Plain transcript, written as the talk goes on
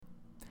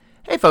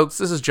folks,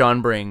 this is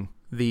John Bring,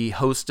 the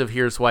host of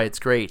Here's Why It's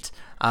Great.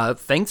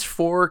 Thanks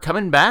for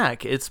coming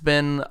back. It's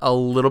been a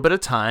little bit of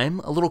time,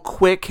 a little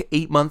quick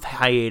 8-month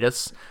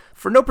hiatus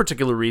for no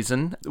particular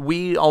reason.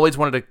 We always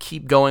wanted to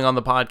keep going on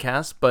the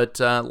podcast, but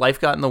life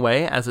got in the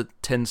way, as it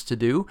tends to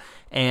do.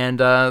 And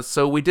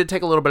so we did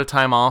take a little bit of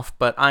time off,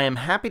 but I am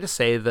happy to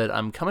say that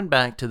I'm coming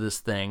back to this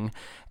thing.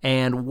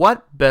 And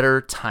what better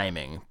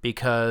timing?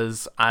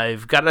 Because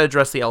I've got to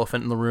address the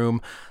elephant in the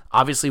room.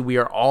 Obviously, we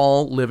are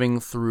all living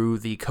through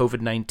the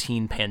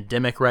COVID-19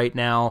 pandemic right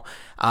now.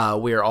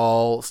 We are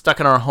all stuck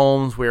in our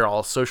homes. We are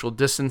all social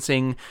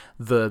distancing.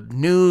 The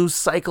news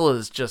cycle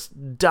is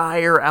just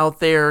dire out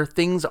there.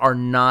 Things are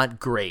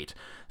not great.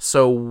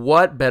 So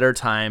what better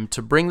time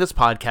to bring this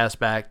podcast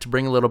back, to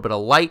bring a little bit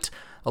of light,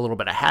 a little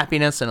bit of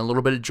happiness, and a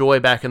little bit of joy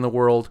back in the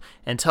world,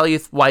 and tell you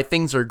why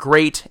things are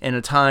great in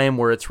a time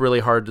where it's really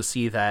hard to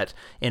see that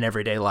in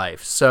everyday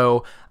life.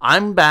 So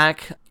I'm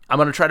back. I'm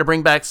going to try to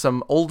bring back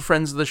some old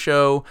friends of the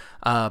show,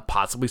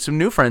 possibly some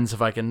new friends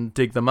if I can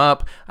dig them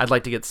up. I'd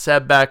like to get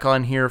Seb back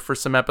on here for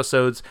some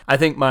episodes. I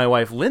think my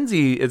wife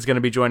Lindsay is going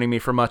to be joining me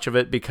for much of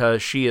it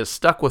because she is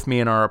stuck with me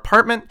in our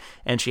apartment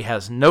and she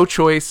has no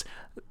choice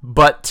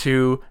but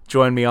to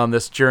join me on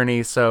this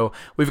journey. So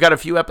we've got a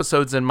few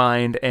episodes in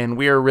mind and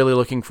we are really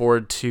looking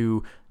forward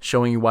to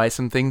showing you why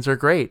some things are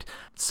great.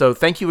 So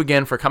thank you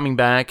again for coming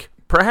back.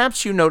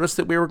 Perhaps you noticed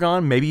that we were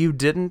gone. Maybe you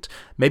didn't.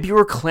 Maybe you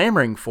were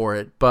clamoring for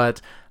it,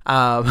 but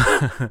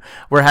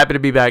we're happy to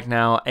be back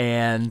now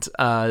and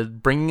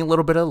bringing a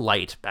little bit of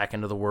light back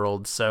into the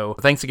world. So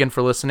thanks again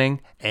for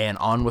listening, and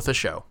on with the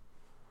show.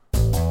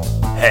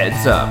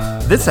 Heads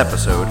up. This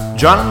episode,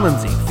 John and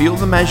Lindsay feel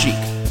the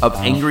magique of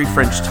angry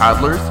French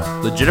toddlers,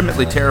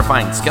 legitimately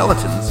terrifying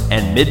skeletons,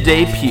 and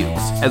midday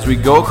pukes as we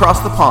go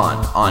across the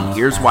pond on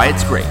Here's Why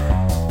It's Great.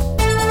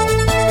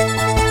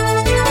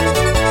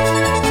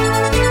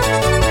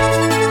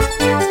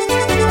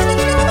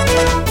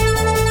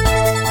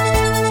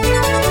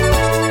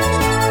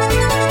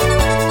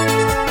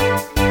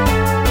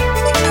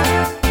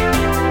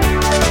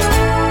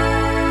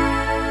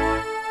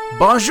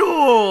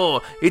 Bonjour!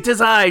 It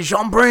is I,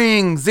 Jean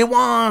Bring, the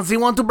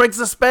one to break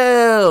the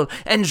spell.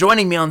 And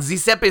joining me on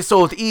this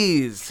episode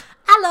is...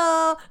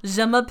 Allô,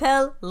 je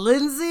m'appelle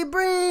Lindsay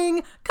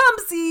Bring.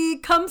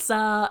 Comme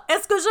ça.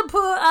 Est-ce que je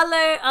peux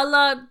aller à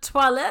la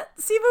toilette,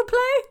 s'il vous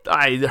plaît?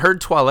 I heard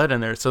toilette in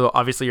there, so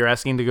obviously you're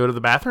asking to go to the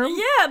bathroom?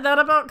 Yeah, that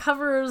about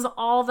covers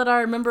all that I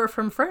remember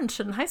from French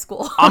in high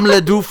school.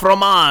 Omelette du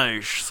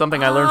fromage,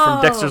 something I learned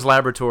from Dexter's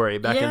Laboratory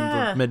back in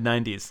the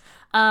mid-90s.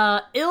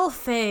 Il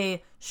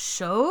fait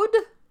chaud?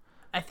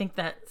 I think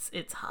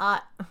it's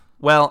hot.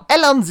 Well,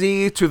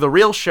 allons-y to the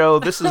real show.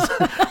 This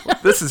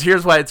is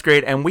Here's Why It's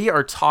Great, and we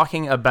are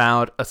talking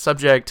about a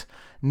subject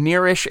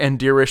nearish and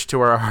dearish to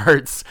our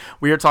hearts.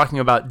 We are talking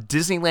about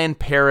Disneyland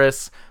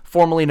Paris,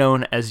 formerly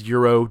known as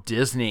Euro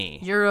Disney.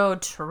 Euro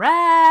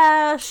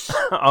trash.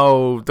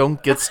 Oh,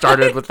 don't get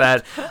started with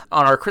that.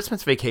 On our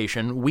Christmas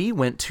vacation, we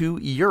went to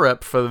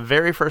Europe for the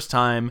very first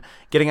time,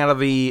 getting out of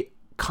the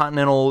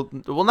continental,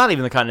 well, not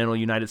even the continental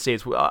United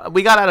States.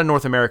 We got out of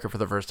North America for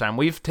the first time.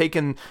 We've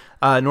taken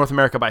North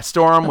America by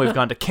storm. We've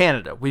gone to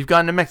Canada. We've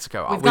gone to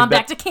Mexico. We've gone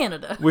back to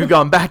Canada. We've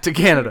gone back to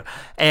Canada.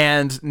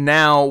 And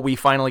now we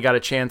finally got a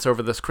chance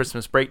over this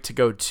Christmas break to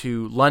go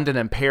to London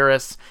and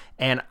Paris.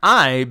 And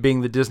I,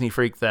 being the Disney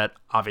freak that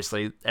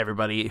obviously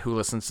everybody who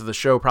listens to the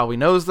show probably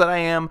knows that I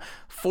am,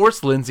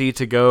 forced Lindsay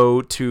to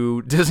go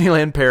to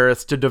Disneyland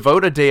Paris to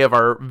devote a day of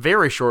our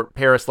very short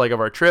Paris leg of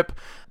our trip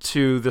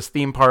to this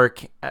theme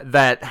park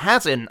that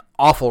has an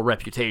awful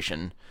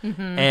reputation.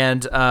 Mm-hmm.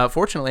 And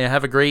fortunately, I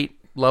have a great,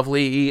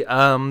 lovely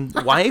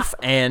wife,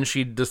 and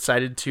she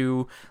decided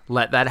to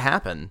let that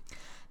happen.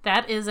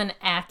 That is an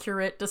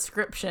accurate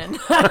description.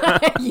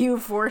 You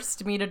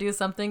forced me to do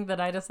something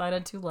that I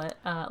decided to let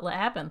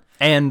happen.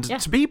 And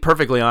to be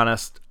perfectly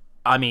honest,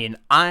 I mean,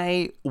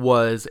 I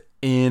was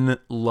in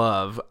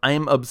love. I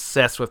am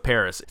obsessed with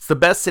Paris. It's the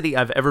best city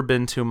I've ever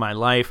been to in my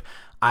life.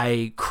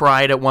 I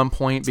cried at one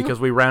point because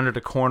we rounded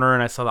a corner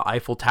and I saw the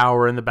Eiffel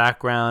Tower in the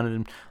background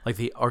and like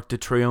the Arc de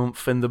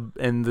Triomphe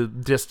in the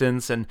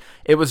distance, and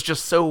it was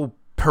just so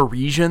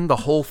Parisian, the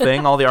whole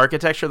thing, all the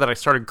architecture, that I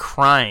started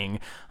crying.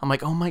 I'm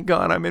like, oh my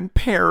God, I'm in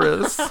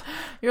Paris.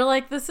 You're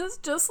like, this is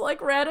just like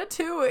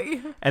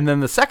Ratatouille. And then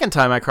the second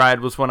time I cried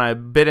was when I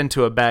bit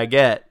into a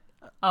baguette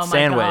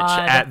sandwich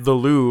at the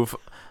Louvre.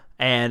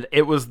 And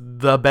it was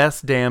the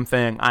best damn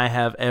thing I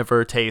have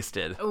ever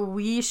tasted.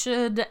 We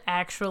should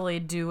actually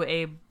do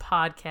a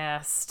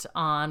podcast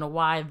on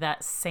why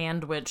that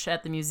sandwich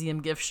at the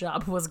museum gift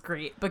shop was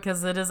great,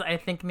 because it is, I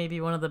think,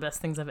 maybe one of the best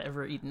things I've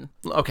ever eaten.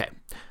 Okay.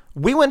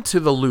 We went to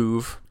the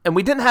Louvre, and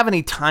we didn't have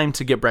any time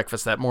to get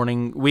breakfast that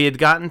morning. We had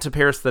gotten to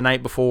Paris the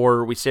night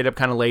before. We stayed up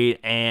kind of late,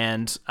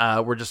 and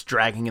we're just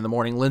dragging in the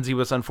morning. Lindsay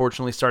was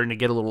unfortunately starting to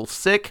get a little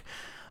sick.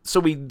 So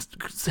we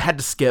had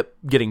to skip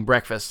getting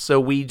breakfast.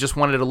 So we just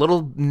wanted a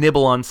little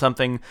nibble on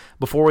something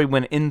before we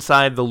went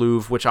inside the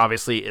Louvre, which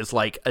obviously is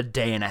like a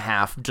day and a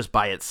half just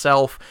by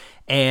itself.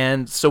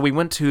 And so we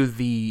went to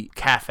the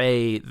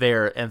cafe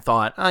there and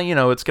thought,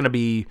 it's going to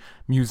be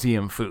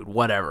museum food,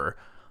 whatever.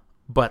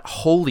 But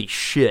holy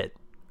shit.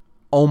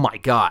 Oh my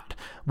God.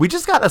 We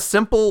just got a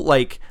simple,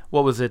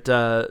 what was it?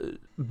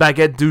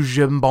 Baguette du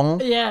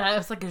jambon? Yeah, it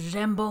was like a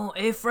jambon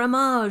et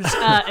fromage.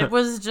 It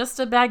was just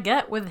a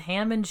baguette with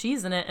ham and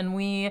cheese in it,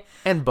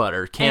 and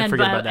butter. Can't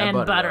forget about that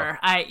butter.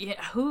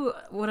 Who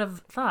would have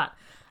thought?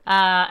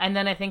 And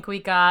then I think we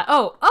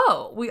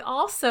got we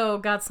also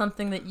got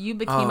something that you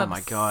became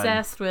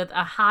obsessed with,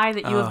 a high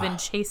that you have been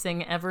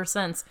chasing ever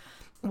since.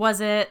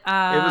 Was it?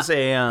 It was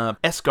a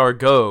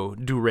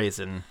escargot du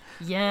raisin.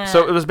 Yeah.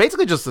 So it was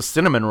basically just a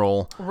cinnamon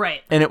roll.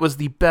 Right. And it was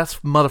the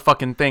best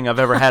motherfucking thing I've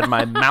ever had in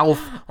my mouth.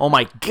 Oh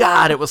my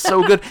God, it was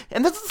so good.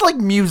 And this is like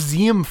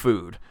museum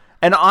food.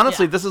 And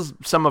honestly, This is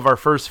some of our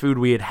first food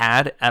we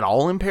had at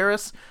all in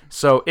Paris.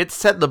 So it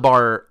set the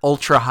bar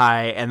ultra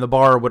high, and the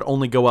bar would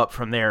only go up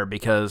from there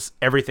because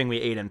everything we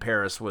ate in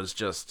Paris was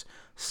just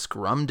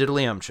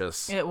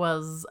scrum-diddly-umptious. It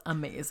was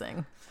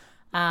amazing.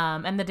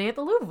 And the day at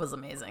the Louvre was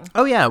amazing.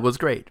 Oh, yeah, it was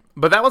great.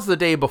 But that was the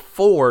day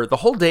before. The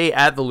whole day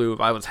at the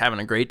Louvre, I was having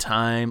a great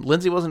time.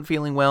 Lindsay wasn't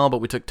feeling well,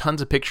 but we took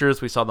tons of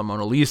pictures. We saw the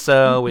Mona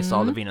Lisa. We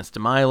saw the Venus de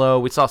Milo.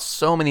 We saw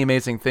so many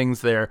amazing things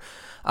there.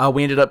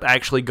 We ended up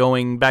actually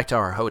going back to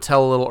our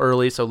hotel a little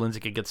early so Lindsay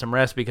could get some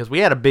rest because we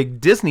had a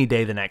big Disney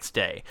day the next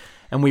day.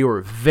 And we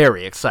were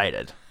very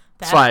excited.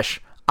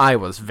 I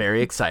was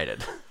very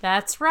excited.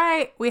 That's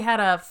right. We had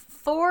a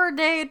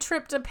 4-day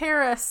trip to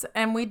Paris,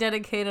 and we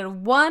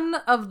dedicated one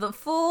of the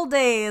full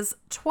days,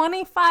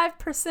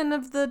 25%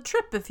 of the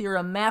trip, if you're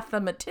a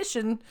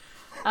mathematician,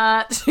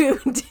 to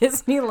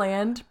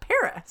Disneyland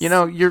Paris.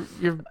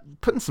 You're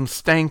putting some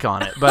stank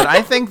on it, but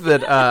I think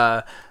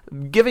that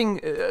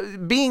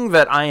being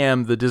that I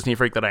am the Disney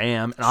freak that I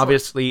am, and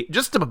obviously,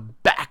 just to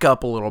back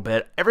up a little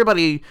bit,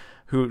 everybody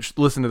who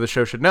listened to the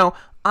show should know,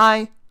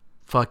 I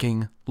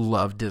fucking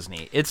love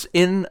Disney. It's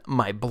in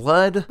my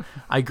blood.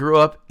 I grew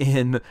up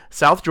in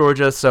South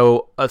Georgia,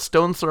 so a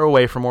stone's throw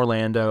away from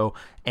Orlando,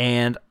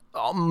 and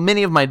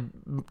many of my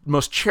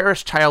most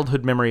cherished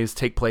childhood memories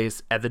take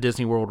place at the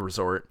Disney World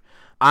Resort.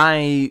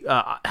 I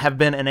have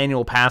been an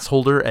annual pass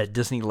holder at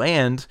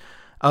Disneyland.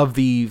 Of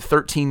the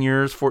 14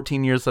 years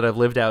that I've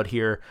lived out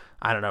here,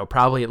 I don't know,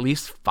 probably at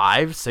least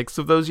 5, 6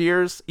 of those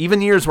years,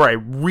 even years where I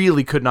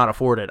really could not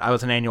afford it, I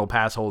was an annual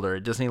pass holder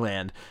at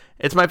Disneyland.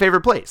 It's my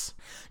favorite place.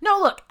 No,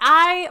 look,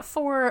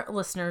 for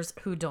listeners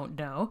who don't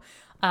know,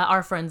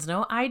 our friends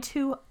know, I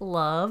too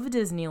love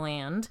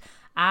Disneyland.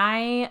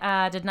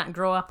 I did not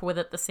grow up with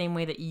it the same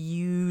way that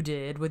you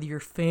did with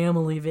your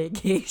family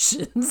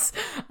vacations.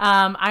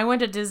 I went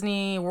to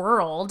Disney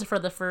World for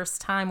the first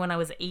time when I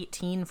was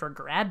 18 for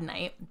grad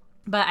night.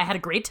 But I had a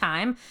great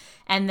time.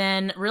 And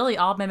then really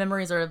all my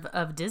memories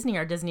of Disney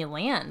are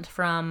Disneyland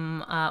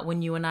from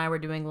when you and I were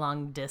doing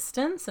long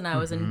distance and I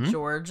was in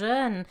Georgia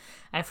and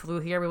I flew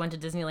here. We went to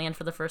Disneyland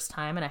for the first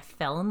time and I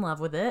fell in love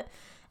with it.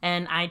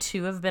 And I,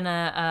 too, have been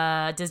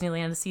a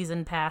Disneyland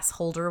season pass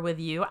holder with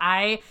you.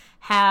 I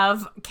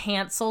have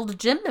canceled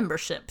gym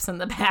memberships in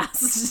the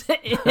past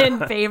in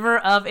favor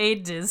of a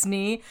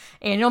Disney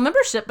annual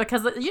membership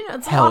because,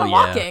 it's a lot of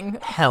walking.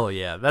 Hell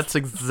yeah. That's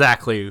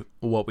exactly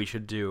what we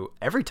should do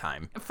every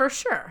time. For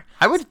sure.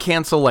 I would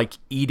cancel,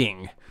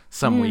 eating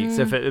some weeks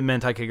if it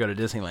meant I could go to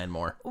Disneyland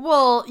more.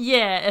 Well,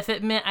 yeah, if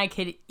it meant I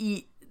could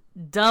eat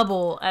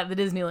double at the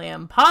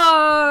Disneyland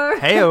park.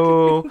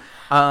 Heyo.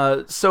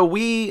 So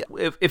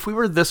if we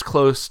were this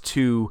close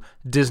to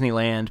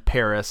Disneyland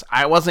Paris,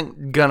 I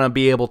wasn't gonna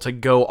be able to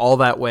go all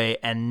that way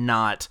and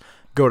not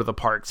go to the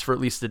parks for at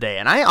least a day.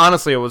 And I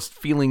honestly was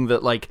feeling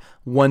that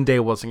one day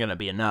wasn't gonna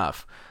be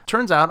enough.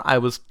 Turns out I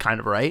was kind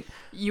of right.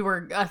 You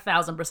were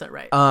 1,000%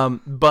 right.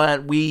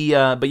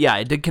 But yeah,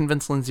 I did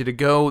convince Lindsay to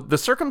go. The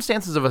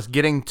circumstances of us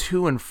getting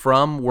to and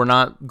from were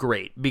not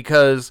great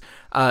because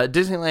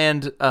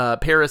Disneyland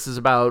Paris is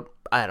about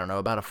a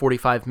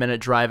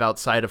 45-minute drive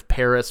outside of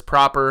Paris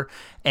proper,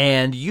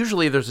 and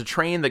usually there's a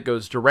train that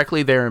goes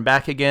directly there and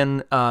back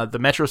again. The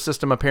metro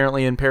system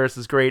apparently in Paris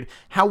is great.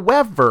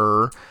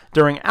 However,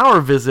 during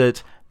our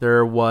visit,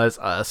 there was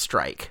a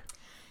strike.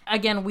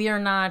 Again, we are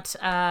not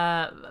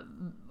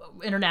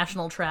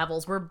international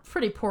travels. We're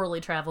pretty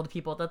poorly traveled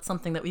people. That's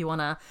something that we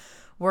want to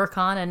work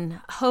on and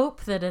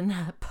hope that in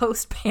a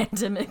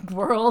post-pandemic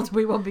world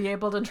we will be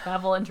able to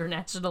travel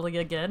internationally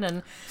again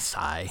and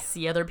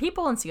see other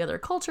people and see other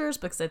cultures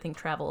because I think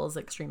travel is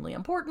extremely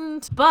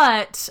important.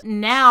 But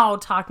now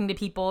talking to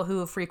people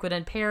who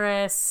frequented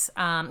Paris,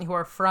 who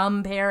are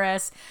from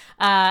Paris,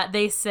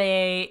 they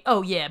say,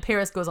 oh yeah,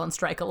 Paris goes on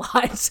strike a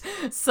lot.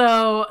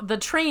 So the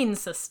train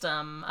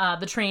system,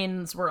 the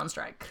trains were on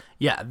strike.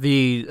 Yeah,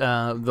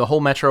 the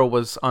whole metro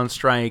was on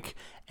strike.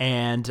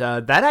 And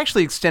that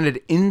actually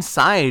extended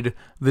inside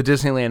the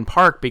Disneyland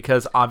park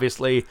because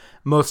obviously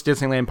most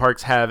Disneyland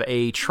parks have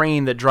a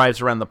train that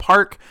drives around the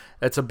park.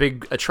 That's a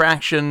big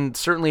attraction.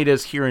 Certainly it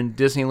is here in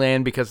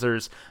Disneyland because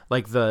there's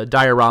like the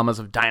dioramas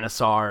of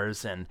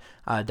dinosaurs and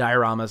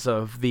dioramas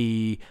of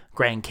the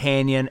Grand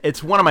Canyon.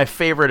 It's one of my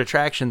favorite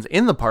attractions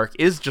in the park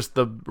is just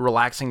the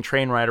relaxing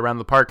train ride around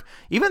the park.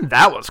 Even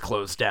that was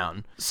closed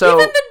down. So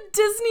even the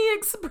Disney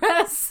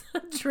Express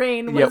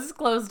train was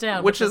closed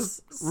down, which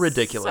is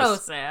ridiculous. So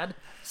sad.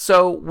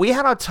 So we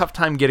had a tough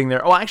time getting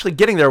there. Oh, actually,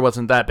 getting there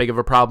wasn't that big of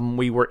a problem.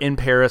 We were in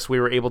Paris. We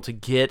were able to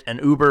get an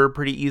Uber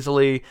pretty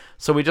easily.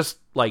 So we just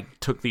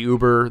took the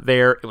Uber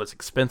there. It was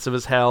expensive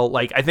as hell.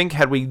 I think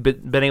had we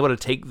been able to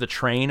take the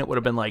train, it would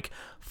have been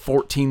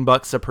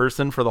 $14 a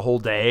person for the whole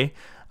day.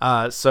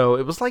 So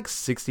it was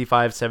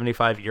 65,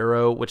 75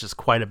 euro, which is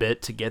quite a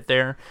bit to get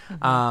there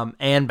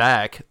and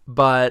back.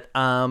 But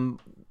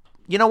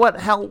you know what?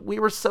 Hell, we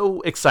were so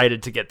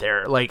excited to get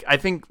there. I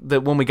think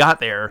that when we got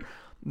there,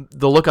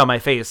 the look on my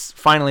face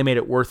finally made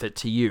it worth it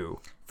to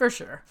you. For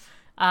sure.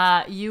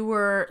 You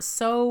were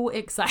so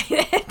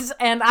excited,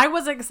 and I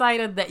was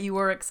excited that you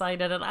were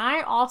excited, and I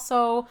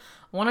also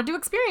wanted to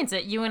experience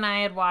it. You and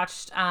I had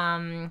watched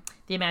the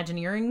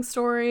Imagineering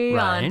story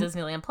on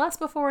Disneyland Plus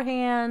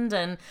beforehand,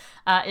 and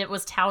it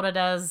was touted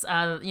as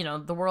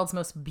the world's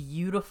most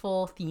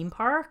beautiful theme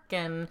park,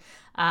 and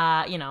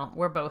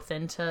we're both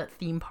into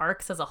theme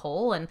parks as a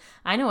whole, and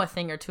I know a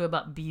thing or two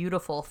about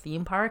beautiful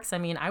theme parks. I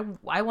mean,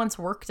 I once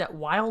worked at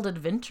Wild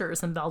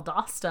Adventures in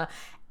Valdosta,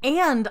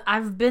 and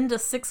I've been to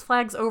Six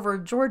Flags Over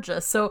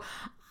Georgia, so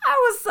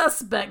I was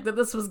suspect that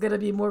this was going to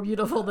be more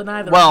beautiful than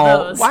either of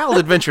those. Well, Wild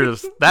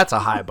Adventures, that's a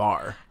high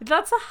bar.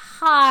 That's a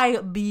high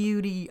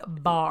beauty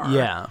bar.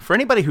 Yeah. For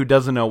anybody who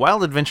doesn't know,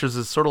 Wild Adventures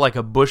is sort of like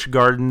a Busch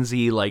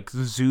Gardens-y,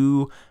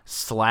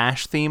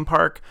 zoo/theme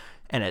park,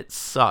 and it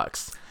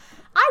sucks.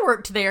 I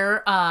worked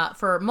there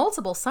for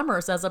multiple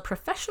summers as a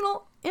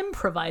professional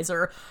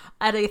improviser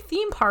at a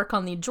theme park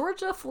on the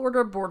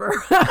Georgia-Florida border.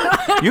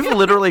 You've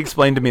literally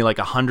explained to me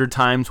 100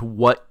 times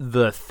what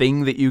the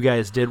thing that you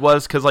guys did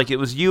was, because it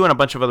was you and a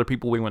bunch of other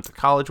people we went to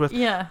college with.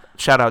 Yeah.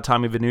 Shout out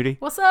Tommy Venuti.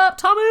 What's up,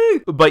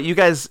 Tommy? But you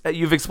guys,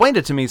 you've explained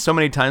it to me so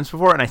many times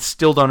before, and I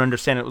still don't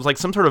understand it. It was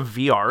some sort of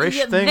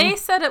VR-ish thing. They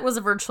said it was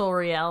a virtual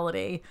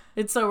reality.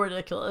 It's so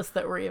ridiculous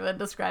that we're even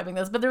describing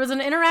this. But there was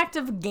an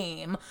interactive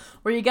game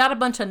where you got a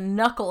bunch of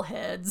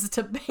knuckleheads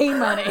to pay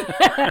money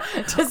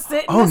to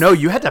sit. Oh, no,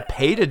 you had to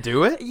pay to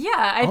do it? Yeah,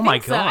 I think my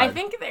so. God. I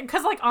think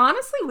because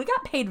honestly, we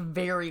got paid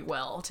very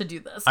well to do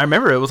this. I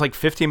remember it was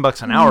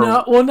 $15 an hour.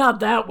 No, well,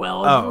 not that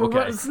well. Oh,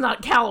 okay. It's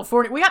not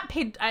California. We got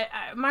paid.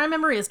 My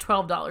memory is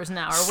 $12 an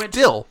hour. Which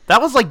Still,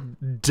 that was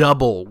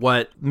double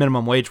what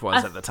minimum wage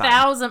was at the time.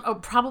 1,000,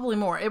 probably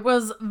more. It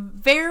was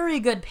very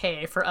good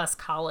pay for us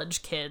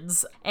college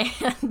kids,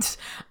 and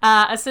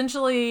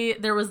essentially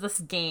there was this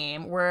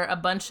game where a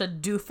bunch of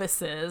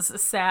doofuses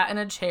sat in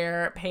a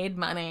chair, paid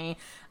money.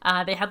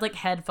 They had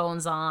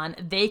headphones on.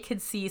 They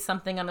could see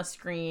something on a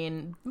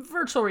screen,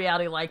 virtual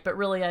reality but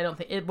really I don't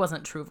think it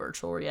wasn't true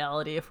virtual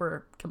reality if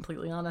we're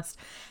completely honest.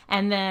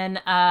 And then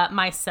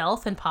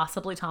myself and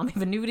possibly Tommy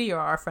Venuti or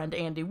our friend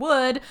Andy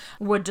Wood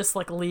would just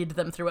lead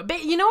them through it.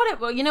 But you know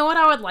what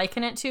I would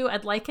liken it to?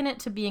 I'd liken it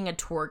to being a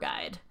tour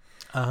guide.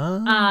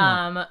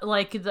 Oh.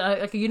 Like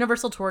a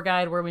universal tour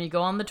guide where when you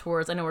go on the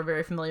tours, I know we're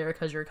very familiar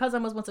because your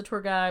cousin was once a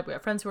tour guide. We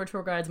have friends who are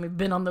tour guides and we've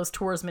been on those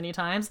tours many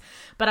times,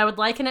 but I would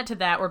liken it to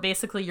that where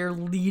basically you're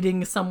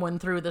leading someone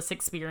through this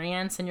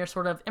experience and you're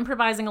sort of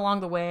improvising along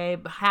the way,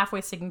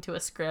 halfway sticking to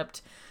a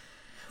script.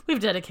 We've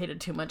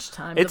dedicated too much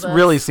time to this. It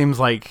really seems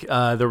like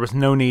there was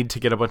no need to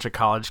get a bunch of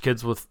college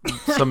kids with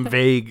some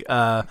vague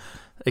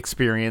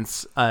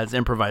experience as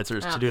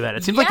improvisers to do that.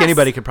 It seems like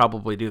anybody could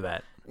probably do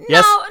that.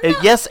 Yes,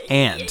 yes,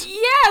 and there's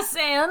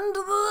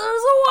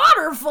a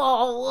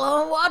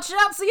waterfall. Watch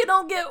out so you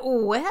don't get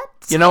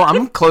wet.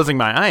 I'm closing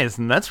my eyes,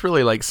 and that's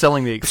really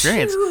selling the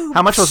experience.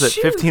 How much was it?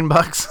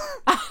 $15?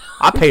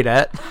 I paid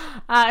that.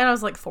 And I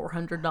was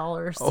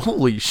 $400.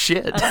 Holy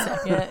shit! A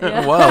second,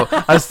 yeah. Whoa,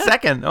 a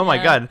second! Oh my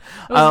god,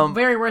 it was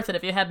very worth it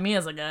if you had me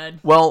as a guide.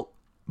 Well,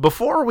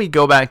 before we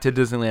go back to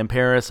Disneyland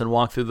Paris and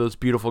walk through those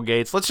beautiful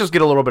gates, let's just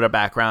get a little bit of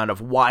background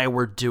of why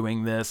we're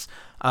doing this.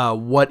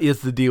 What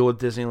is the deal with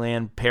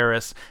Disneyland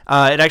Paris?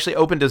 It actually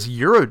opened as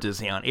Euro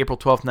Disney on April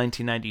 12th,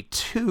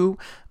 1992.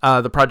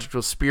 The project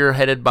was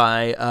spearheaded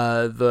by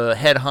the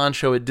head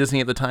honcho at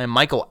Disney at the time,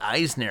 Michael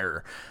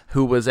Eisner,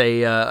 who was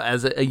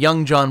as a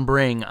young John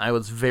Bring. I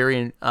was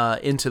very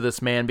into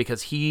this man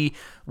because he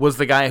was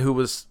the guy who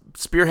was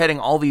spearheading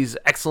all these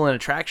excellent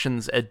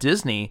attractions at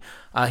Disney.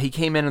 He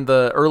came in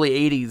the early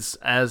 80s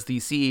as the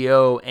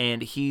CEO,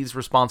 and he's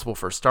responsible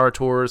for Star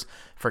Tours,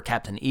 for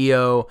Captain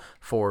EO,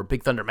 for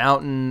Big Thunder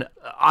Mountain.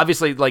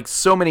 Obviously,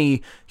 so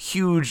many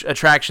huge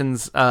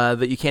attractions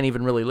that you can't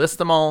even really list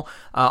them all.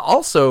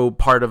 Also,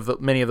 part of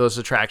many of those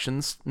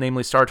attractions,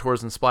 namely Star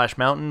Tours and Splash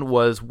Mountain,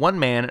 was one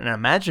man, an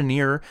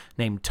Imagineer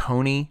named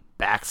Tony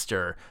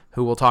Baxter,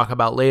 who we'll talk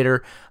about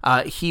later.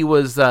 He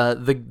was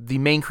the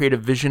main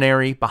creative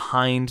visionary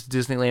behind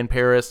Disneyland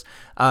Paris.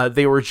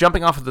 They were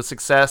jumping off of the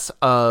success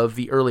of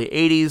the early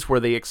 80s, where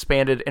they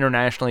expanded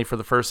internationally for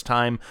the first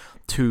time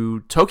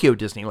to Tokyo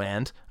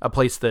Disneyland, a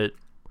place that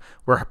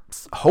we're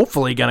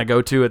hopefully going to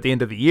go to at the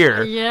end of the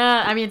year.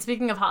 Yeah, I mean,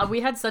 speaking of,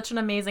 we had such an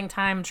amazing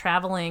time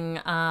traveling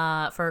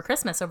for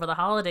Christmas over the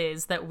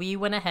holidays that we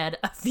went ahead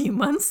a few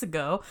months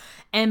ago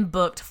and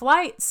booked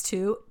flights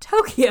to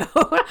Tokyo.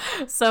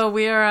 So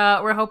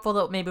we're hopeful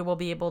that maybe we'll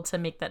be able to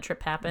make that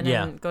trip happen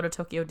and go to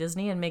Tokyo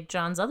Disney and make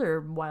John's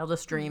other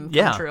wildest dream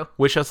come true.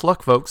 Wish us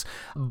luck, folks.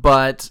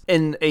 But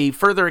in a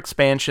further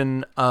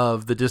expansion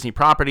of the Disney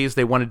properties,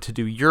 they wanted to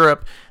do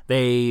Europe.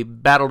 They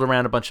battled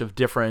around a bunch of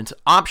different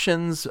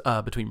options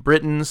between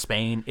Britain,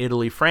 Spain,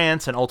 Italy,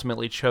 France, and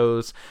ultimately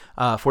chose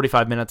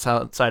 45 minutes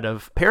outside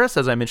of Paris,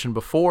 as I mentioned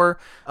before,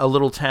 a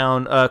little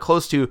town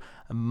close to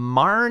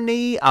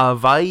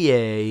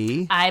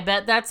Marne-la-Vallée. I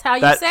bet that's how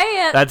you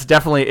say it. That's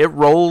definitely, it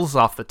rolls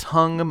off the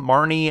tongue.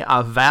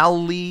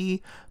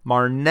 Marne-la-Vallée.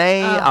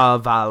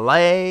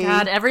 Marne-la-Vallée.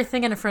 God,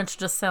 everything in French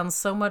just sounds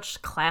so much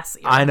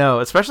classier. I know,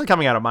 especially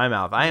coming out of my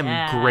mouth. I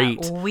am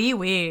great. Oui,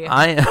 oui.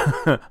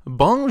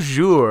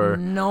 Bonjour.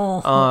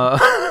 No.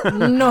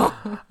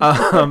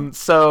 No.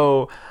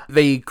 So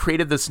they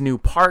created this new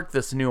park,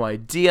 this new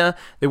idea.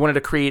 They wanted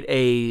to create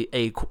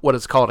a what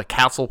is called a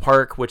castle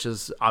park, which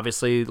is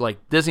obviously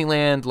like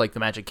Disneyland, like the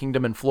Magic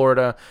Kingdom in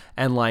Florida,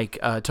 and like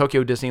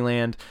Tokyo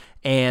Disneyland.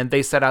 And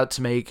they set out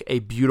to make a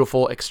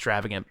beautiful,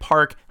 extravagant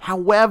park.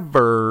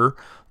 However,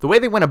 the way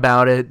they went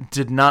about it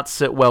did not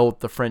sit well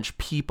with the French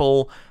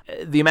people.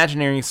 The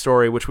Imagineering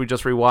story, which we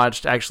just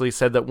rewatched, actually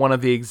said that one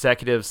of the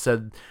executives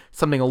said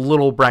something a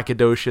little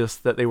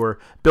braggadocious, that they were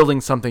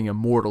building something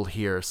immortal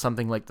here,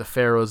 something like the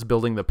pharaohs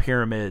building the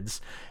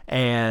pyramids.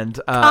 And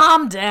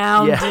calm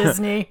down,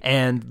 Disney.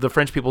 And the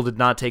French people did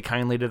not take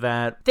kindly to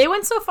that. They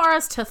went so far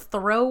as to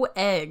throw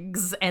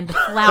eggs and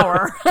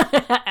flour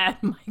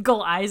at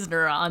Michael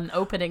Eisner on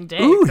opening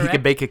day. Ooh, correct? He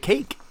could bake a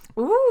cake.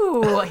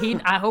 Ooh,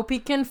 I hope he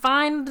can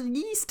find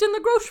yeast in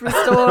the grocery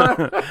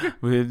store.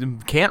 We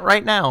can't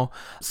right now.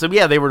 So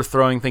yeah, they were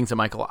throwing things at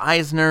Michael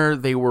Eisner.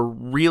 They were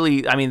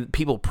really,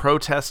 people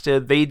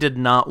protested. They did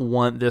not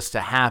want this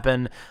to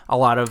happen. A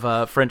lot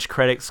of French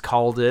critics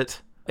called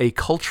it a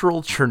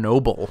cultural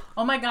Chernobyl.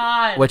 Oh my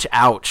God. Which,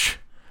 ouch.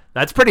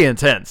 That's pretty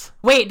intense.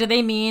 Wait, do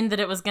they mean that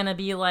it was going to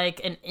be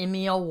like an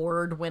Emmy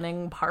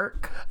Award-winning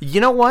park?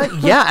 You know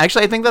what? Yeah,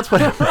 actually, I think that's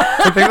what...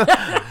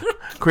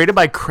 created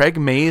by Craig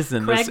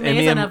Mazin. Craig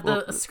Mazin of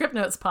the Script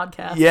Notes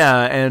podcast.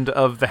 Yeah, and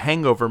of the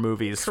Hangover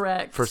movies.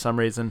 Correct. For some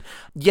reason.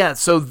 Yeah,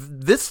 so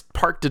this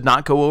park did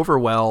not go over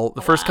well.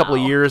 The first couple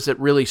of years, it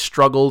really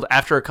struggled.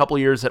 After a couple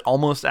of years, it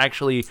almost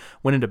actually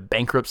went into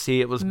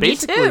bankruptcy. It was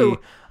basically...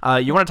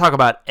 you want to talk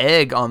about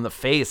egg on the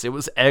face. It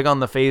was egg on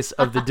the face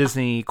of the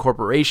Disney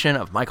Corporation,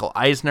 of Michael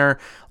Eisner.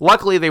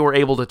 Luckily, they were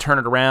able to turn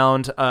it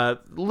around.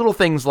 Little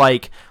things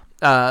like...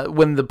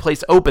 when the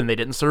place opened, they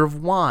didn't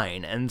serve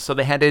wine, and so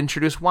they had to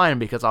introduce wine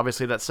because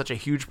obviously that's such a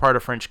huge part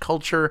of French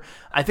culture.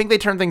 I think they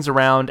turned things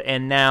around,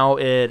 and now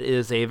it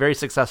is a very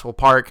successful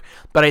park,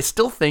 but I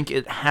still think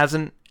it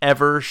hasn't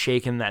ever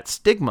shaken that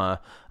stigma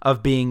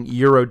of being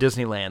Euro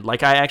Disneyland.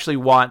 Like, I actually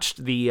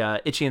watched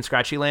the Itchy and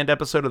Scratchy Land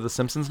episode of The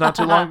Simpsons not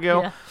too long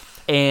ago. Yeah.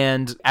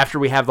 And after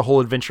we have the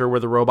whole adventure where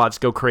the robots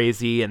go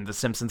crazy and the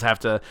Simpsons have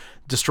to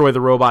destroy the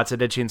robots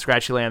at Itchy and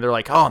Scratchy Land, they're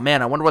like, oh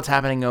man, I wonder what's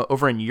happening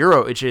over in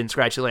Euro Itchy and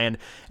Scratchy Land.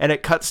 And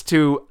it cuts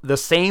to the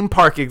same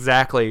park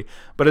exactly,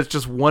 but it's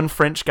just one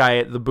French guy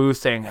at the booth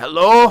saying,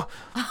 hello,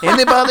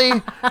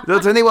 anybody?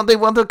 Does anyone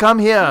want to come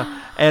here?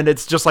 And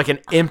it's just like an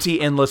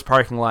empty, endless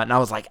parking lot. And I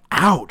was like,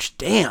 ouch,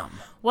 damn.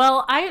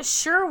 Well, I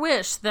sure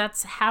wish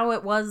that's how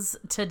it was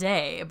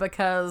today,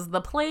 because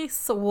the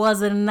place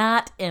was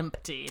not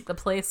empty. The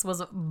place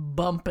was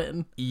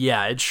bumping.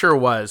 Yeah, it sure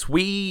was.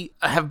 We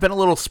have been a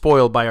little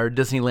spoiled by our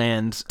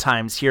Disneyland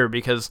times here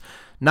because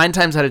 9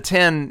 times out of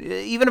 10,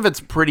 even if it's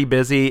pretty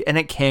busy, and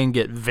it can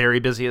get very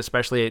busy,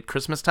 especially at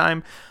Christmas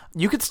time,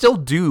 you could still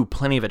do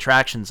plenty of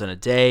attractions in a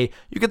day.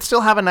 You could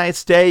still have a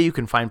nice day. You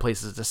can find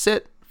places to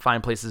sit,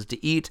 find places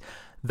to eat.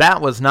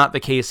 That was not the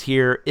case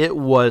here. It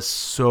was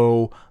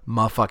so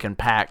motherfucking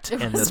packed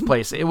in this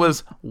place. It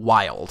was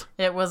wild.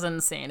 It was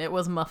insane. It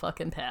was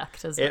motherfucking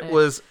packed. As it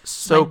was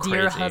so my crazy.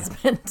 dear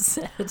husband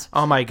said.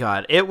 Oh my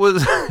God. It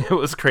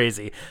was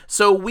crazy.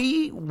 So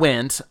we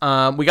went,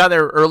 we got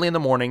there early in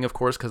the morning, of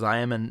course, because I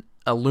am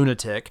a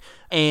lunatic,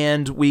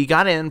 and we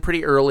got in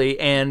pretty early,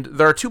 and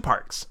there are 2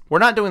 parks. We're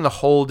not doing the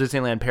whole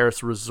Disneyland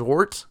Paris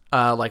resort. We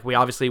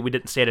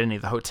didn't stay at any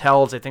of the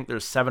hotels. I think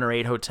there's 7 or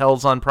 8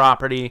 hotels on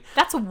property.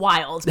 That's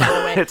wild, by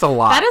the way. It's a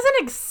lot. That is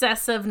an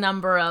excessive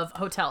number of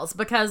hotels,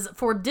 because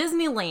for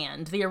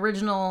Disneyland, the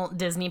original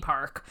Disney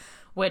park,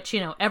 which,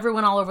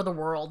 everyone all over the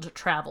world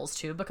travels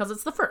to because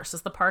it's the first.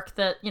 It's the park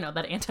that,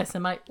 that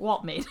anti-Semite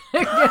Walt made.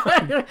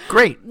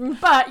 Great.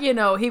 But,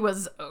 he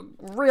was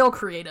real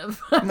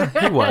creative.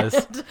 He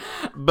was.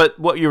 But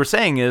what you were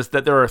saying is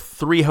that there are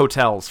 3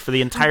 hotels for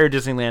the entire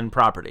Disneyland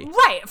property.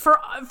 Right. For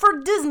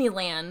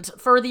Disneyland,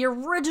 for the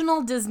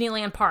original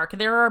Disneyland park,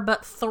 there are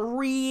but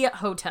 3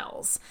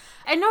 hotels.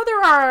 I know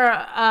there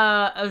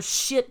are a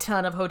shit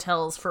ton of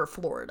hotels for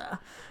Florida.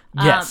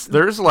 Yes,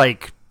 there's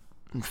like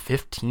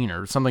 15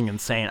 or something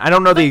insane. I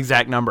don't know the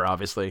exact number,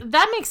 obviously.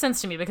 That makes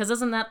sense to me because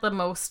isn't that the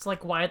most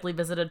widely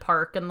visited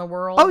park in the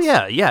world? Oh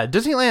yeah.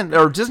 Disneyland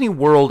or Disney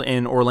World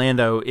in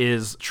Orlando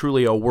is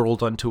truly a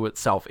world unto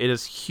itself. It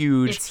is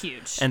huge. It's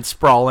huge and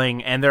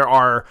sprawling, and there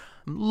are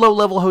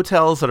low-level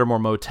hotels that are more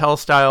motel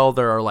style.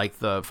 There are like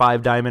the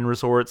 5 Diamond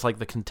resorts, like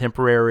the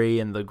Contemporary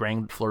and the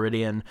Grand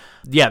Floridian.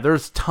 Yeah,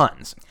 there's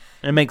tons.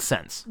 And it makes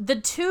sense. The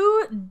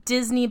 2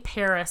 Disney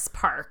Paris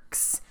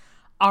parks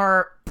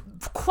are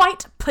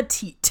quite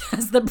petite,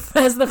 as the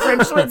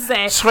French would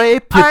say.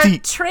 Très petit.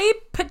 Très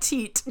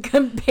petite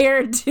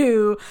compared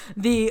to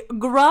the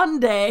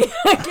Grande. Is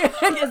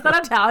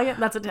that Italian?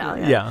 That's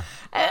Italian. Yeah.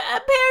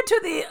 Compared to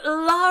the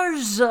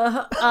large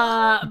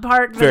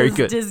park that Very is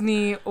good.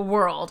 Disney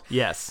World.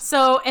 Yes.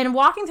 So, and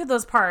walking through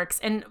those parks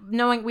and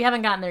knowing we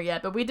haven't gotten there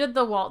yet, but we did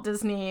the Walt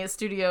Disney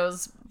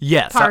Studios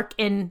park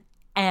in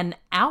an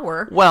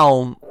hour.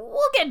 Well,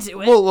 We'll get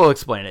to it. we'll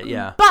explain it,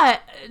 yeah.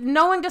 But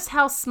knowing just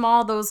how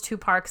small those 2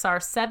 parks are,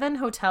 7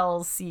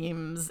 hotels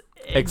seems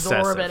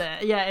exorbitant.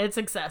 Excessive. Yeah, it's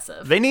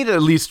excessive. They need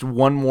at least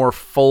one more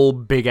full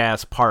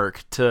big-ass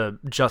park to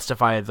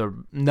justify the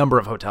number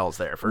of hotels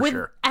there, for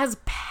sure. As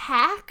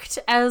packed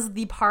as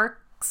the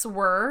parks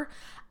were,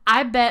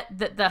 I bet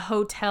that the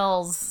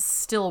hotels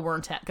still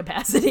weren't at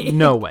capacity.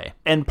 No way.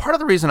 And part of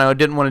the reason I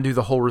didn't want to do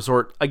the whole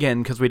resort,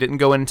 again, because we didn't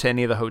go into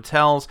any of the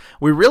hotels,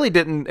 we really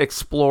didn't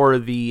explore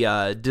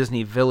the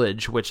Disney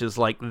Village, which is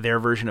like their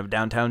version of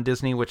Downtown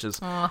Disney, which is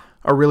a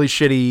really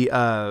shitty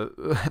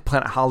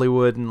Planet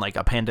Hollywood and like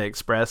a Panda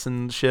Express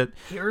and shit.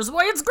 Here's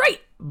why it's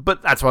great.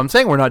 But that's what I'm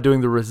saying. We're not doing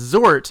the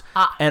resort.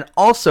 And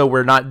also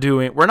we're not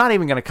even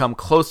going to come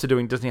close to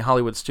doing Disney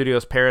Hollywood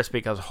Studios Paris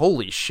because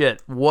holy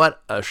shit,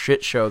 what a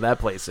shit show that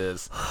place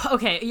is.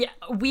 Okay, yeah,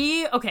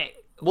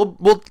 We'll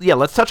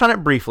let's touch on it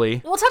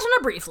briefly. We'll touch on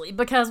it briefly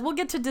because we'll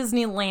get to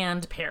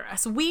Disneyland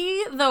Paris.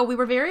 We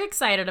were very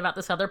excited about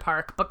this other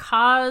park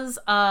because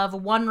of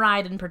one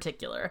ride in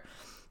particular,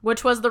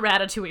 which was the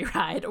Ratatouille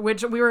ride,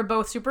 which we were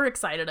both super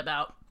excited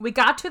about. We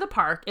got to the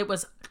park. It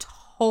was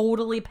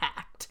totally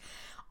packed.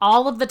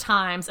 All of the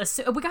times,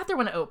 we got there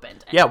when it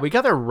opened. Yeah, we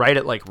got there right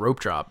at like rope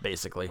drop,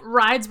 basically.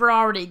 Rides were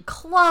already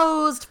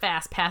closed.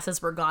 Fast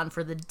passes were gone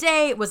for the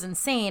day. It was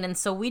insane. And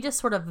so we just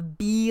sort of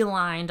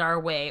beelined our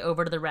way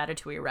over to the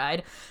Ratatouille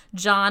ride.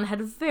 John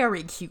had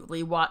very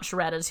cutely watched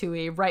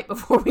Ratatouille right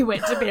before we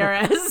went to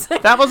Paris.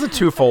 That was a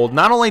twofold.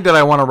 Not only did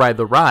I want to ride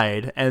the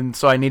ride, and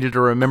so I needed to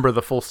remember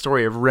the full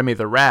story of Remy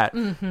the Rat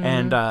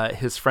and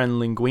his friend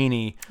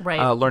Linguini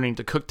learning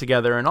to cook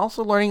together and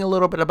also learning a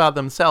little bit about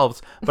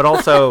themselves, but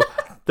also...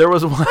 There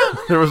was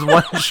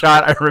one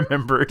shot I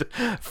remembered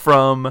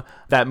from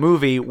that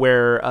movie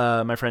where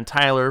my friend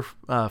Tyler,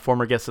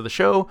 former guest of the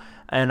show,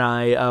 and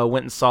I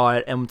went and saw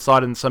it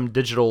in some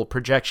digital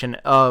projection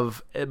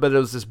but it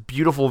was this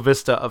beautiful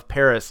vista of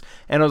Paris,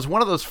 and it was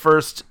one of those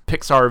first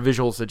Pixar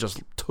visuals that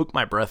just took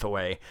my breath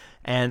away.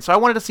 And so I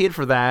wanted to see it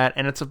for that,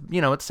 and it's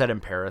set in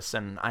Paris,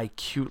 and I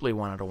cutely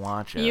wanted to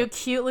watch it. You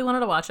cutely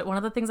wanted to watch it. One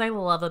of the things I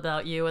love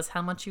about you is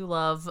how much you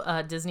love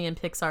Disney and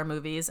Pixar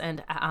movies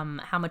and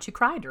how much you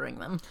cry during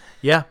them.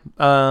 Yeah.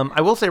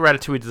 I will say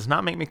Ratatouille does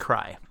not make me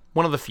cry.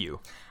 One of the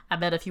few. I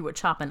bet if you were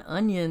chopping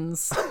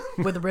onions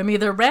with Remy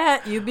the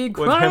Rat, you'd be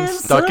crying. With him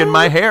stuck in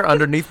my hair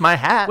underneath my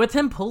hat. With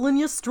him pulling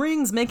your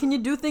strings, making you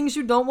do things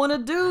you don't want to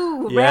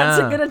do. Yeah. Rats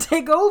are going to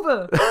take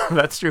over.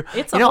 That's true.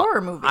 It's a horror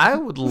movie. I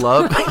would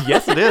love...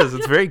 Yes, it is.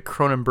 It's very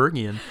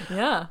Cronenbergian.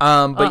 Yeah.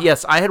 But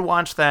yes, I had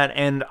watched that,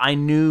 and I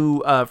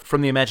knew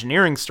from the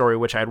Imagineering story,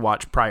 which I had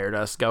watched prior to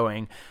us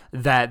going,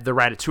 that the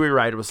Ratatouille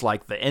ride was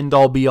like the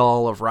end-all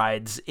be-all of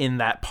rides in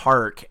that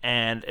park.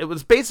 And it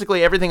was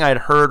basically everything I had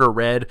heard or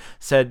read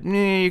said,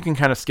 you can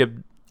kind of skip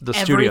the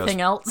studios.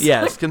 Everything else?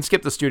 Yes, can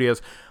skip the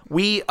studios.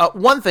 We,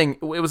 one thing,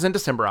 it was in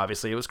December,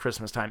 obviously. It was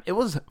Christmas time. It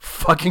was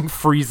fucking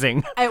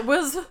freezing. It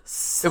was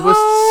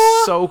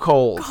so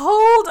cold.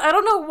 I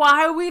don't know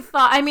why we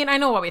thought, I mean, I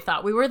know what we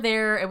thought. We were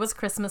there. It was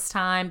Christmas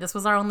time. This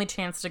was our only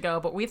chance to go,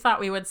 but we thought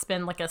we would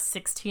spend like a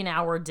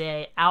 16-hour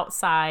day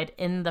outside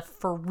in the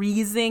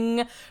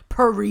freezing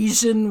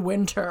Parisian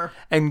winter.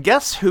 And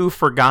guess who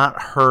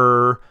forgot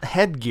her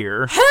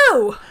headgear?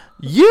 Who?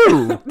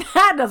 You!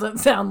 That doesn't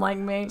sound like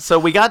me. So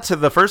we got to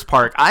the first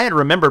park. I had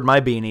remembered my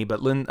beanie,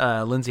 but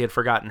Lindsay had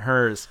forgotten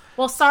hers.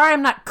 Well, sorry,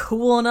 I'm not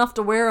cool enough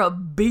to wear a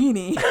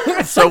beanie.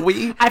 So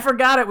I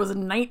forgot it was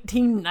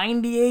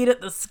 1998 at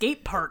the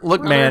skate park.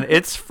 Look, man,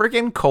 it's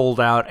freaking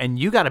cold out, and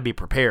you got to be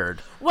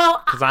prepared.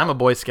 Well, because I'm a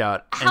Boy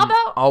Scout. How and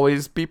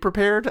always be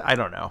prepared? I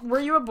don't know. Were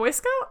you a Boy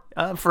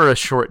Scout? For a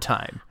short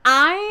time.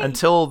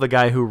 Until the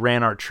guy who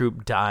ran our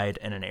troop died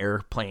in an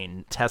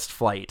airplane test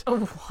flight.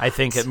 I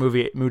think at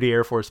Moody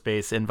Air Force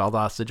Base in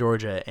Valdosta,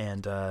 Georgia,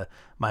 and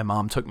my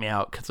mom took me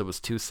out because it was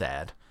too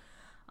sad.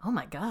 Oh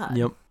my God.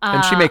 Yep.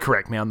 And she may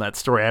correct me on that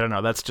story. I don't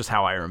know. That's just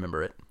how I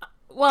remember it.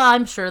 Well,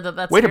 I'm sure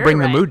that's way to bring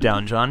right. the mood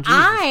down, John. Jesus.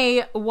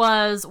 I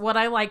was what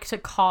I like to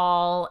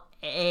call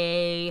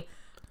a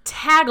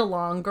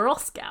tag-along Girl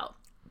Scout.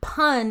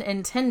 Pun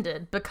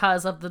intended,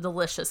 because of the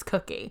delicious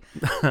cookie.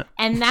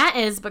 And that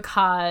is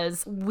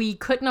because we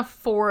couldn't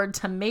afford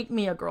to make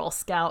me a Girl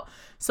Scout.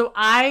 So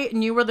I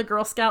knew where the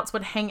Girl Scouts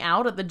would hang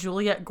out at the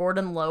Juliette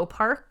Gordon Low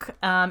Park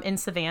in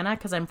Savannah,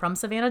 because I'm from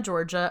Savannah,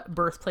 Georgia,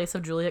 birthplace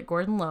of Juliette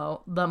Gordon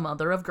Low, the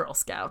mother of Girl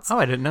Scouts. Oh,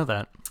 I didn't know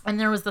that. And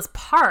there was this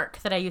park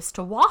that I used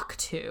to walk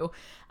to.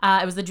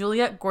 It was the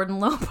Juliette Gordon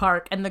Low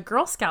Park, and the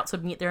Girl Scouts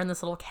would meet there in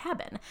this little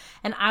cabin.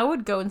 And I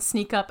would go and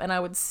sneak up, and I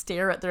would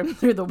stare at them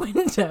through the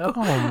window.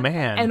 Oh,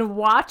 man. And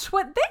watch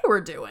what they were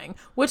doing,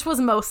 which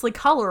was mostly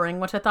coloring,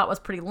 which I thought was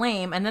pretty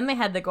lame. And then they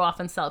had to go off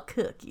and sell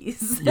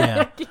cookies.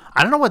 Yeah.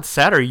 I don't know what's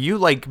sadder. You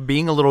like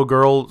being a little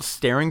girl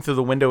staring through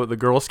the window at the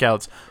Girl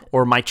Scouts,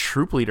 or my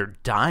troop leader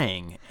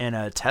dying in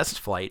a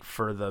test flight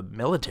for the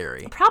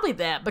military? Probably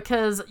that,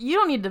 because you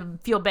don't need to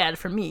feel bad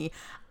for me.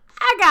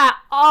 I got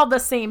all the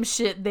same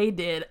shit they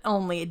did,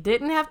 only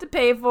didn't have to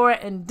pay for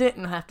it and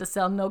didn't have to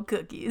sell no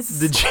cookies.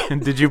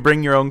 Did you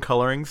bring your own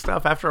coloring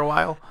stuff after a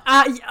while?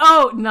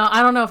 Oh, no,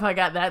 I don't know if I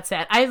got that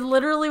sad. I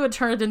literally would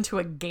turn it into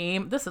a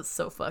game. This is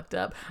so fucked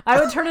up. I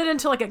would turn it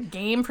into like a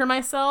game for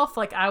myself.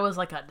 Like I was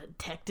like a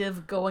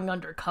detective going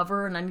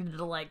undercover and I needed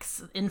to like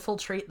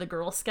infiltrate the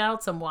Girl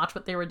Scouts and watch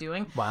what they were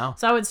doing. Wow.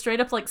 So I would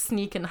straight up like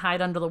sneak and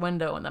hide under the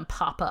window and then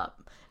pop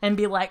up and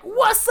be like,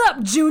 "What's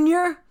up,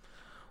 Junior?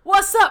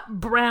 What's up,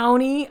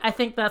 Brownie?" I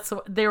think that's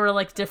what they were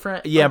like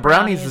different. Yeah, like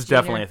brownies is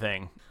Junior. definitely a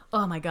thing.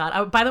 Oh my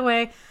God. By the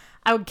way,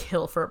 I would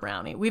kill for a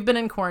brownie. We've been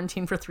in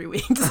quarantine for 3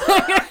 weeks.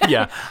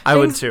 Yeah, I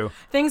would too.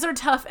 Things are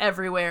tough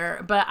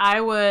everywhere, but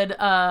I would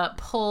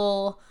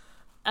pull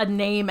a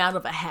name out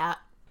of a hat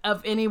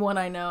of anyone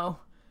I know.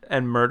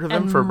 And murder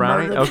them And for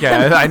brownie? murder Okay,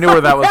 them I knew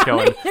where that was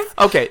going.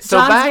 Okay, so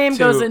John's back name to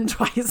goes in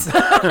twice.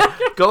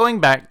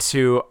 going back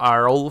to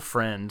our old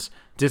friend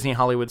Disney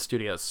Hollywood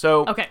Studios.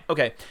 So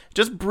okay,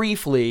 just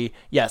briefly,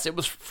 yes, it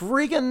was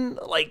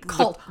freaking like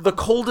Cold. the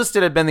coldest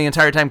it had been the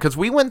entire time, because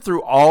we went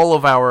through all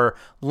of our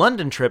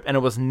London trip and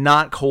it was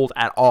not cold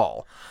at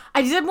all.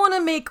 I did want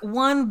to make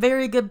one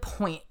very good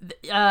point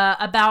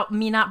about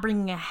me not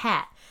bringing a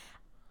hat.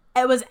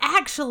 It was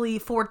actually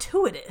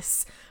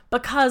fortuitous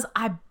because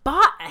I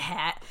bought a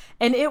hat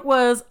and it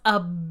was a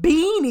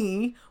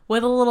beanie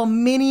with a little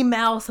Minnie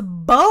Mouse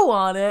bow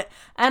on it,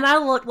 and I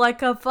looked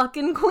like a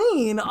fucking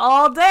queen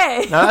all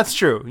day. No, that's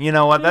true. You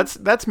know what?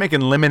 That's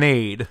making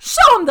lemonade.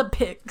 Show them the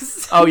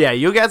pics. Oh yeah,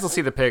 you guys will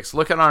see the pics.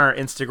 Look it on our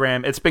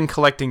Instagram. It's been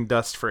collecting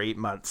dust for 8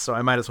 months, so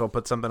I might as well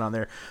put something on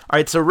there. All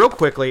right, so real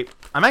quickly,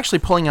 I'm actually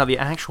pulling out the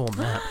actual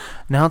map.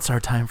 Now it's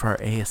our time for our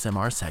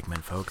ASMR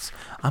segment, folks.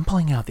 I'm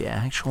pulling out the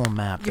actual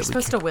map. You're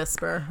supposed to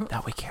whisper.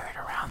 That we carried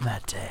around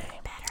that day.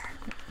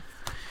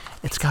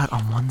 It's got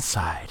on one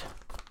side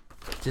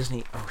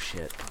Disney. Oh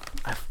shit.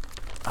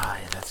 Yeah,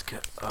 that's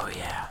good. Oh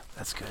yeah,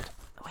 that's good.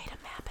 Way to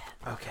map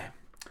it. Okay.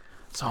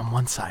 So on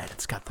one side,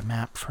 it's got the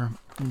map for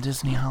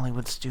Disney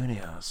Hollywood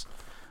Studios.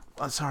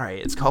 Well,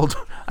 sorry, it's called.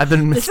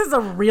 This is a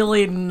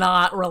really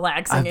not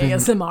relaxing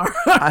ASMR.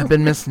 I've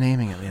been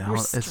misnaming it. You know? You're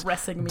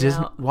stressing me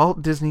out.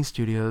 Walt Disney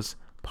Studios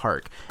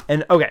Park.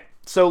 And okay,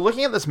 so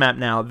looking at this map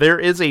now, there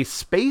is a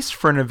space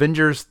for an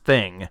Avengers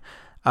thing,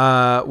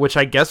 which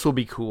I guess will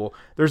be cool.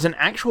 There's an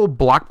actual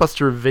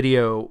Blockbuster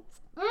Video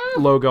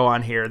logo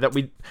on here that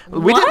we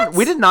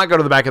did not go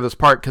to the back of this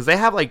park because they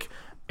have like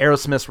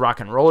Aerosmith's Rock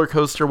and Roller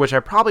Coaster, which I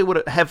probably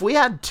would have. We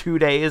had 2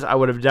 days, I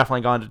would have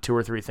definitely gone to 2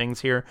 or 3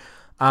 things here.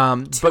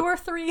 Two or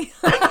three?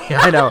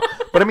 Yeah, I know.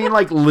 But I mean,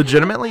 like,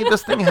 legitimately,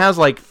 this thing has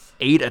like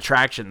 8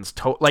 attractions,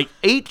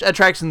 8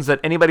 attractions that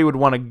anybody would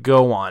want to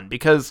go on,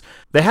 because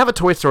they have a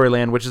Toy Story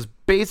Land, which is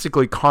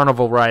basically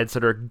carnival rides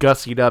that are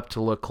gussied up to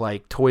look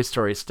like Toy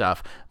Story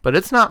stuff, but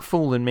it's not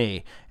fooling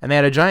me. And they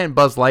had a giant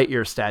Buzz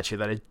Lightyear statue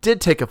that I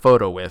did take a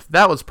photo with.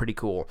 That was pretty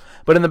cool.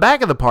 But in the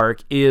back of the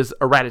park is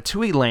a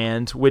Ratatouille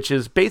Land, which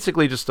is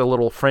basically just a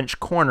little French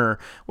corner,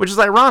 which is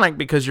ironic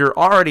because you're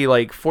already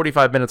like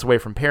 45 minutes away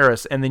from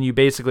Paris, and then you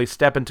basically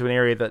step into an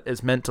area that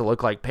is meant to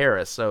look like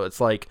Paris. So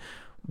it's like,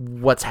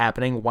 what's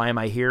happening? Why am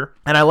I here?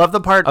 And I love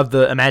the part of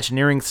the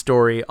Imagineering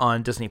story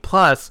on Disney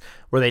Plus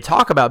where they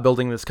talk about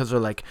building this, because they're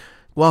like,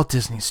 Walt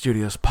Disney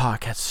Studios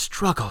Park has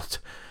struggled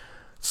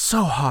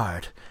so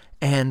hard,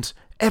 and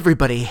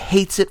everybody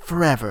hates it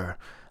forever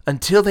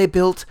until they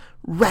built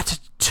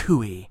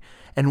Ratatouille,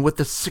 and with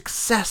the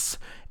success,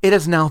 it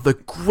is now the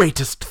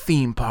greatest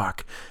theme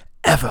park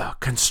ever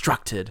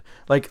constructed.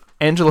 Like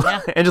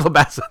Angela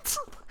Bassett's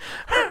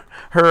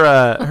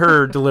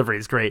her delivery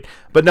is great.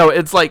 But no,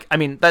 it's like, I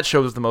mean, that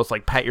show is the most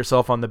like pat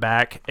yourself on the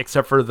back,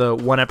 except for the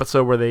one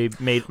episode where they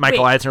made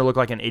Michael Eisner look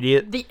like an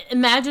idiot. The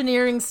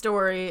Imagineering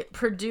story,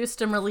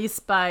 produced and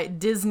released by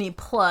Disney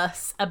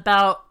Plus,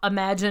 about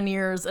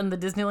Imagineers in the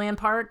Disneyland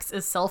parks,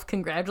 is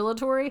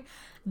self-congratulatory.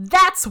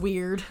 That's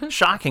weird.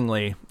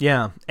 Shockingly,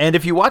 yeah. And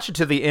if you watch it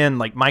to the end,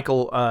 like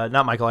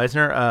not Michael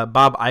Eisner,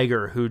 Bob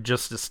Iger, who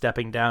just is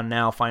stepping down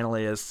now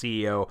finally as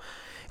CEO,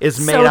 is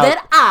made so out...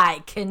 that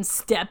I can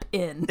step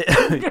in.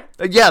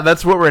 Yeah,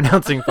 that's what we're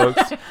announcing,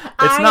 folks.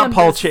 It's not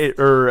Bob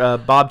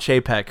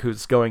Chapek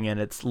who's going in.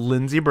 It's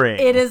Lindsay Bring.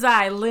 It is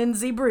I,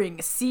 Lindsay Bring,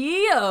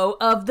 CEO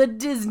of the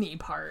Disney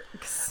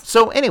parks.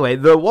 So anyway,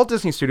 the Walt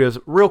Disney Studios,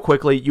 real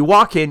quickly, you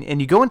walk in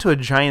and you go into a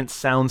giant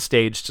sound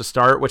stage to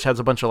start, which has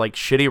a bunch of like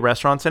shitty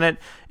restaurants in it.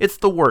 It's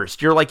the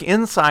worst. You're like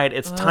inside,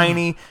 it's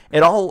tiny.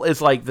 It all is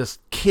like this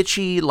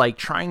kitschy, like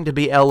trying to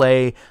be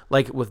LA,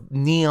 like with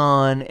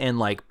neon and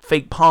like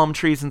fake palm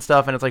trees and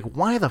stuff. And it's like,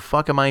 why the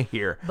fuck am I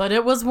here? But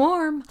it was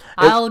warm.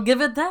 I'll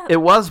give it that.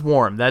 It was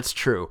warm. That's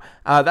true.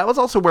 That was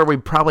also where we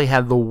probably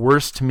had the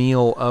worst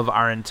meal of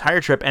our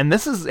entire trip. And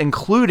this is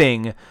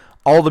including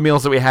all the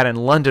meals that we had in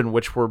London,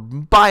 which were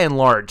by and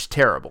large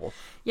terrible.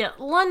 Yeah,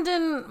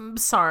 London, I'm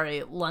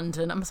sorry,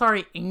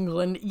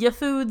 England. Your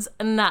food's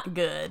not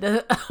good.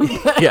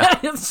 Yeah.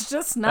 It's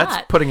just not.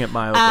 That's putting it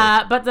mildly.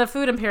 But the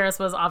food in Paris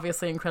was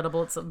obviously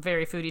incredible. It's a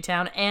very foodie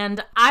town.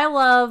 And I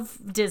love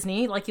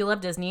Disney, like you love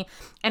Disney.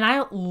 And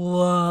I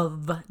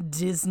love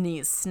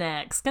Disney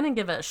snacks. Gonna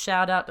give a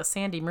shout out to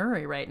Sandy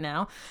Murray right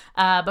now,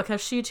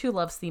 because she too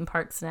loves theme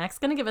park snacks.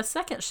 Gonna give a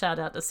second shout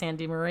out to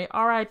Sandy Murray.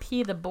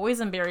 R.I.P. the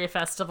Boysenberry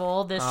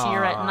Festival this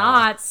year at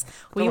Knott's.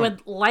 We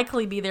would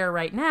likely be there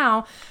right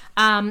now.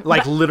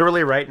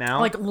 Literally right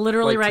now? Like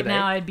literally right today?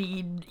 now, I'd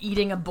be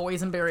eating a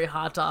boysenberry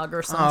hot dog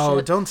or some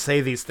shit. Don't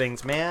say these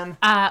things, man.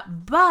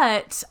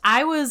 But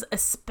I was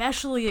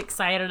especially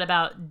excited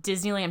about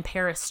Disneyland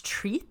Paris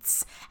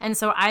treats. And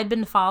so I'd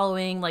been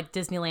following like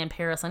Disneyland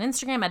Paris on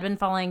Instagram. I'd been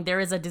following, there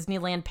is a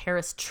Disneyland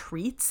Paris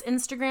treats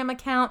Instagram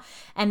account.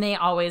 And they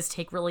always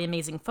take really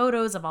amazing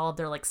photos of all of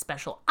their like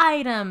special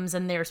items.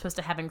 And they're supposed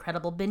to have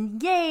incredible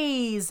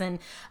beignets and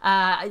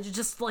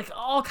just like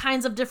all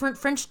kinds of different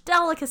French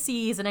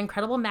delicacies and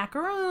incredible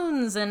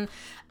macaroons. And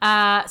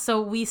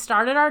so we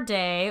started our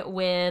day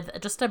with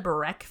just a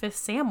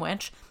breakfast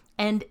sandwich,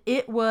 and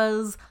it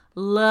was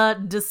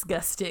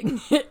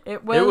disgusting.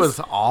 It was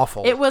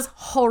awful. It was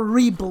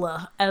horrible,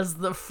 as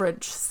the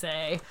French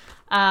say.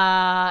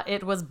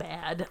 It was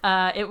bad.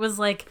 It was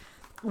like,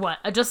 what?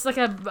 Just like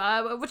a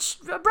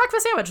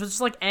breakfast sandwich with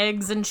just like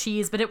eggs and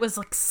cheese, but it was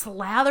like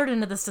slathered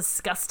into this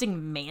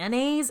disgusting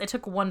mayonnaise. I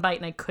took one bite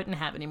and I couldn't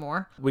have any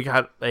more. We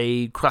got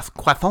a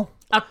croissant.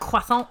 A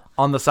croissant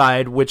on the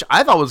side, which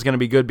I thought was going to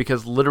be good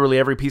because literally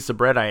every piece of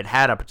bread I had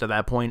had up to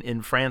that point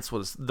in France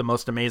was the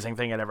most amazing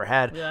thing I'd ever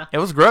had. Yeah. It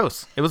was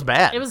gross. It was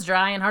bad. It was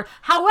dry and hard.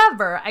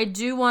 However, I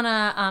do want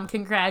to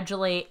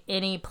congratulate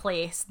any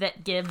place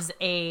that gives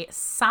a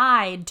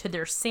side to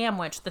their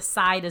sandwich. The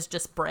side is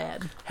just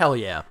bread. Hell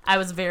yeah. I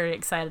was very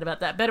excited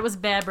about that. But it was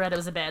bad bread. It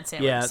was a bad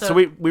sandwich. Yeah, so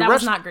we that rushed,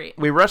 was not great.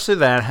 We rushed through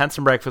that, had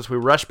some breakfast. We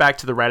rushed back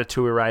to the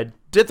Ratatouille ride,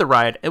 did the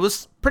ride. It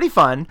was pretty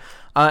fun.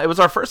 It was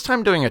our first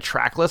time doing a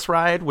trackless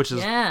ride, which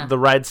is the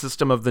ride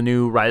system of the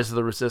new Rise of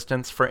the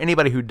Resistance. For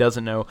anybody who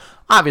doesn't know,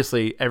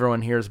 obviously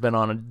everyone here has been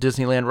on a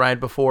Disneyland ride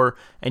before,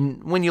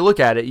 and when you look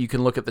at it, you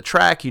can look at the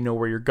track, you know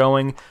where you're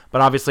going, but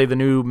obviously the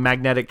new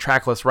magnetic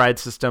trackless ride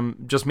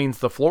system just means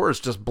the floor is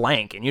just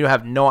blank, and you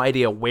have no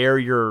idea where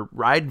your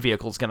ride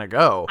vehicle is going to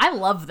go. I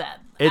love that.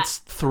 It's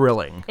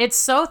thrilling. It's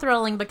so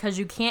thrilling because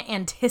you can't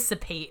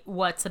anticipate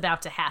what's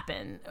about to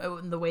happen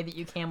the way that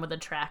you can with a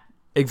track.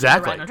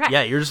 Exactly.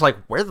 Yeah, you're just like,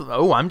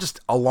 I'm just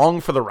along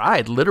for the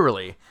ride,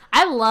 literally.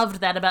 I loved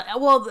that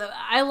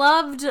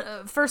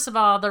first of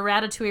all, the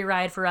Ratatouille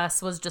ride for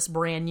us was just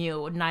brand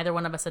new. Neither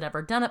one of us had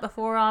ever done it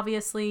before,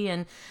 obviously,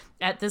 and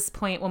at this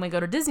point, when we go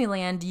to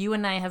Disneyland, you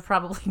and I have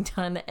probably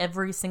done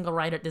every single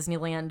ride at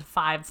Disneyland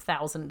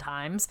 5,000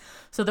 times.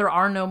 So there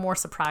are no more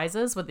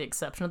surprises, with the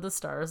exception of the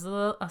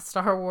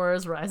Star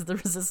Wars Rise of the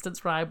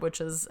Resistance ride,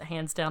 which is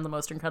hands down the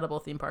most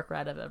incredible theme park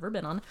ride I've ever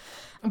been on.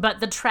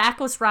 But the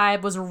trackless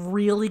ride was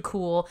really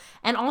cool.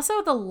 And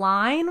also the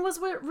line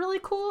was really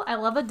cool. I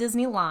love a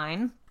Disney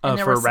line.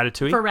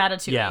 Ratatouille? For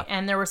Ratatouille. Yeah.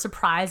 And there were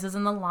surprises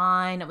in the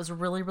line. It was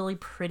really, really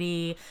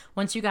pretty.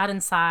 Once you got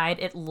inside,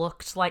 it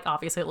looked like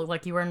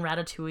you were in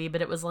Ratatouille,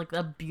 but it was like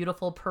a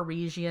beautiful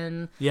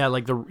Parisian. Yeah,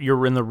 like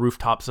you're in the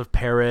rooftops of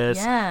Paris.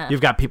 Yeah. You've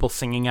got people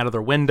singing out of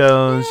their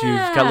windows.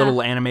 Yeah. You've got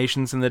little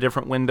animations in the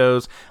different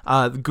windows.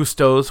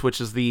 Gusteau's,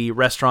 which is the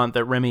restaurant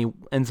that Remy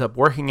ends up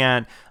working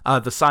at,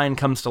 the sign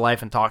comes to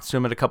life and talks to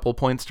him at a couple of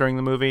points during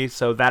the movie.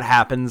 So that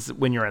happens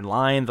when you're in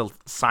line. The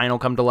sign will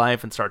come to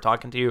life and start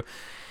talking to you.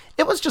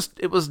 It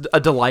was a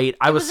delight.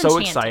 I was so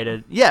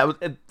excited. Yeah,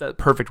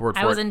 perfect word for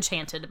it. I was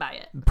enchanted by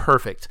it.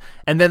 Perfect.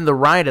 And then the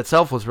ride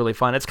itself was really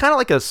fun. It's kind of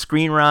like a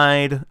screen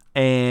ride.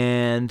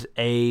 and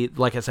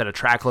like I said, a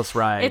trackless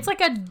ride.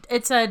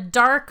 It's a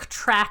dark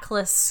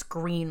trackless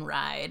screen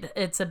ride.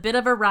 It's a bit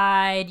of a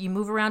ride. You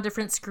move around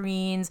different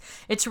screens.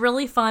 It's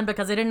really fun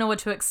because I didn't know what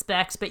to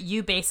expect, but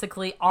you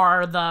basically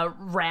are the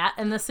rat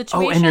in the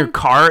situation. Oh, and your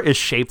car is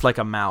shaped like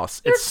a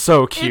mouse. It's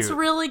so cute. It's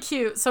really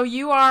cute. So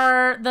you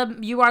are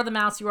the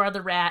mouse, you are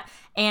the rat,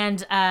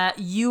 and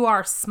you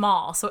are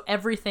small. So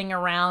everything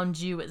around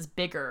you is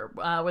bigger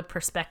with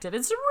perspective.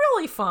 It's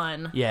really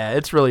fun. Yeah,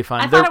 it's really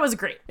fun. I thought it was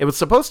great. It was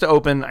supposed to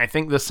open, I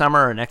think, this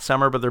summer or next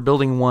summer, but they're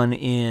building one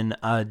in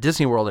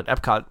Disney World at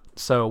Epcot.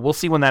 So we'll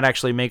see when that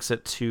actually makes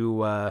it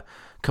to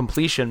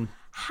completion.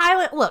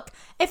 Look,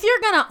 if you're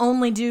going to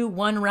only do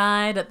one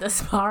ride at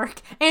this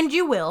park, and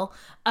you will,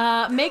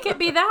 make it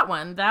be that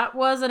one. That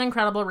was an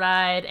incredible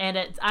ride, and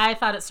I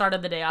thought it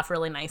started the day off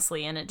really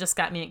nicely, and it just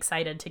got me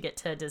excited to get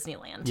to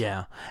Disneyland.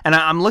 Yeah, and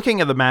I'm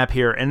looking at the map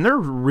here, and there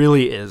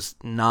really is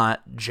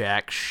not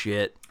jack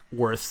shit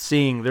worth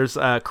seeing. There's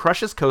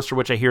Crush's Coaster,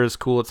 which I hear is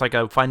cool. It's like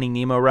a Finding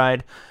Nemo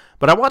ride.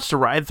 But I watched a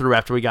ride through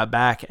after we got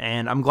back,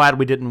 and I'm glad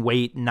we didn't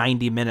wait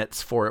 90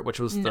 minutes for it, which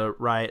was the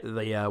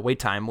wait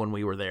time when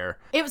we were there.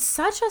 It was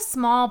such a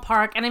small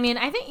park, and I mean,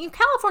 I think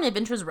California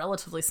Adventure is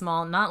relatively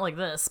small, not like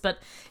this, but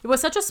it was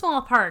such a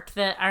small park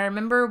that I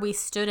remember we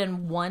stood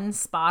in one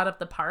spot of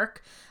the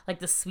park, like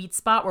the sweet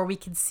spot where we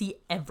could see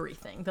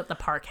everything that the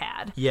park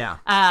had. Yeah.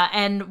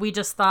 And we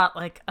just thought,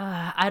 like,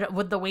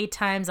 with the wait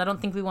times, I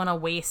don't think we want to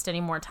waste any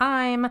more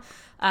time,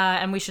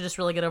 and we should just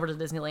really get over to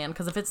Disneyland,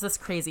 because if it's this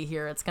crazy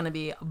here, it's going to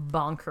be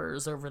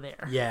bonkers over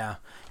there. Yeah.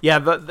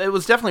 It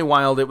was definitely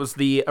wild. It was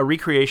a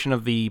recreation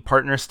of the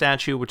partner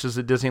statue, which is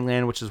at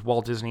Disneyland, which is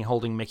Walt Disney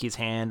holding Mickey's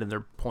hand, and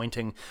they're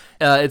pointing.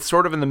 It's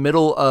sort of in the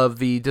middle of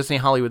the Disney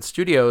Hollywood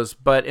Studios,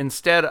 but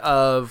instead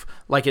of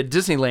like at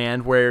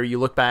Disneyland, where you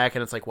look back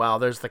and it's like, wow,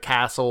 there's the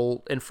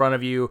castle in front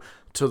of you.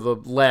 To the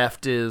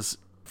left is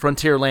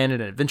Frontierland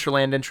and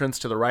Adventureland entrance.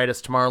 To the right is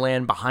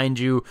Tomorrowland. Behind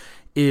you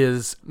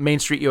is Main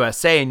Street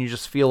USA, and you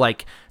just feel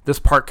like this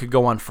park could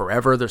go on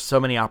forever. There's so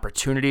many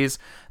opportunities.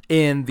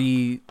 In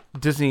the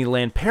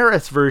Disneyland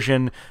Paris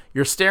version,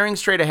 you're staring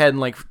straight ahead, and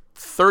like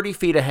 30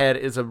 feet ahead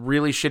is a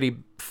really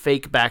shitty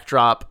fake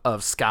backdrop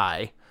of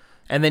sky.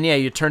 And then,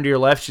 you turn to your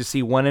left, you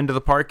see one end of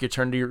the park. You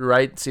turn to your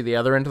right, see the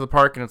other end of the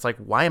park, and it's like,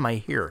 why am I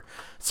here?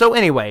 So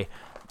anyway,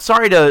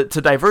 sorry to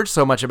diverge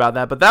so much about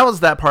that, but that was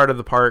that part of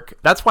the park.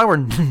 That's why we're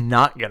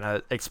not going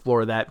to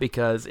explore that,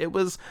 because it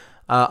was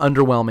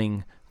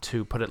underwhelming,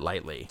 to put it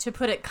lightly. To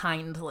put it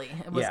kindly.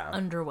 It was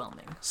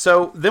underwhelming.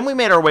 So then we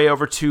made our way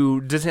over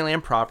to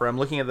Disneyland proper. I'm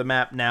looking at the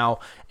map now,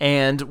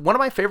 and one of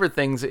my favorite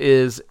things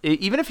is,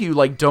 even if you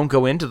don't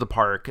go into the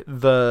park,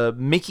 the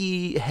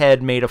Mickey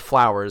head made of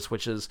flowers,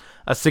 which is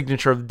a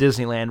signature of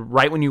Disneyland,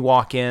 right when you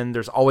walk in,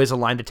 there's always a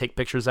line to take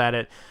pictures at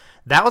it.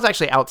 That was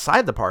actually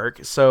outside the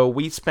park, so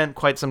we spent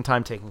quite some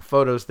time taking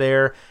photos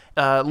there.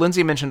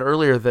 Lindsay mentioned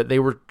earlier that they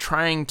were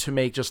trying to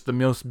make just the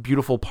most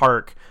beautiful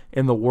park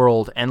in the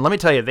world, and let me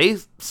tell you, they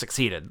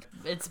succeeded.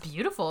 It's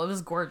beautiful. It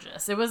was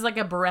gorgeous. It was like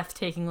a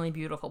breathtakingly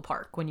beautiful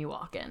park when you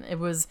walk in. It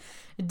was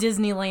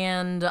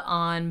Disneyland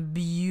on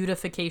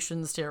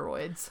beautification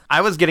steroids.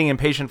 I was getting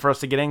impatient for us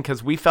to get in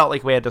because we felt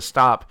like we had to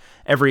stop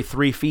every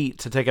 3 feet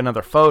to take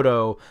another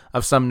photo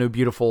of some new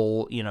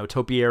beautiful,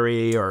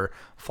 topiary or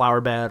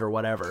flower bed or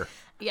whatever.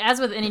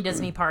 As with any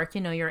Disney park,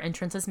 your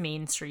entrance is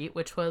Main Street,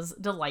 which was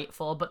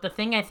delightful. But the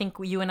thing I think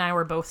you and I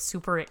were both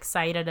super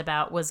excited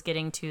about was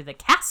getting to the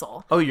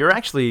castle. Oh, you're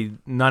actually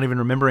not even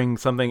remembering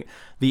something.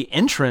 The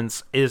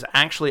entrance is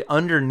actually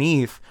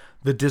underneath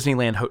the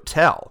Disneyland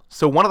Hotel.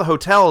 So one of the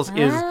hotels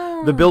is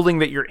the building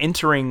that you're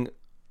entering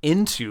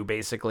into,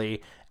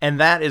 basically.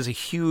 And that is a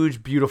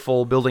huge,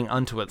 beautiful building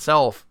unto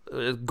itself.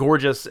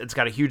 Gorgeous. It's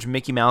got a huge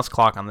Mickey Mouse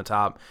clock on the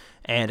top.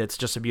 And it's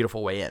just a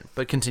beautiful way in.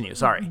 But continue,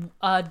 sorry.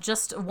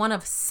 Just one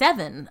of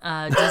 7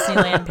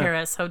 Disneyland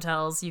Paris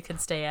hotels you can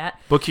stay at.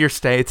 Book your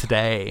stay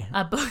today.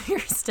 Book your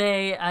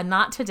stay,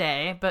 not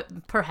today,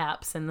 but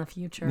perhaps in the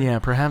future. Yeah,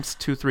 perhaps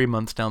 2-3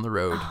 months down the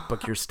road.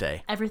 Book your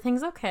stay.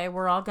 Everything's okay.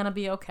 We're all going to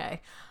be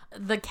okay.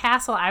 The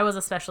castle I was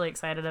especially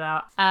excited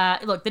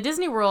about. Look, the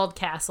Disney World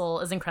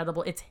castle is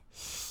incredible. It's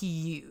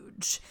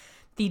huge.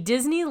 The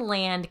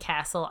Disneyland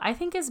castle, I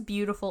think, is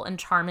beautiful and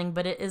charming,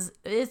 but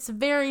it's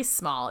very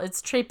small.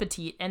 It's très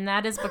petite, and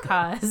that is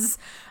because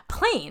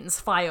planes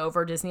fly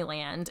over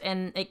Disneyland,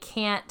 and it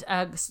can't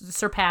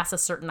surpass a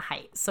certain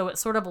height. So it's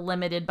sort of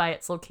limited by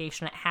its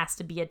location. It has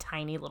to be a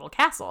tiny little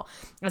castle,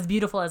 as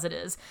beautiful as it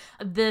is.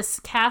 This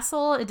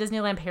castle at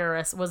Disneyland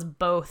Paris was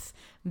both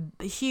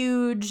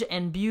huge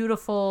and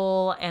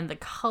beautiful, and the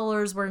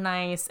colors were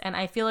nice, and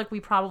I feel like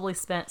we probably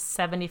spent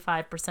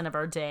 75% of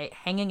our day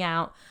hanging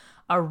out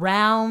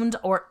around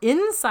or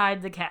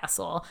inside the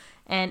castle.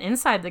 And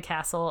inside the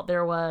castle,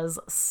 there was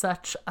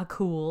such a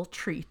cool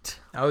treat.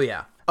 Oh,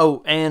 yeah.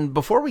 Oh, and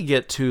before we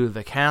get to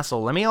the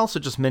castle, let me also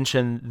just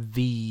mention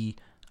the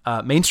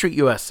Main Street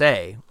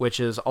USA,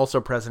 which is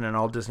also present in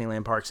all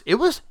Disneyland parks. It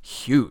was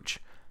huge.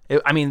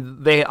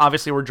 They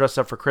obviously were dressed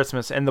up for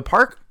Christmas, and the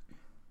park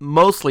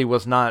mostly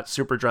was not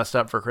super dressed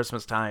up for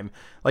Christmas time.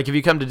 Like if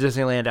you come to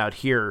Disneyland out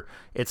here,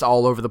 it's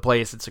all over the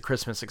place. It's a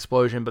Christmas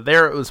explosion. But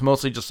there it was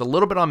mostly just a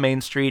little bit on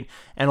Main Street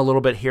and a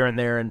little bit here and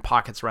there in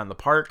pockets around the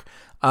park.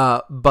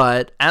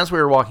 But as we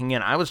were walking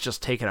in, I was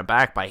just taken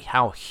aback by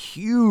how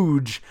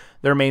huge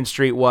their Main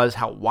Street was,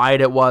 how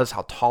wide it was,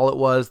 how tall it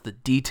was, the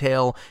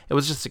detail. It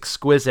was just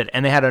exquisite.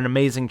 And they had an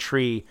amazing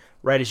tree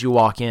right as you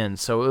walk in.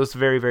 So it was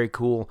very, very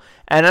cool.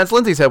 And as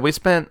Lindsay said, we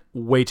spent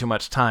way too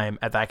much time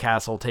at that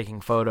castle taking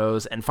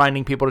photos and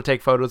finding people to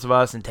take photos of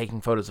us and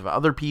taking photos of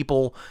other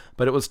people.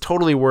 But it was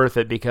totally worth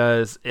it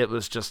because it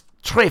was just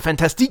très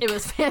fantastique. It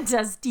was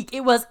fantastic.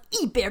 It was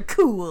hyper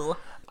cool.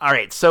 All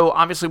right, so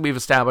obviously we've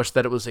established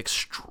that it was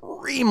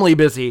extremely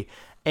busy,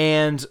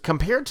 and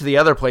compared to the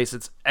other place,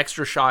 it's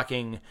extra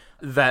shocking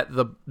that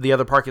the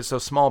other park is so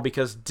small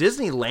because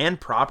Disneyland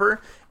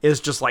proper is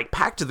just like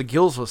packed to the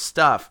gills with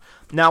stuff.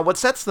 Now, what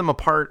sets them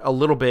apart a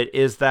little bit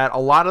is that a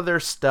lot of their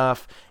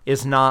stuff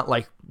is not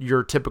like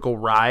your typical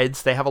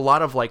rides. They have a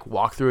lot of like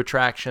walkthrough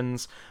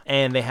attractions,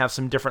 and they have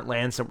some different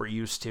lands that we're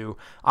used to.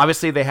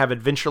 Obviously, they have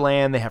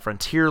Adventureland, they have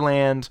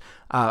Frontierland,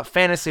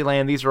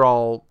 Fantasyland. These are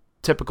all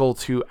typical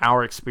to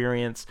our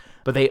experience,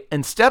 but they,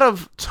 instead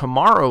of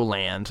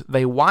Tomorrowland,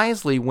 they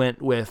wisely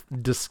went with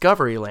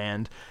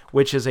Discoveryland,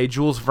 which is a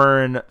Jules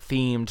Verne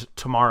themed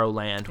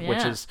Tomorrowland,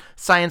 which is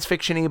science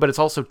fiction-y, but it's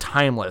also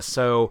timeless.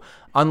 So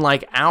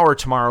unlike our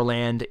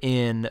Tomorrowland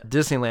in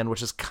Disneyland,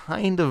 which is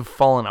kind of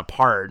fallen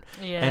apart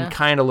and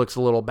kind of looks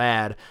a little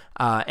bad,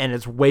 and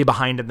it's way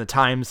behind in the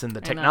times and the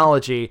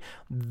technology,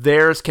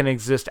 theirs can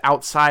exist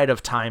outside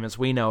of time as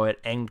we know it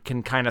and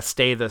can kind of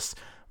stay this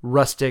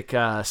rustic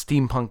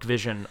steampunk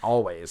vision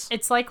always.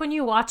 It's like when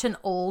you watch an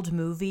old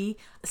movie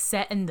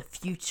set in the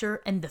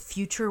future and the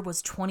future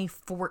was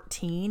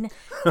 2014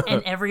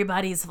 and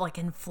everybody's like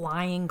in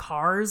flying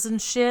cars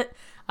and shit.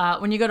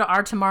 When you go to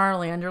our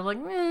Tomorrowland, you're like,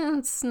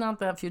 it's not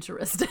that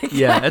futuristic.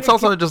 Yeah, it's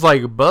also just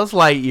like Buzz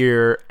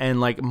Lightyear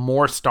and like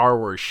more Star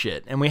Wars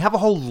shit. And we have a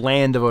whole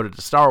land devoted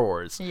to Star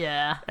Wars.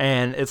 Yeah.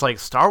 And it's like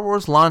Star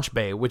Wars Launch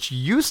Bay, which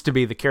used to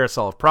be the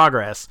Carousel of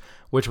Progress,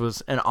 which was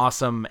an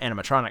awesome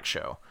animatronic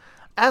show.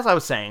 As I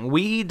was saying,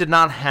 we did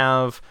not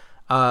have,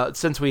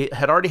 since we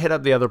had already hit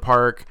up the other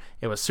park,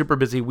 it was super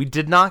busy, we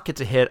did not get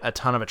to hit a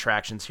ton of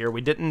attractions here.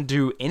 We didn't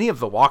do any of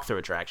the walkthrough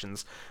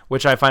attractions,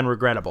 which I find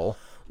regrettable.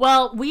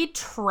 Well, we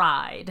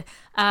tried.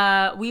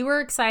 We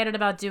were excited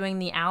about doing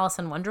the Alice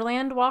in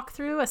Wonderland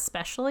walkthrough,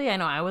 especially. I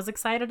know I was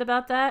excited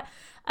about that.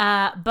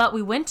 But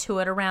we went to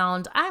it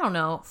around,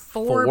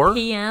 4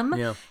 p.m.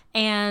 Yeah.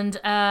 And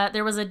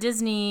there was a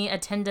Disney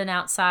attendant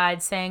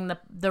outside saying the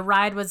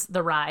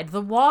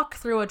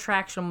walkthrough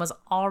attraction was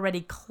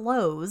already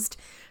closed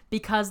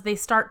because they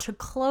start to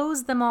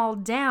close them all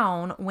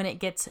down when it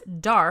gets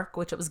dark,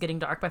 which it was getting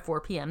dark by 4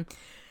 p.m.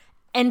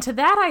 And to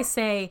that I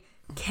say,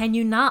 can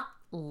you not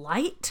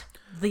light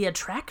the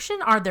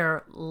attraction? Are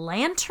there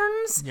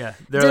lanterns? Yeah,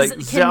 there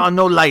are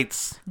no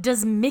lights.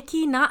 Does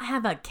Mickey not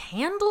have a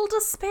candle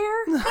to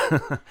spare?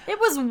 It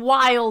was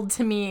wild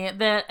to me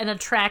that an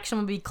attraction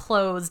would be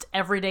closed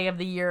every day of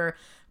the year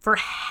for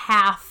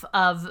half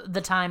of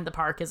the time the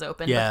park is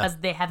open because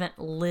they haven't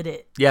lit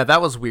it. Yeah,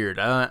 that was weird.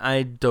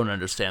 I don't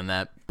understand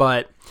that.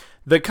 But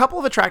the couple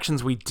of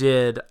attractions we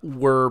did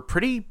were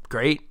pretty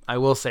great. I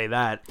will say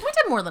that. We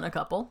did more than a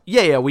couple.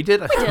 Yeah, we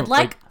did. We did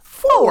like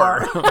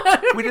 4.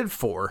 We did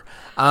 4.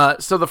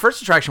 So the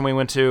first attraction we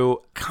went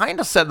to kind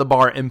of set the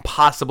bar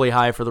impossibly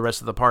high for the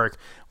rest of the park.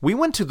 We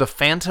went to the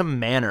Phantom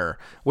Manor,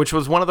 which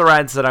was one of the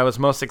rides that I was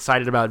most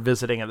excited about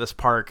visiting at this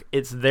park.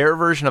 It's their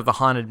version of the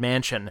Haunted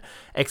Mansion,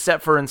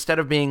 except for instead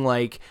of being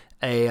like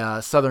a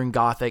Southern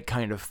Gothic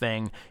kind of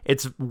thing,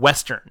 it's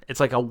Western.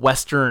 It's like a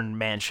Western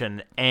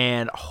mansion,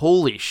 and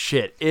holy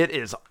shit, it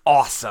is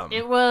awesome.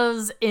 It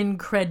was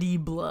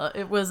incredible.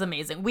 It was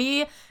amazing.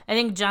 I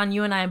think, John,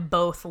 you and I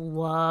both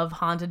love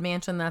Haunted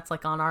Mansion. That's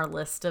like on our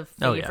list of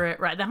favorite.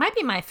 Right, that might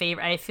be my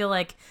favorite. I feel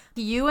like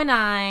you and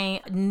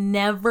I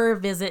never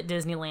visit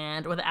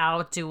Disneyland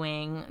without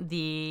doing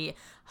the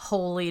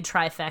holy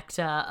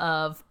trifecta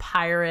of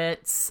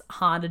Pirates,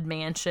 Haunted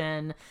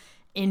Mansion,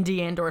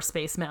 Indy and/or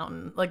Space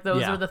Mountain. Like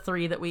those are the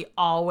 3 that we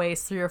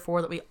always, 3 or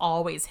 4 that we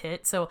always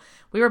hit. So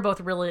we were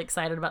both really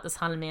excited about this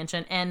Haunted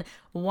Mansion. And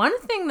one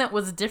thing that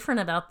was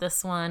different about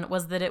this one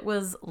was that it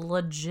was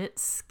legit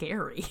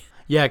scary.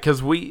 Yeah,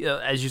 because we,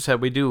 as you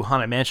said, we do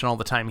Haunted Mansion all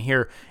the time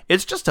here.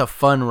 It's just a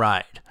fun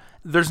ride.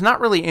 There's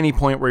not really any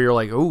point where you're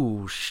like,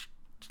 ooh,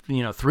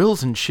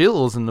 thrills and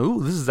chills and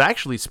ooh, this is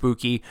actually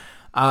spooky.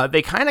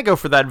 They kind of go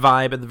for that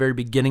vibe at the very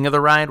beginning of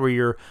the ride where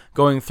you're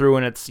going through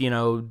and it's,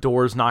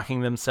 doors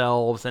knocking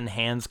themselves and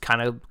hands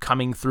kind of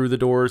coming through the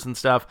doors and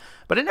stuff.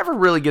 But it never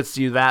really gets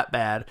to you that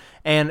bad.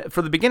 And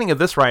for the beginning of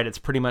this ride, it's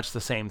pretty much the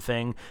same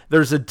thing.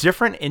 There's a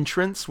different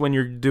entrance when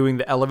you're doing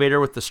the elevator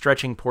with the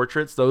stretching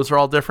portraits. Those are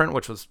all different,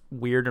 which was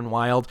weird and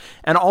wild.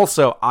 And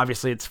also,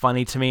 obviously, it's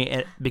funny to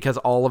me because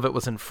all of it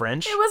was in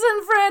French. It was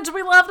in French.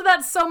 We loved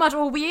that so much.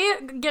 Well,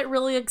 we get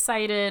really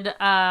excited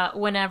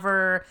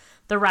whenever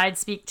the ride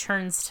speak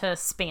turns to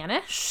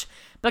Spanish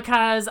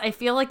because I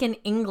feel like in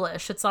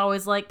English, it's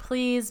always like,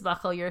 please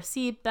buckle your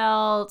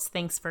seatbelts.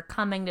 Thanks for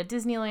coming to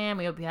Disneyland.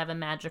 We hope you have a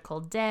magical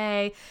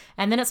day.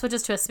 And then it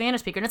switches to a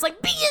Spanish speaker, and it's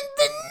like,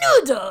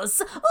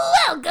 bienvenidos,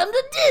 welcome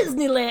to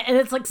Disneyland. And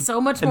it's like so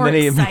much more And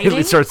then he exciting.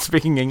 immediately starts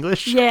speaking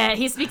English. Yeah,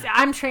 he speaks.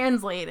 I'm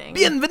translating.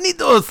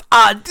 Bienvenidos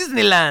a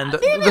Disneyland.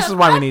 This is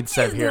why we need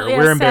Seb here. Yeah,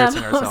 We're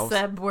embarrassing Seb, ourselves.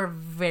 Seb, we're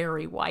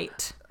very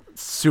white.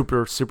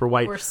 Super, super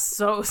white. We're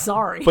so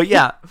sorry. But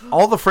yeah,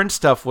 all the French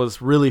stuff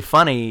was really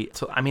funny.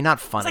 So, I mean,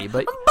 not funny,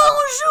 but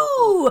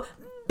Bonjour,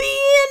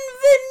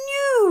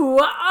 bienvenue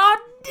à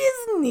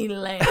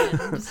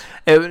Disneyland.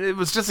 it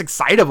was just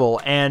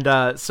excitable.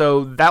 And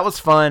so that was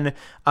fun.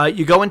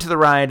 You go into the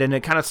ride, and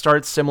it kind of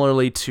starts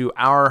similarly to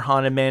our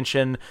Haunted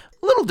Mansion.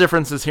 Little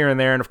differences here and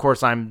there, and of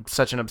course I'm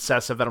such an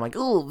obsessive that I'm like,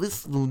 oh,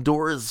 this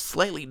door is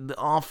slightly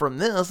off from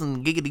this,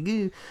 and giggity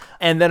goo.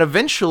 And then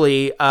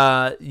eventually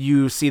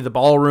you see the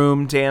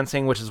ballroom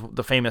dancing, which is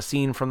the famous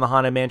scene from the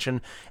Haunted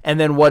Mansion. And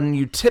then when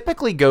you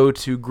typically go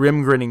to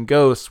Grim Grinning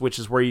Ghosts, which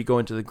is where you go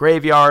into the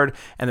graveyard,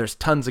 and there's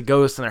tons of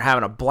ghosts, and they're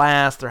having a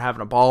blast, they're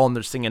having a ball, and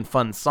they're singing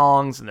fun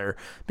songs, and they're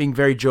being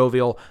very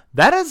jovial,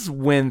 that is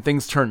when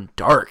things turn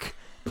dark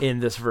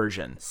in this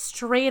version.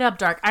 Straight up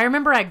dark. I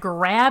remember I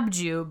grabbed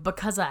you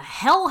because a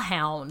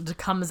hellhound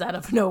comes out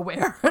of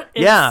nowhere.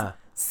 It's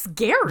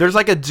scary. There's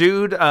like a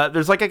dude,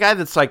 there's like a guy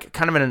that's like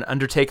kind of in an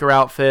Undertaker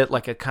outfit,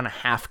 like a kind of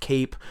half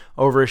cape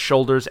over his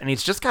shoulders, and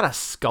he's just got a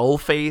skull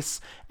face,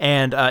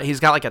 and he's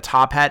got like a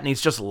top hat, and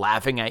he's just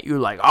laughing at you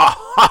like, ah,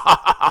 ha,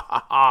 ha, ha,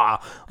 ha,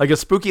 ha, like a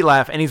spooky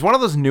laugh. And he's one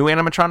of those new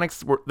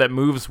animatronics that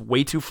moves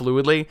way too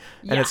fluidly,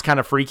 and it's kind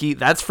of freaky.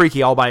 That's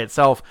freaky all by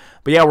itself.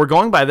 But yeah, we're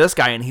going by this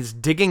guy, and he's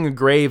digging a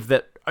grave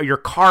that your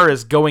car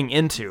is going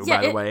into,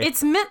 by the way.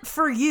 It's meant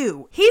for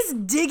you. He's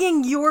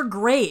digging your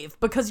grave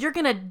because you're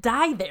going to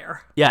die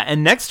there. Yeah,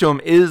 and next to him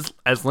is,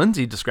 as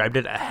Lindsay described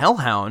it, a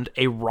hellhound,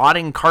 a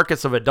rotting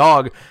carcass of a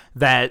dog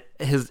that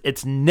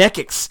its neck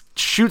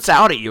shoots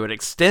out at you. It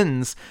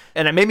extends,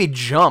 and it made me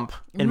jump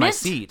in my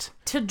seat.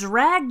 To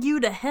drag you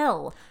to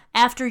hell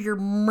after you're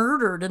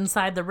murdered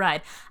inside the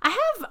ride. I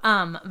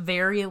have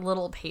very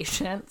little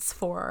patience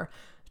for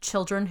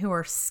children who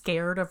are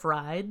scared of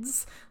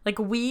rides. Like,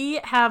 we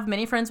have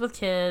many friends with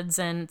kids,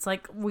 and it's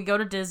like we go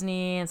to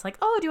Disney, and it's like,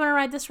 oh, do you want to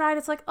ride this ride?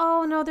 It's like,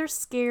 oh no, they're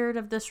scared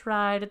of this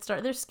ride.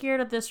 They're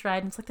scared of this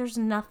ride. And it's like, there's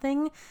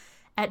nothing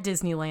at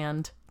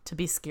Disneyland to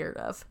be scared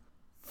of.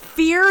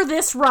 Fear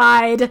this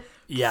ride.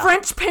 Yeah.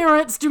 French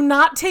parents, do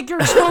not take your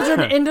children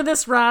into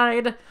this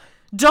ride.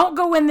 Don't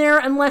go in there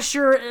unless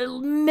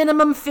you're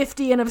minimum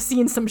 50 and have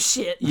seen some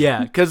shit.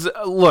 Yeah, because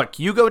look,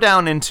 you go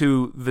down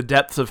into the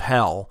depths of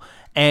hell,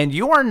 and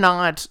you are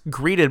not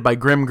greeted by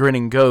grim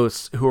grinning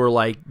ghosts who are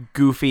like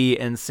goofy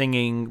and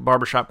singing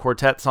barbershop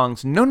quartet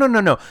songs.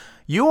 No.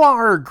 You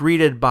are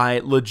greeted by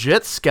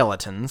legit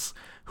skeletons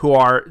who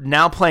are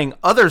now playing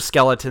other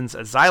skeletons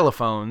as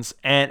xylophones,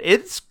 and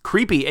it's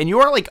creepy, and you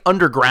are like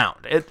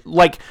underground.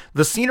 Like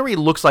the scenery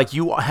looks like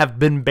you have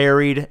been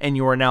buried and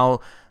you are now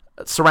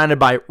surrounded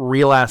by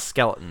real ass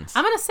skeletons.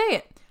 I'm going to say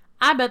it.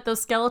 I bet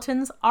those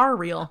skeletons are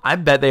real. I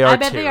bet they are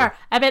too. They are.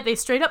 I bet they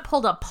straight up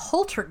pulled a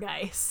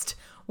poltergeist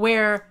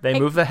where they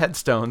moved the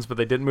headstones, but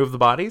they didn't move the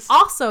bodies.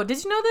 Also,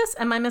 did you know this?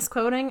 Am I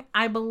misquoting?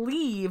 I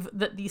believe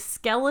that the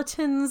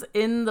skeletons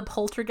in the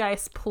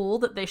poltergeist pool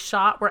that they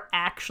shot were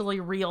actually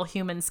real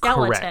human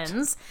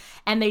skeletons. Correct.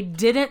 And they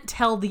didn't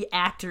tell the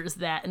actors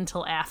that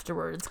until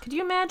afterwards. Could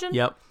you imagine?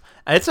 Yep.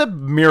 It's a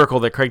miracle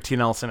that Craig T.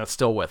 Nelson is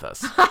still with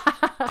us.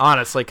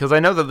 Honestly, because I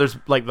know that there's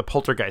like the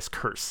poltergeist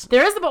curse.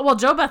 There is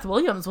Jo Beth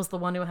Williams was the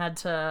one who had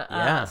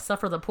to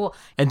suffer the pool.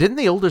 And didn't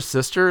the older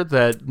sister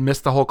that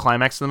missed the whole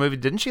climax of the movie,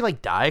 didn't she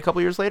like die a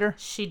couple years later?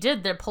 She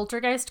did. The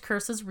poltergeist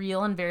curse is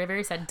real and very,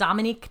 very sad.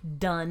 Dominique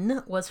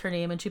Dunn was her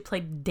name, and she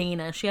played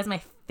Dana. She has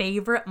my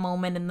favorite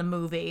moment in the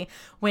movie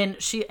when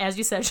she, as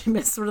you said, she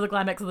missed sort of the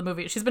climax of the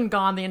movie. She's been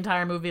gone the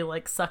entire movie,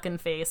 like sucking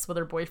face with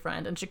her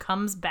boyfriend, and she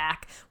comes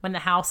back when the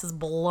house is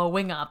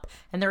blowing up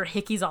and there are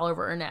hickeys all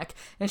over her neck,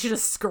 and she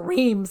just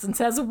screams and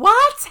says,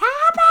 "What's happening?"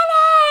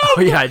 Oh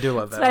yeah, I do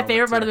love that. It's my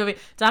favorite part of the movie.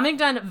 Dominique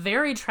Dunn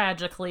very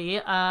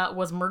tragically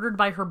was murdered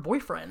by her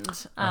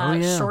boyfriend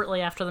shortly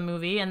after the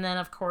movie, and then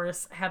of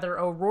course Heather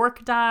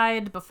O'Rourke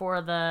died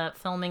before the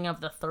filming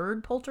of the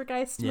third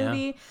Poltergeist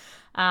movie.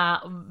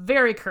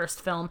 Very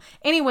cursed film.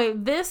 Anyway,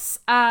 this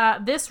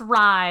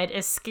ride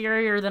is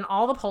scarier than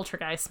all the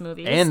Poltergeist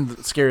movies. And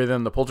scarier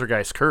than the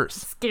Poltergeist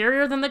curse.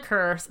 Scarier than the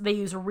curse. They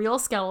use real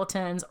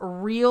skeletons,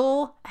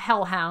 real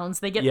hellhounds.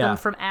 They get them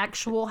from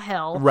actual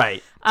hell.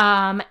 Right.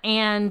 And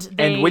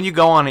when you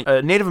go on,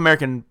 a Native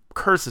American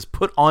curse is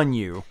put on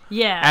you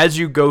as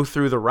you go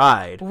through the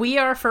ride. We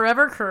are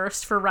forever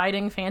cursed for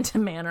riding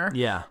Phantom Manor.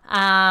 Yeah.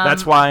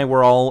 That's why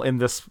we're all in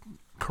this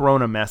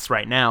Corona mess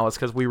right now, is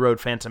because we rode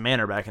Phantom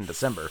Manor back in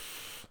December.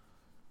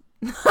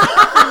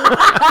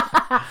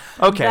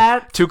 Okay,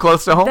 too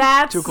close to home?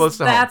 That's, Too close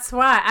to home. That's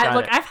why.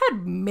 Got it. I've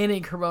had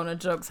many Corona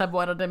jokes I've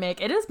wanted to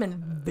make. It has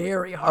been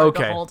very hard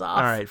to hold off.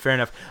 All right, fair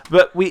enough.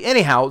 But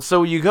anyhow,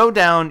 so you go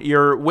down,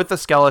 you're with the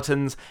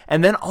skeletons,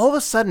 and then all of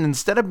a sudden,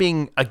 instead of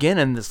being, again,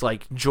 in this,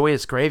 like,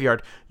 joyous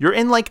graveyard, you're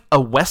in, like, a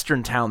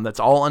western town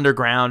that's all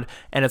underground,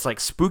 and it's, like,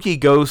 spooky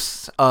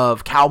ghosts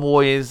of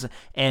cowboys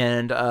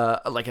and,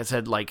 like I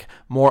said, like,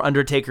 more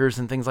undertakers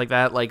and things like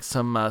that, like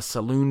some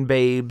saloon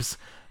babes.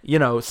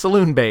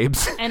 Saloon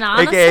babes. And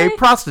honestly, AKA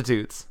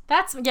prostitutes.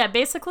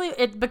 Basically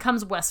it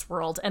becomes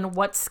Westworld, and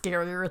what's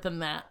scarier than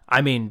that?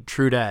 I mean,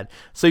 true dad.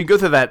 So you go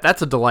through that.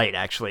 That's a delight,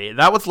 actually.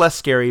 That was less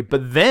scary.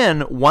 But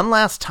then, one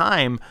last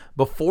time,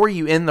 before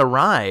you end the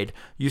ride,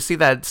 you see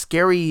that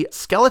scary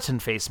skeleton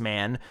face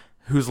man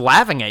who's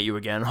laughing at you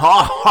again.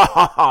 Ha, ha,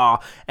 ha, ha.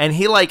 And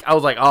I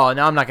was like, oh,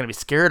 now I'm not going to be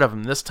scared of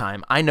him this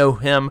time. I know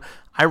him.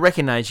 I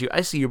recognize you.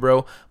 I see you,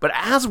 bro. But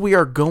as we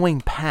are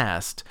going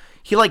past,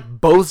 he, like,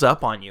 bows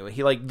up on you.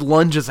 He, like,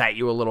 lunges at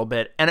you a little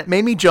bit, and it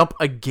made me jump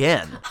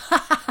again.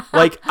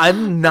 Like,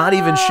 I'm not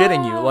even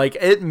shitting you. Like,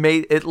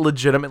 it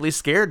legitimately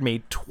scared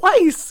me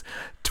twice.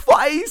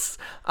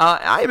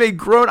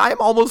 I'm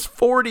almost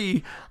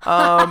 40,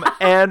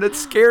 and it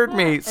scared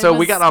me. So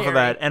we got off of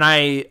that, and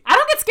I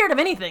don't get scared of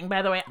anything,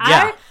 by the way.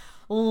 Yeah.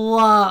 I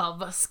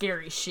love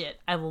scary shit.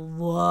 I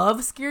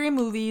love scary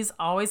movies,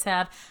 always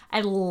have.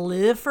 I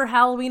live for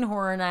Halloween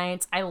Horror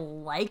Nights. I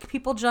like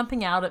people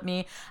jumping out at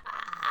me.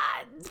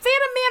 Phantom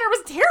Manor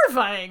was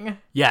terrifying.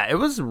 Yeah, it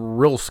was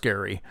real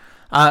scary.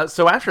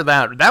 So after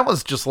that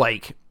was just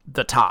like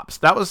the tops.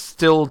 That was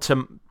still,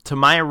 to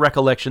my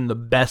recollection, the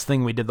best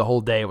thing we did the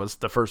whole day was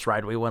the first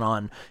ride we went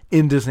on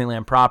in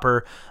Disneyland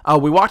proper.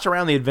 We walked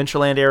around the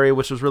Adventureland area,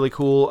 which was really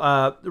cool.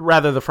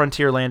 Rather, the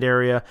Frontierland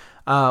area,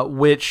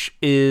 which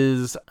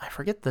is, I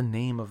forget the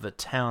name of the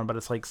town, but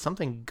it's like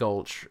something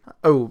Gulch.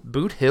 Oh,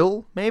 Boot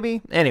Hill,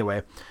 maybe?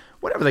 Anyway,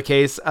 whatever the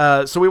case.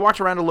 So we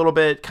walked around a little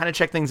bit, kind of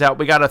checked things out.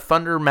 We got a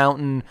Thunder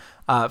Mountain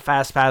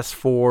Fast Pass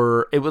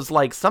it was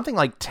like something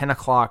like 10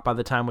 o'clock by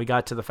the time we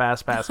got to the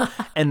Fast Pass,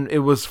 and it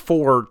was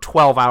for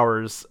 12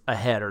 hours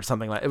ahead or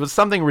something like. It was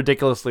something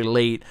ridiculously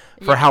late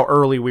for how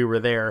early we were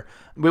there.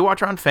 We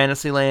walked around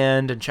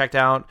Fantasyland and checked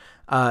out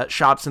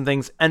shops and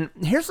things. And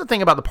here's the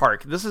thing about the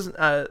park. This is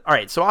all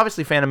right. So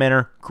obviously, Phantom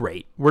Manor,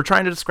 great. We're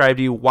trying to describe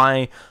to you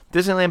why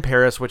Disneyland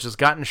Paris, which has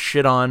gotten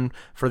shit on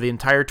for the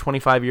entire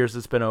 25 years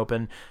it's been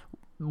open,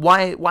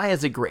 why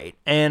is it great?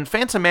 And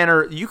Phantom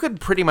Manor, you could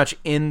pretty much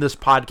end this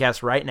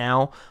podcast right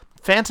now.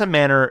 Phantom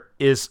Manor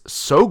is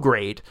so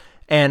great,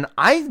 and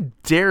I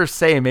dare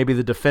say maybe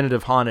the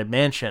definitive haunted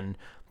mansion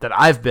that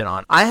I've been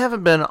on. I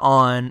haven't been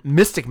on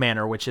Mystic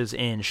Manor, which is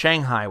in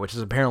Shanghai, which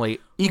is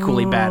apparently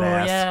equally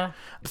badass. Yeah.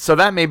 So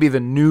that may be the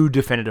new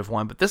definitive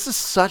one, but this is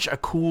such a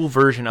cool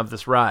version of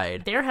this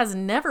ride. There has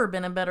never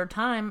been a better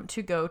time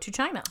to go to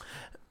China.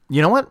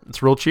 You know what?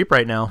 It's real cheap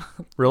right now.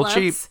 Real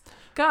cheap.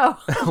 Go.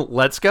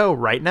 Let's go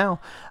right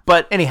now.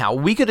 But anyhow,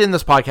 we could end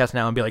this podcast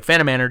now and be like,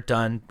 Phantom Manor,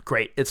 done.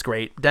 Great. It's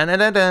great. Dun, dun,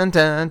 dun,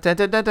 dun, dun, dun,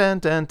 dun, dun,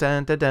 dun,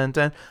 dun, dun, dun,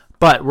 dun.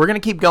 But we're going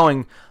to keep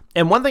going.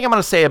 And one thing I'm going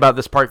to say about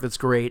this park that's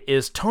great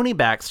is Tony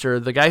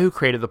Baxter, the guy who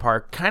created the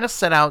park, kind of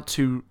set out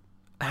to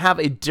have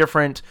a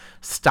different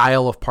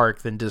style of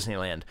park than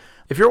Disneyland.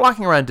 If you're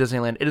walking around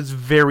Disneyland, it is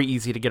very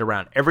easy to get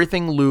around.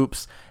 Everything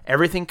loops,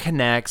 everything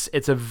connects.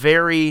 It's a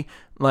very,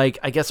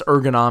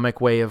 ergonomic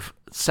way of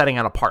setting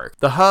out a park.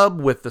 The hub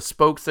with the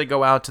spokes that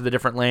go out to the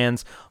different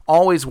lands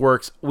always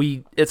works.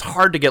 It's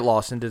hard to get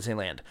lost in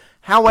Disneyland.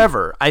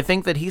 However, I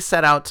think that he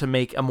set out to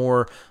make a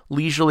more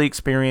leisurely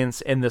experience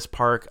in this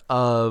park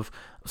of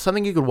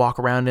something you could walk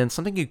around in,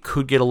 something you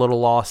could get a little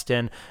lost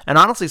in, and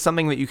honestly,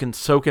 something that you can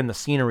soak in the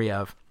scenery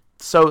of.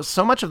 So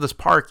much of this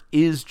park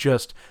is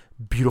just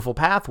beautiful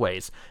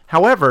pathways.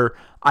 However,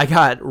 I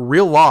got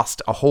real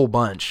lost a whole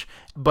bunch.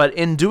 But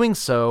in doing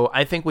so,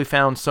 I think we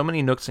found so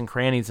many nooks and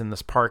crannies in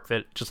this park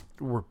that just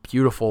were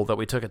beautiful that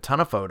we took a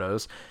ton of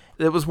photos.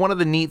 It was one of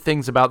the neat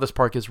things about this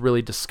park is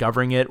really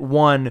discovering it.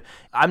 One,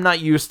 I'm not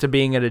used to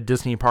being at a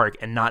Disney park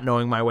and not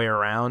knowing my way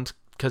around,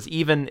 because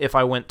even if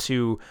I went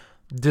to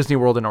Disney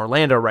World in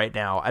Orlando right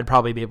now, I'd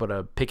probably be able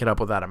to pick it up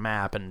without a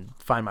map and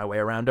find my way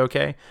around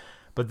okay.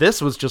 But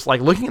this was just like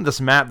looking at this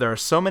map, there are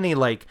so many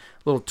like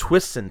little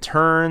twists and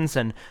turns.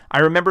 And I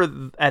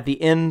remember at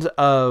the end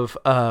of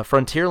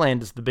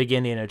Frontierland is the big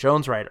Indiana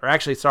Jones ride. Or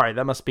actually, sorry,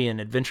 that must be in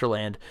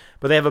Adventureland.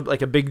 But they have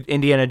a big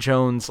Indiana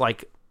Jones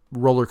like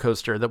roller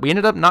coaster that we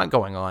ended up not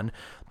going on.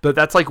 But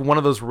that's like one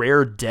of those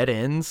rare dead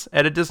ends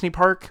at a Disney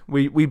park.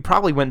 We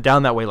probably went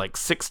down that way like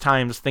 6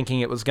 times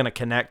thinking it was going to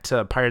connect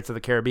to Pirates of the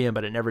Caribbean,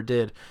 but it never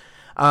did.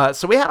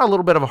 So we had a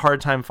little bit of a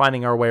hard time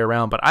finding our way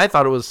around, but I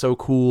thought it was so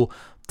cool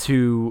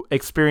to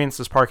experience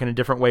this park in a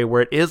different way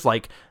where it is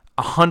like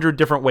 100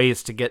 different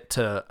ways to get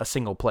to a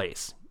single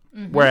place.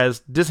 Mm-hmm.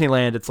 Whereas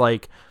Disneyland, it's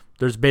like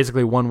there's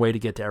basically one way to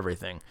get to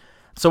everything.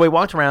 So we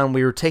walked around,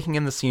 we were taking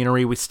in the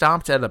scenery, we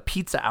stopped at a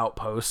pizza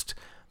outpost.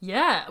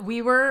 Yeah,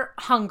 we were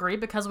hungry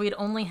because we'd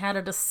only had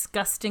a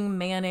disgusting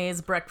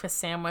mayonnaise breakfast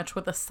sandwich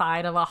with a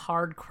side of a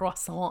hard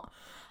croissant.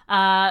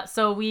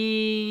 So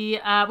we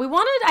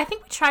wanted, I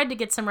think we tried to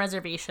get some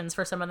reservations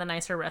for some of the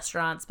nicer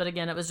restaurants, but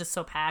again, it was just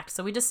so packed.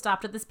 So we just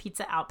stopped at this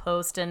Pizza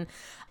Outpost, and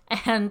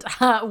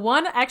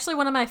one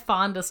of my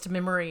fondest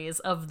memories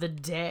of the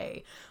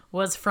day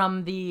was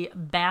from the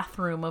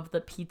bathroom of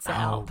the Pizza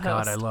Outpost. Oh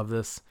God, I love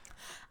this.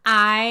 We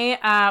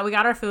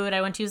got our food.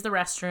 I went to use the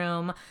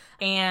restroom,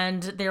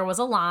 and there was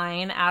a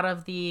line out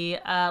of the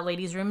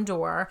ladies' room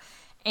door,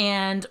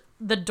 and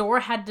the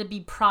door had to be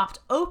propped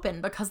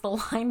open because the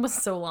line was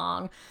so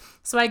long.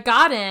 So I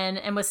got in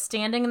and was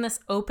standing in this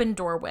open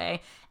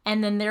doorway,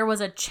 and then there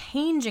was a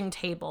changing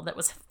table that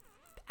was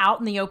out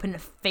in the open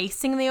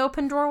facing the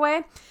open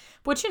doorway,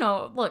 which,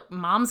 look,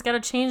 moms got to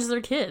change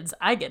their kids.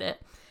 I get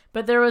it.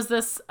 But there was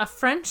a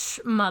French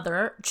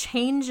mother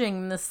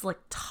changing this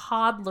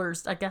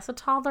toddlers, I guess a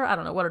toddler. I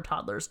don't know. What are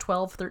toddlers?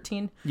 12,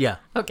 13? Yeah.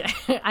 Okay.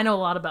 I know a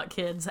lot about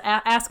kids.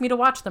 Ask me to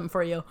watch them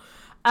for you.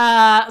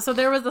 So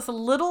there was this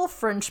little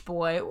French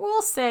boy.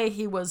 We'll say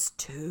he was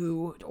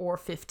 2 or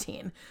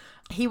 15.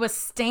 He was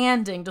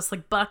standing just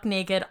buck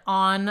naked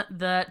on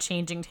the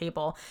changing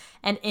table.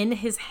 And in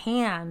his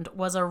hand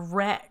was a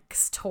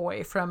Rex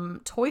toy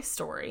from Toy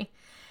Story.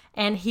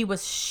 And he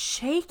was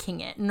shaking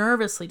it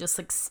nervously, just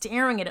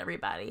staring at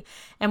everybody.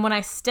 And when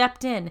I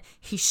stepped in,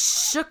 he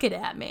shook it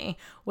at me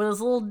with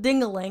his little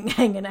ding-a-ling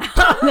hanging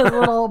out and his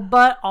little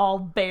butt all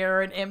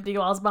bare and empty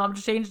while his mom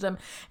changed him.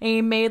 And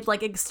he made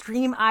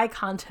extreme eye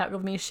contact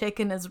with me,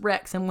 shaking his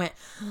Rex, and went,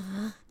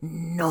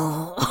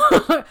 "No,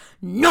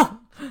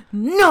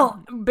 no,"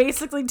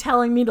 basically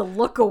telling me to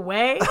look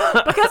away.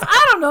 Because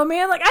I don't know,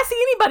 man. I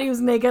see anybody who's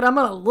naked, I'm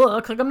gonna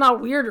look. I'm not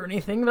weird or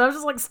anything, but I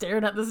was just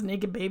staring at this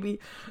naked baby.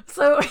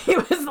 So he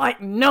was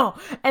no.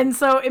 And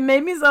so it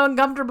made me so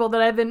uncomfortable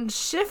that I then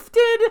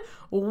shifted,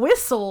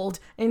 whistled,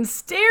 and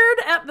stared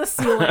at the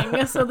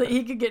ceiling so that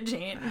he could get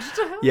changed.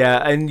 Yeah,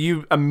 and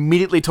you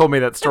immediately told me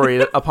that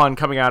story upon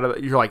coming out of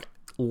it. You're like,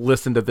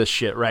 listen to this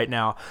shit right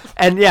now.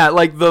 And yeah,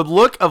 the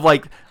look of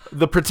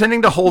the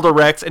pretending to hold a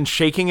Rex and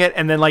shaking it,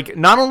 and then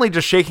not only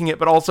just shaking it,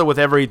 but also with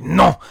every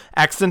no,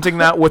 accenting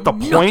that with the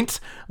point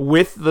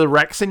with the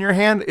Rex in your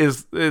hand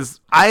is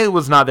I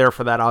was not there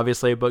for that,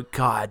 obviously, but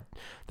God,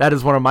 that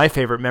is one of my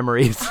favorite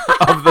memories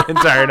of the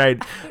entire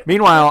night.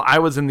 Meanwhile, I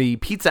was in the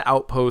Pizza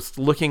Outpost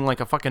looking like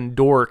a fucking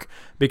dork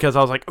because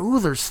I was like, ooh,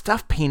 there's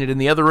stuff painted in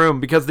the other room.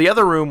 Because the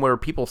other room where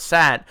people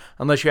sat,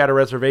 unless you had a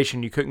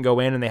reservation, you couldn't go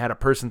in, and they had a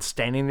person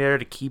standing there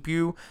to keep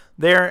you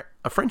there,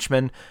 a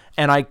Frenchman,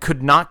 and I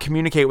could not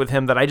communicate with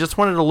him that I just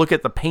wanted to look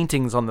at the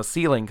paintings on the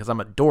ceiling because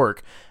I'm a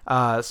dork.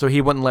 So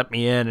he wouldn't let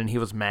me in, and he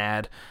was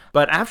mad.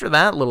 But after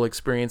that little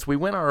experience, we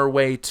went our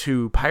way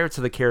to Pirates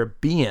of the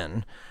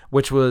Caribbean,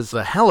 which was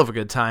a hell of a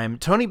good time.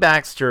 Tony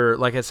Baxter,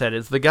 like I said,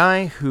 is the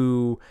guy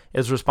who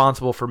is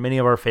responsible for many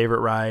of our favorite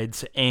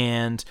rides,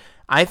 and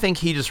I think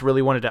he just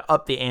really wanted to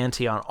up the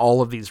ante on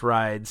all of these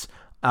rides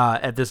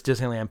at this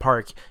Disneyland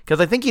park,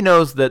 because I think he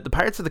knows that the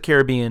Pirates of the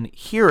Caribbean,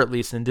 here at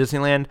least in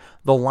Disneyland,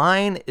 the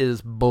line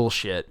is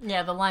bullshit.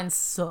 Yeah, the line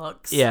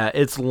sucks. Yeah,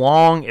 it's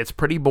long, it's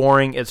pretty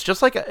boring, it's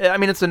just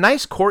it's a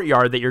nice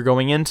courtyard that you're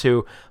going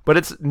into, but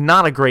it's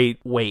not a great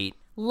wait.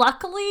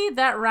 Luckily,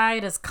 that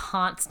ride is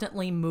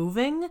constantly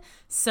moving,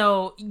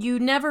 so you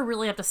never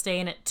really have to stay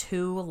in it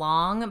too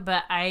long,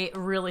 but I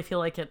really feel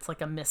like it's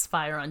a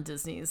misfire on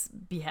Disney's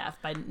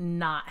behalf by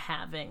not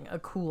having a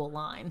cool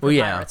line for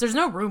Pirates. There's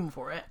no room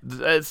for it.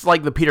 It's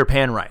like the Peter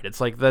Pan ride. It's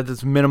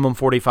this minimum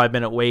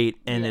 45-minute wait,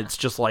 and it's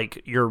just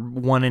you're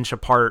 1 inch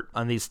apart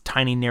on these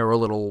tiny, narrow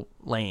little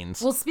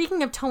lanes. Well,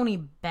 speaking of Tony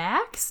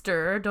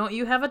Baxter, don't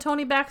you have a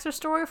Tony Baxter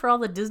story for all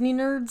the Disney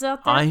nerds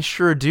out there? I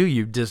sure do,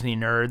 you Disney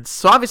nerds.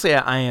 So obviously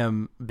I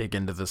am big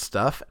into this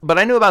stuff, but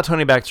I knew about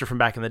Tony Baxter from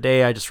back in the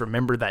day. I just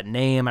remembered that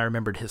name. I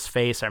remembered his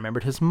face. I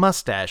remembered his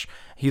mustache.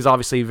 He's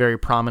obviously very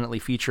prominently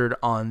featured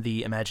on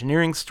the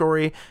Imagineering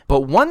story.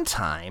 But one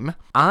time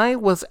I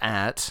was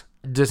at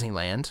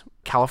Disneyland,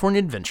 California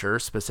Adventure,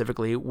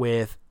 specifically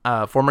with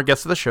former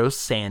guest of the show,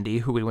 Sandy,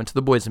 who we went to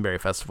the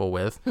Boysenberry Festival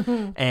with,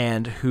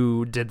 and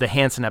who did the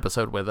Hanson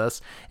episode with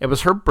us. It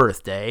was her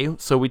birthday,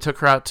 so we took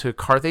her out to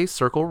Carthay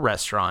Circle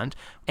Restaurant,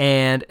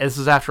 and this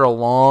is after a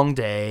long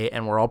day,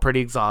 and we're all pretty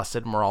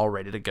exhausted, and we're all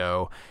ready to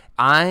go.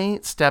 I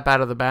step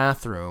out of the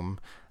bathroom,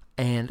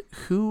 and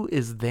who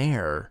is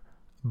there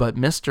but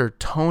Mr.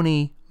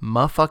 Tony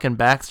motherfucking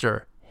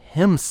Baxter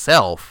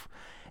himself?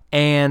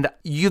 And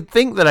you'd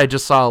think that I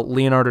just saw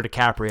Leonardo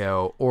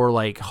DiCaprio or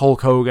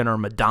Hulk Hogan or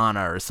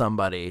Madonna or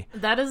somebody.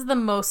 That is the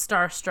most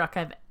starstruck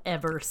I've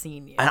ever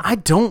seen you. And I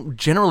don't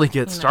generally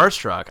get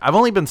starstruck. I've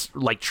only been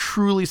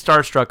truly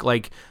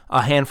starstruck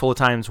a handful of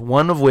times,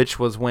 one of which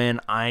was when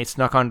I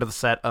snuck onto the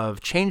set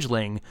of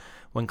Changeling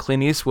when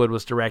Clint Eastwood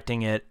was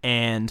directing it,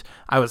 and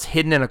I was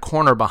hidden in a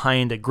corner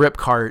behind a grip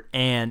cart,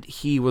 and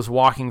he was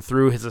walking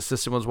through, his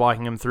assistant was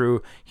walking him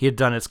through, he had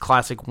done his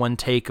classic one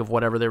take of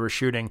whatever they were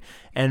shooting,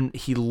 and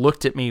he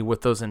looked at me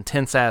with those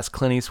intense-ass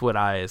Clint Eastwood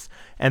eyes,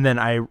 and then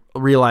I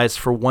realized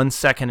for 1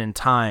 second in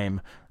time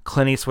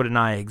Clint Eastwood and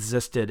I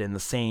existed in the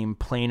same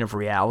plane of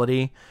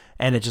reality,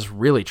 and it just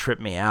really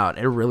tripped me out.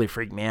 It really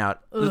freaked me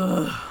out.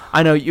 Ugh.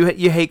 I know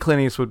you hate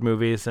Clint Eastwood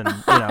movies, and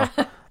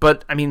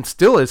but I mean,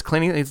 still, is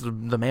Clint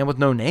Eastwood the man with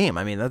no name?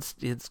 I mean,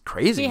 it's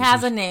crazy. He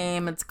has a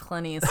name. It's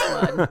Clint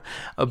Eastwood.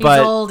 He's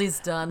But old. He's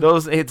done.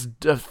 it's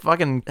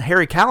fucking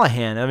Harry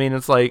Callahan. I mean,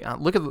 it's like,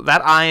 look at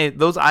that eye.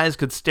 Those eyes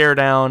could stare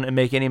down and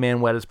make any man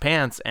wet his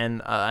pants,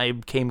 and I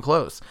came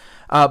close.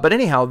 But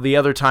anyhow, the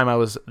other time I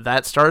was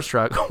that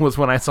starstruck was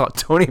when I saw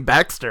Tony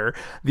Baxter,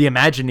 the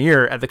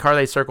Imagineer, at the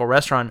Carlet Circle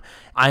restaurant.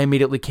 I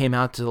immediately came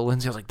out to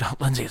Lindsay. I was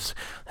like, Lindsay,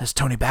 that's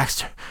Tony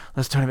Baxter.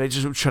 That's Tony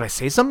Baxter. Should I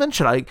say something?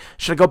 Should I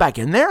go back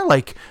in there?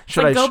 Like,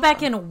 should I go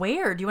back in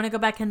where? Do you want to go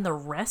back in the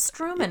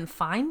restroom and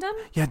find him?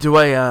 Yeah. Do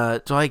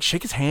I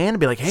shake his hand and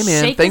be like, hey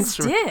man, shake thanks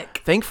his for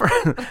dick.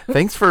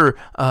 thanks for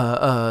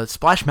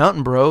Splash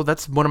Mountain, bro.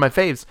 That's one of my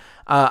faves.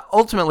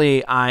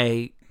 Ultimately,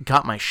 I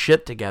got my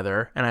shit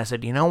together, and I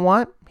said, you know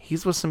what?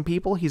 He's with some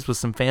people. He's with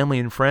some family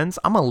and friends.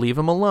 I'm going to leave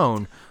him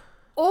alone.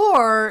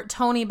 Or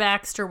Tony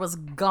Baxter was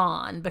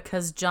gone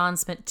because John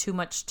spent too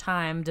much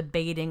time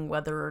debating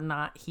whether or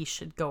not he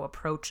should go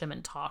approach him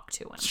and talk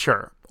to him.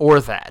 Sure. Or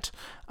that.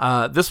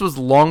 This was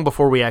long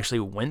before we actually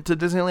went to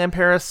Disneyland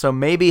Paris, so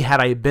maybe had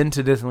I been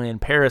to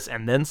Disneyland Paris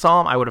and then saw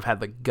him, I would have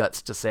had the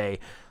guts to say,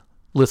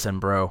 listen,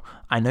 bro,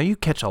 I know you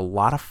catch a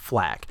lot of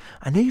flack.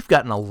 I know you've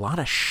gotten a lot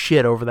of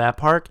shit over that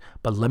park,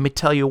 but let me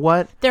tell you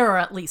what. There are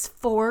at least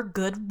 4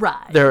 good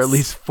rides. There are at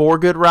least 4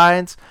 good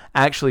rides.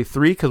 Actually,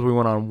 3, because we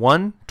went on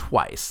one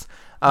twice.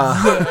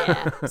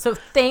 Yeah. So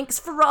thanks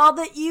for all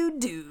that you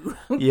do.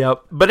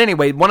 Yep. But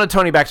anyway, one of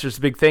Tony Baxter's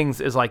big things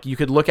is like you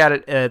could look at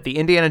it at the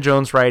Indiana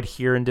Jones ride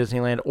here in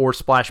Disneyland or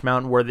Splash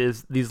Mountain, where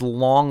there's these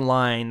long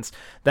lines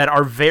that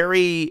are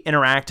very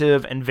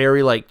interactive and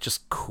very like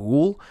just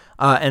cool.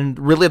 And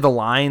really the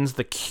lines,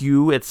 the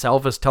queue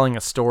itself is telling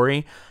a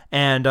story.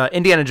 And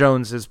Indiana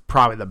Jones is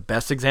probably the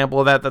best example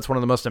of that. That's one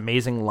of the most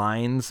amazing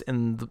lines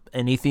in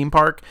any theme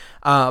park.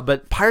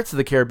 But Pirates of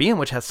the Caribbean,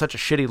 which has such a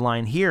shitty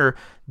line here,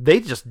 they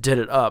just did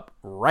it up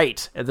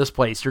right at this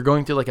place. You're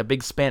going through like a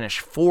big Spanish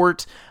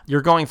fort.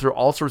 You're going through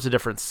all sorts of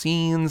different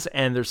scenes,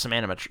 and there's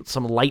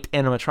some light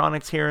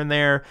animatronics here and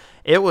there.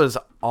 It was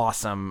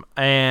awesome.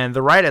 And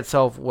the ride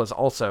itself was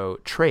also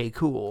très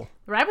cool.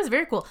 The ride was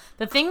very cool.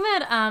 The thing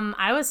that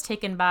I was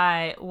taken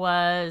by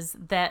was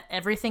that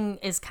everything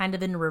is kind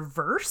of in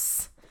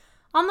reverse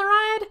on the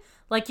ride.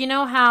 Like, you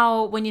know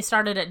how when you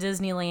started at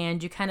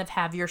Disneyland, you kind of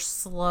have your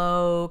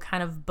slow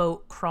kind of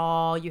boat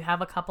crawl. You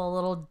have a couple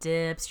little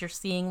dips. You're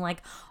seeing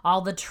like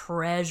all the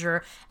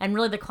treasure. And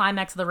really the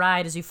climax of the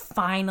ride is you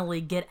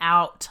finally get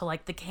out to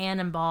like the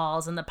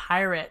cannonballs and the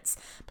pirates.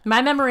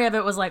 My memory of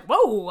it was like,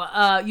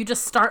 whoa, you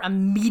just start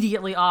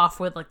immediately off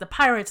with like the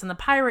pirates and the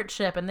pirate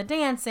ship and the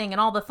dancing and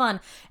all the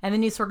fun. And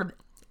then you sort of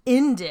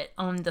end it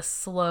on the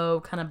slow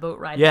kind of boat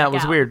ride. Yeah, it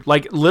was weird.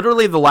 Like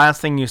literally the last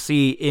thing you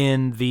see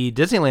in the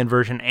Disneyland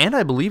version, and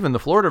I believe in the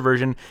Florida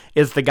version,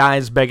 is the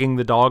guys begging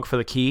the dog for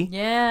the key.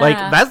 Yeah. Like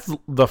that's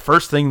the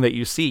first thing that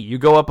you see. You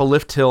go up a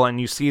lift hill and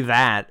you see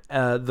that,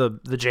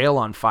 the jail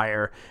on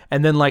fire,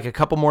 and then like a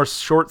couple more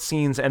short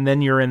scenes, and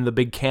then you're in the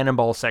big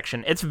cannonball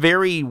section. It's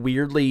very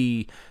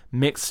weirdly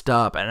mixed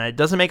up, and it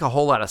doesn't make a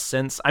whole lot of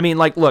sense. I mean,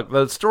 like, look,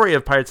 the story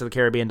of Pirates of the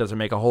Caribbean doesn't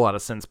make a whole lot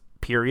of sense,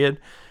 period.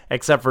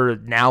 Except for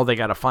now they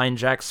got to find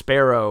Jack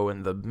Sparrow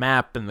and the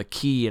map and the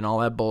key and all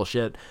that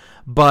bullshit.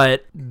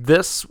 But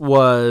this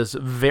was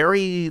a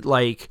very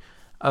dyslexic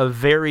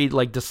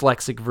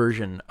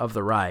version of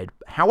the ride.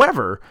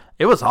 However,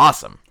 it was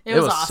awesome. It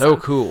was awesome. So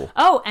cool.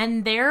 Oh,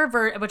 and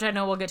which I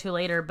know we'll get to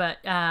later, but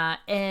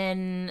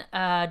in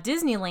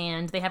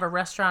Disneyland, they have a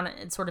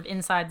restaurant sort of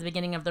inside the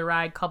beginning of the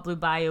ride called Blue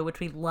Bayou,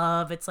 which we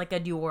love. It's like a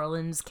New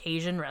Orleans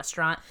Cajun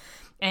restaurant.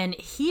 And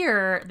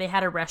here they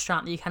had a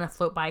restaurant that you kind of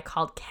float by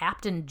called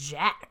Captain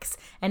Jack's,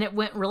 and it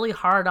went really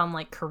hard on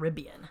like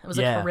Caribbean. It was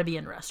a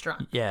Caribbean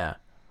restaurant. Yeah.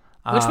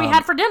 Which we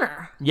had for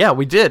dinner. Yeah,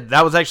 we did.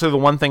 That was actually the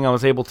one thing I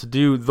was able to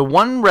do. The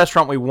one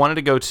restaurant we wanted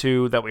to go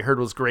to that we heard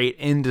was great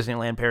in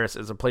Disneyland Paris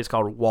is a place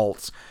called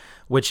Waltz,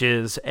 which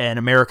is an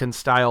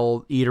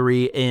American-style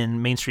eatery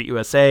in Main Street,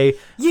 USA.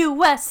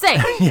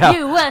 USA! Yeah.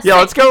 USA! Yeah,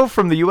 let's go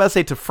from the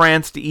USA to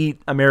France to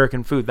eat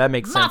American food. That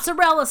makes sense.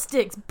 Mozzarella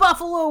sticks,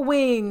 buffalo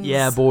wings!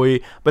 Yeah,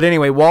 boy. But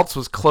anyway, Waltz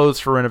was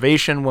closed for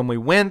renovation when we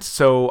went,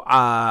 so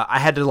I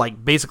had to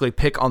like basically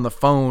pick on the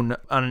phone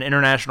on an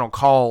international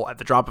call at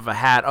the drop of a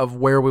hat of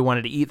where we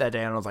wanted to eat that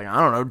day. And I was like,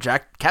 I don't know,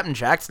 Captain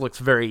Jack's looks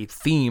very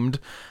themed,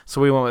 so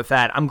we went with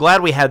that. I'm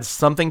glad we had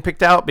something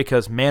picked out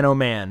because, man, oh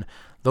man,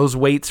 those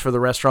waits for the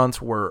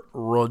restaurants were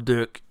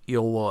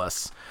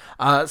ridiculous.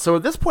 So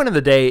at this point in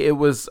the day, it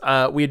was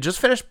we had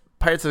just finished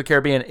Pirates of the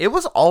Caribbean. It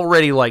was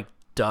already like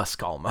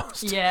dusk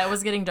almost. Yeah, it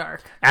was getting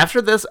dark.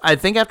 After this, I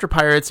think after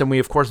Pirates, and we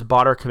of course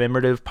bought our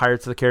commemorative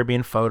Pirates of the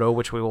Caribbean photo,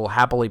 which we will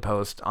happily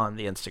post on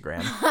the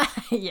Instagram.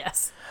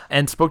 Yes.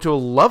 And spoke to a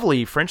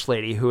lovely French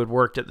lady who had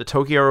worked at the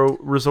Tokyo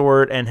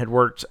Resort and had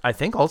worked, I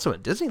think, also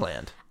at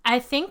Disneyland. I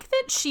think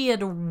that she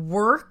had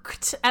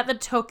worked at the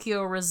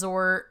Tokyo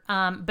Resort,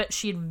 but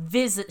she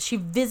visits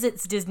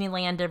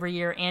Disneyland every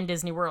year and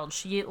Disney World.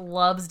 She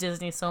loves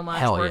Disney so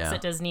much, works at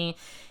Disney.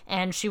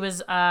 And she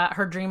was,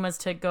 her dream was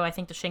to go, I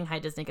think, to Shanghai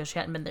Disney because she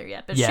hadn't been there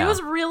yet. But she was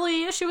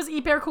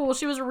hyper cool.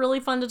 She was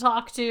really fun to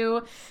talk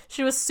to.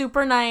 She was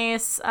super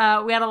nice.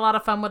 We had a lot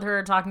of fun with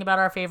her talking about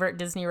our favorite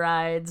Disney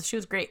rides. She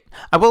was great.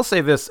 I will say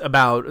this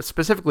about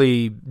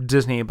specifically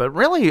Disney, but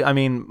really, I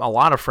mean, a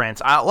lot of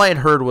France. All I had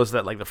heard was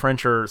that, like, the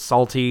French are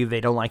salty.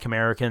 They don't like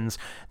Americans.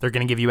 They're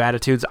going to give you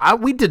attitudes.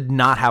 We did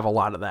not have a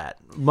lot of that.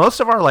 Most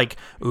of our, like,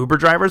 Uber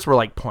drivers were,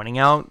 like, pointing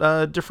out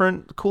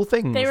different cool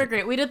things. They were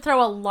great. We did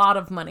throw a lot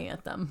of money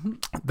at them.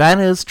 That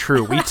is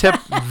true. We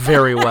tipped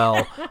very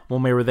well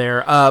when we were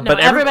there. But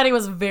everybody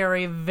was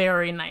very,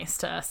 very nice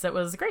to us. It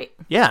was great.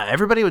 Yeah,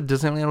 everybody at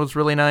Disneyland was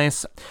really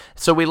nice.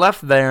 So we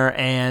left there,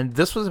 and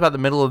this was about the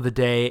middle of the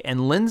day,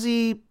 and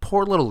Lindsay,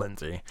 poor little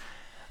Lindsay,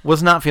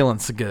 was not feeling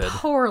so good.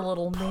 Poor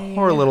little me.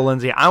 Poor little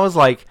Lindsay. I was,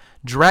 like,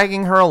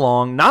 dragging her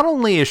along. Not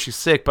only is she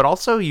sick, but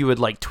also you had,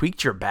 like,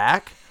 tweaked your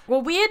back.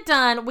 Well, we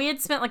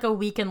had spent, like, a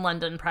week in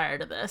London prior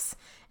to this.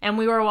 And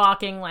we were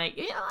walking, like,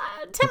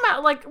 10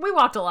 miles, like, we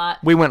walked a lot.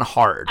 We went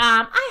hard.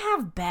 I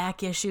have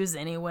back issues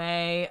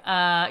anyway,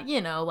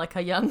 like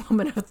a young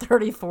woman of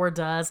 34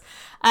 does.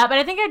 But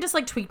I think I just,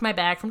 like, tweaked my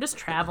back from just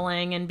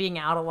traveling and being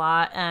out a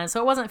lot. So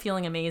it wasn't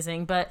feeling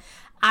amazing. But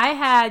I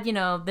had,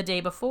 the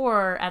day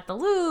before at the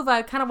Louvre,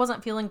 I kind of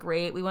wasn't feeling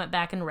great. We went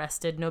back and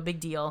rested, no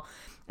big deal.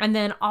 And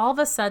then all of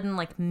a sudden,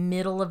 like,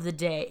 middle of the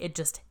day, it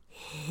just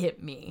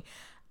hit me.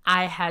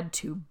 I had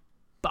to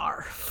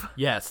barf.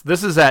 Yes,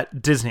 this is at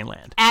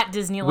Disneyland. At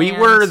Disneyland. We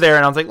were there,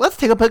 and I was like, let's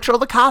take a picture of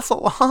the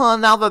castle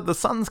now that the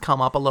sun's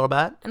come up a little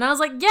bit. And I was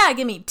like, yeah,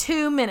 give me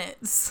 2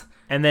 minutes.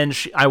 And then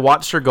I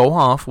watched her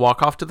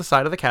walk off to the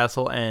side of the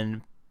castle,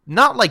 and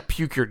not like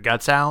puke your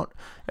guts out.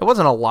 It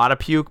wasn't a lot of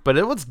puke, but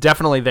it was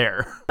definitely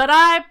there. But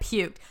I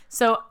puked.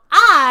 So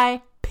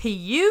I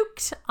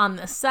puked on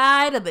the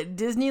side of the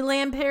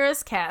Disneyland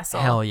Paris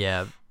castle. Hell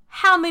yeah.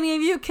 How many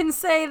of you can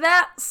say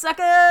that,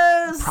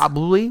 suckers?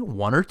 Probably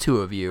 1 or 2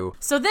 of you.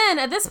 So then,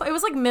 at this point, it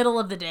was like middle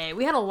of the day.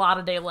 We had a lot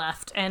of day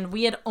left, and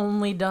we had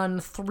only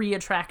done 3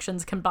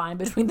 attractions combined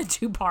between the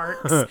 2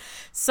 parks.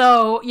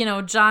 So,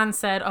 John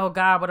said, oh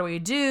God, what do we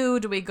do?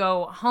 Do we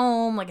go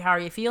home? Like, how are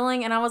you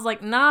feeling? And I was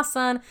like, nah,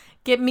 son,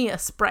 get me a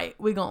Sprite.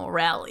 We gonna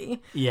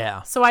rally.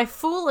 Yeah. So I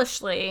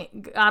foolishly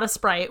got a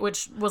Sprite,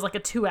 which was like a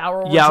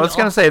 2-hour ordeal. Yeah, I was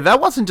going to say,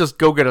 that wasn't just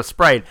go get a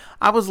Sprite.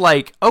 I was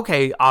like,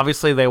 okay,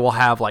 obviously they will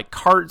have like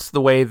carts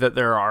the way that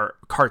there are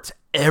carts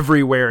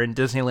everywhere in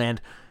Disneyland.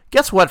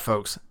 Guess what,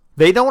 folks?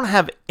 They don't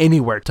have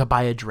anywhere to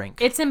buy a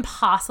drink. It's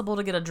impossible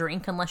to get a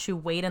drink unless you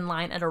wait in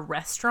line at a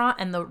restaurant,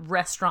 and the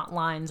restaurant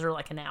lines are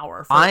like an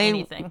hour for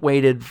anything. I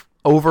waited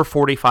over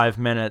 45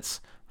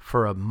 minutes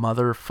for a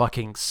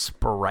motherfucking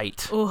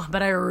Sprite. Oh,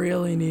 but I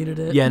really needed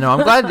it. Yeah, no,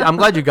 I'm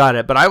glad you got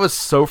it, but I was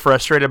so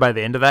frustrated by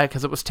the end of that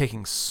because it was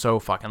taking so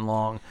fucking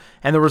long.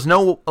 And there was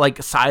no,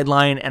 like,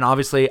 sideline, and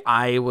obviously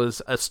I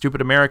was a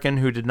stupid American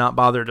who did not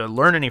bother to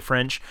learn any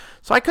French,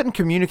 so I couldn't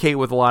communicate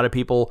with a lot of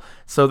people.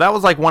 So that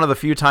was, like, one of the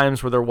few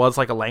times where there was,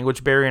 like, a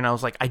language barrier, and I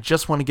was like, I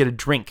just want to get a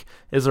drink.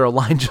 Is there a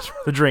line just for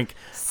the drink?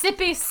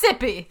 Sippy,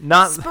 sippy.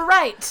 Not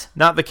Sprite.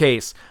 Not the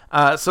case.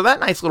 So that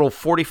nice little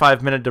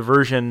 45-minute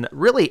diversion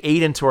really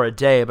ate into our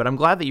day, but I'm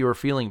glad that you were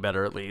feeling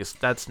better at least.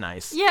 That's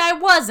nice. Yeah, I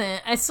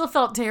wasn't. I still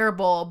felt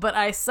terrible, but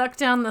I sucked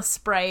down the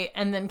Sprite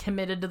and then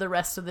committed to the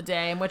rest of the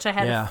day, in which I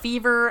had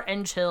fever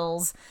and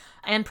chills.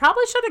 And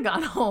probably should have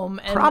gone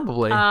home. And,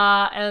 probably.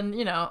 Not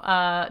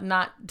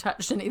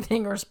touched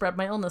anything or spread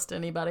my illness to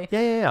anybody.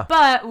 Yeah.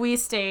 But we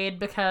stayed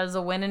because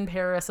when in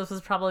Paris, this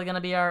was probably going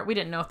to be we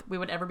didn't know if we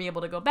would ever be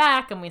able to go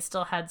back, and we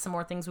still had some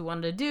more things we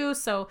wanted to do.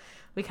 So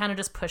we kind of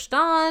just pushed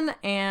on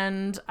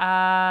and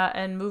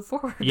moved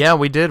forward. Yeah,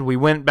 we did. We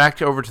went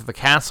back over to the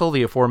castle.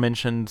 The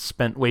aforementioned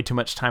spent way too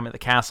much time at the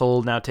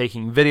castle, now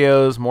taking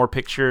videos, more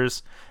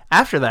pictures.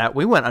 After that,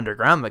 we went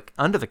underground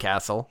under the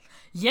castle.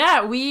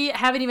 Yeah, we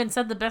haven't even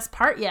said the best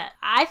part yet.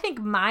 I think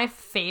my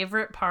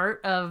favorite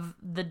part of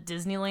the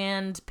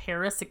Disneyland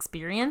Paris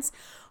experience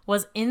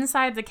was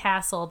inside the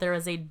castle. There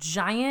is a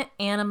giant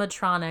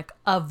animatronic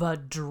of a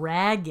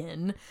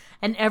dragon,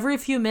 and every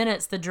few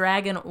minutes the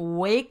dragon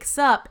wakes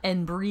up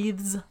and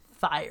breathes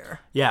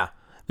fire. Yeah.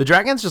 The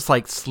dragon's just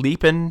like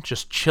sleeping,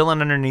 just chilling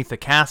underneath the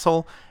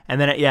castle,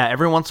 and then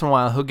every once in a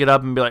while he'll get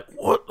up and be like,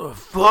 "What the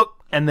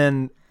fuck?" and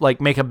then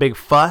like make a big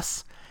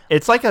fuss.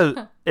 It's like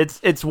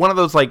it's one of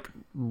those like,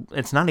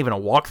 it's not even a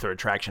walkthrough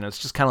attraction. It's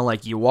just kind of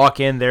like you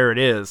walk in, there it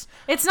is.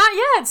 It's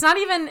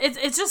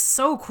just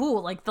so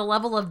cool. Like the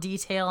level of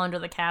detail under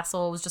the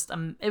castle was just,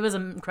 it was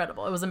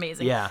incredible. It was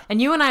amazing. Yeah.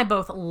 And you and I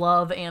both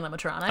love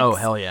animatronics. Oh,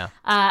 hell yeah.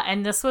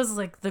 And this was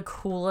like the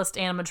coolest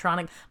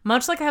animatronic,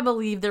 much like I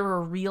believe there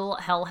were real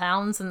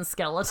hellhounds and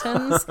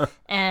skeletons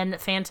and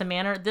Phantom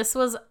Manor. This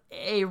was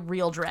a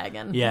real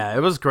dragon. Yeah, it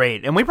was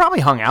great. And we probably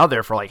hung out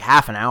there for like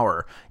half an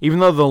hour, even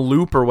though the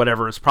loop or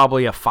whatever is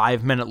probably a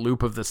 5-minute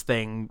loop of this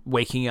thing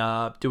waking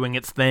up, doing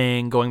its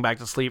thing, going back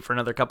to sleep for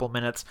another couple of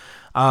minutes.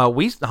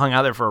 We hung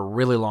out there for a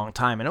really long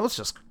time, and it was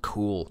just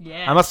cool.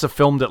 Yeah. I must have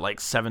filmed it like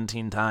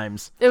 17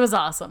 times. It was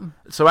awesome.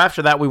 So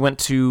after that, we went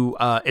to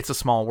It's a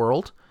Small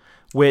World,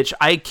 which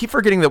I keep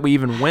forgetting that we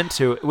even went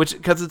to,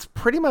 because it's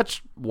pretty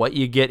much what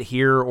you get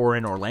here or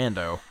in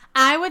Orlando.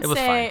 I would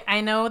say, fine.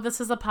 I know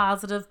this is a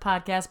positive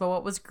podcast, but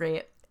what was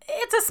great?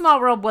 It's a Small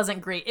World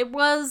wasn't great. It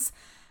was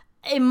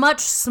a much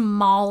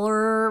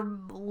smaller,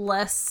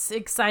 less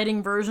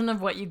exciting version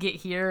of what you get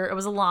here. It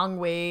was a long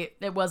wait.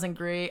 It wasn't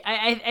great.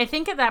 I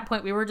think at that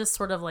point we were just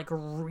sort of like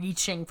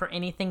reaching for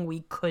anything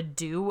we could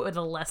do with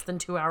a less than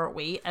 2-hour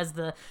wait as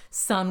the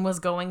sun was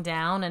going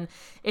down. And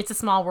It's a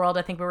Small World,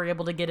 I think we were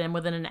able to get in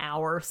within an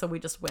hour, so we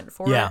just went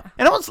for it. Yeah.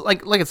 And it was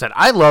like I said,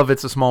 I love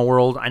It's a Small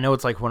World. I know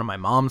it's like one of my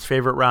mom's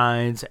favorite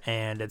rides,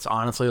 and it's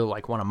honestly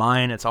like one of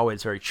mine. It's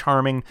always very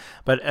charming,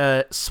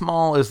 but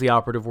small is the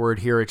operative word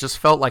here. It just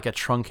felt like a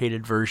truncated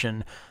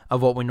version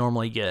of what we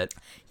normally get.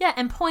 Yeah,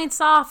 and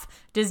points off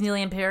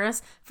Disneyland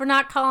Paris for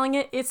not calling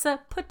it It's a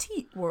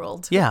Petite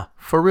World. Yeah,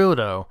 for real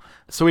though.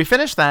 So we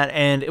finished that,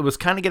 and it was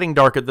kind of getting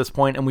dark at this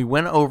point, and we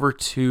went over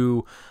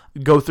to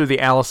go through the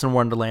Alice in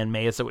Wonderland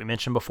maze that we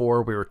mentioned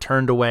before. We were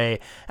turned away.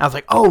 I was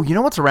like, oh, you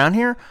know what's around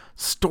here?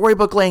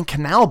 Storybook Lane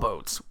canal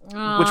boats, which we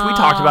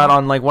talked about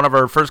on like one of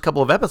our first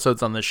couple of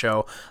episodes on this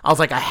show. I was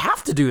like, I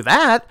have to do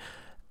that.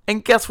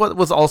 And guess what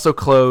was also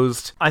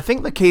closed? I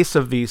think the case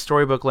of the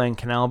Storybook Lane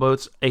canal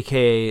boats,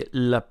 aka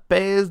La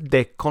Pez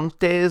de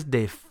Contes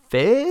de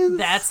Fez?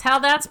 That's how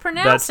that's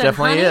pronounced. That's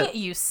definitely honey, it.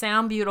 You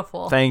sound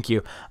beautiful. Thank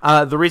you.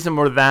 The reason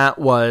for that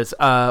was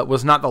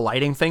not the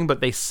lighting thing,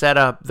 but they set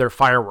up their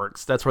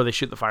fireworks. That's where they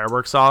shoot the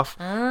fireworks off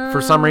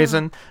for some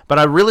reason. But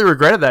I really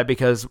regretted that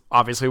because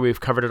obviously we've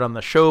covered it on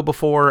the show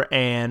before,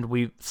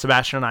 and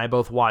Sebastian and I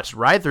both watched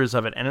ride-throughs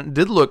of it, and it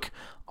did look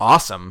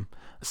awesome.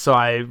 So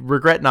I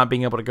regret not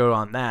being able to go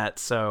on that.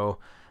 So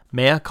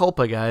mea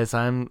culpa, guys.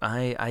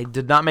 I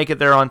did not make it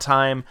there on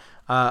time.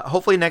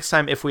 Hopefully next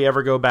time, if we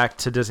ever go back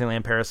to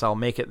Disneyland Paris, I'll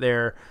make it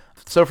there.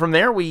 So from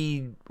there,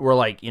 we were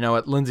like, you know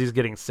what, Lindsay's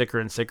getting sicker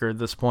and sicker at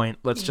this point.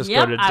 Let's just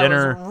go to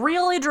dinner. I was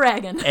really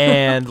dragging.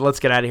 And let's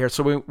get out of here.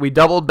 So we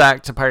doubled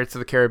back to Pirates of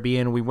the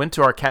Caribbean. We went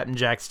to our Captain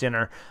Jack's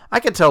dinner.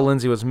 I could tell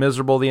Lindsay was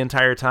miserable the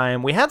entire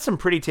time. We had some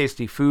pretty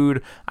tasty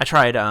food. I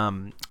tried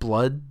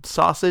blood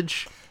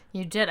sausage.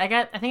 You did. I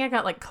think I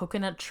got like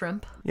coconut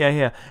shrimp.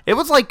 Yeah. It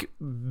was like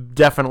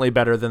definitely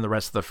better than the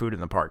rest of the food in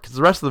the park, because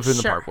the rest of the food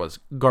in the park was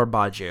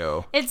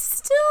garbaggio. It's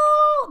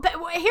still, but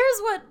here's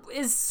what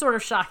is sort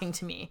of shocking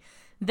to me,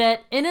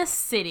 that in a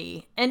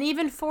city, and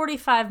even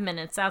 45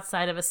 minutes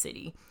outside of a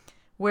city,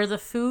 where the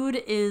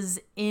food is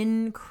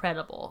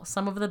incredible,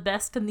 some of the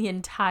best in the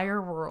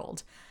entire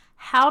world,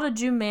 how did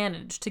you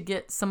manage to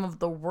get some of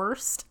the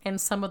worst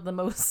and some of the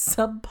most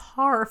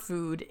subpar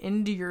food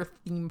into your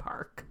theme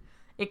park?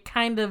 It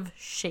kind of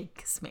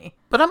shakes me.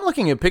 But I'm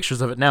looking at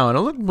pictures of it now, and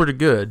it looked pretty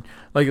good.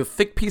 Like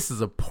thick pieces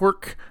of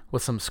pork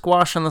with some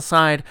squash on the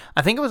side.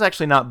 I think it was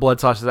actually not blood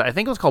sausage. I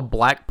think it was called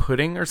black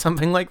pudding or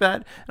something like that.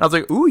 And I was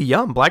like, ooh,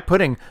 yum, black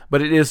pudding.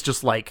 But it is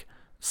just like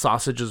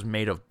sausages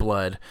made of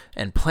blood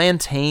and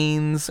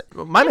plantains.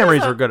 My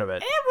memories were good of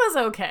it. It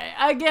was okay.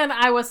 Again,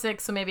 I was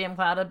sick, so maybe I'm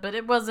clouded, but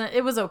it was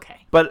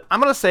okay. But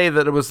I'm going to say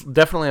that it was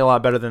definitely a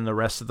lot better than the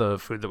rest of the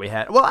food that we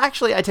had. Well,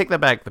 actually, I take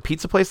that back. The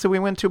pizza place that we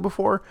went to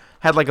before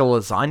had like a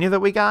lasagna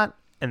that we got,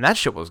 and that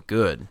shit was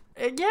good.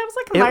 Yeah, it was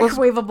like a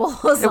microwavable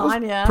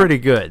lasagna. It was pretty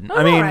good.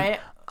 I mean, right.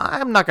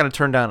 I'm not going to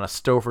turn down a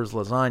Stouffer's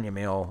lasagna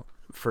meal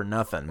for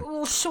nothing.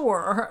 Well,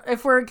 sure.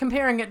 If we're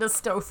comparing it to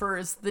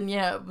Stouffer's, then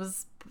yeah, it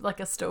was like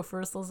a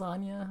Stouffer's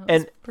lasagna. It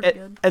was pretty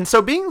good. And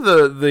so being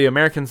the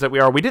Americans that we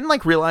are, we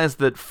didn't realize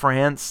that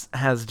France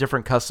has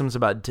different customs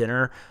about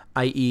dinner,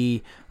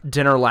 i.e.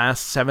 dinner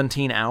lasts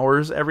 17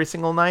 hours every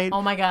single night.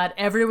 Oh my God,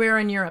 everywhere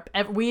in Europe.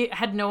 We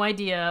had no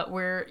idea.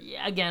 We're,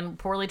 again,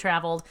 poorly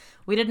traveled.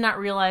 We did not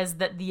realize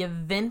that the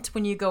event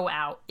when you go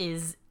out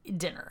is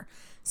dinner.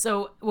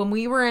 So when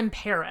we were in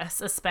Paris,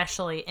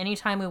 especially,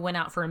 anytime we went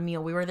out for a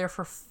meal, we were there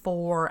for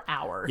 4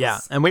 hours. Yeah,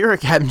 and we were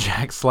at Captain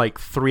Jack's like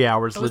 3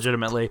 hours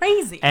legitimately.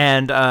 Crazy.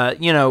 And,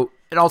 and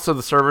also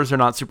the servers are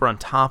not super on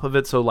top of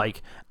it. So,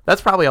 like, that's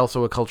probably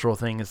also a cultural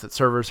thing, is that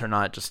servers are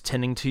not just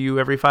tending to you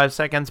every 5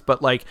 seconds.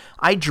 But, like,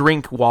 I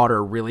drink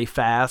water really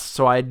fast,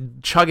 so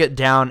I'd chug it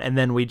down, and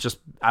then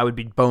I would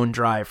be bone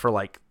dry for,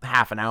 like,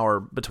 half an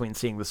hour between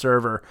seeing the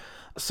server.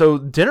 So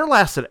dinner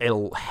lasted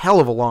a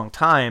hell of a long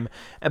time.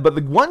 But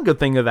the one good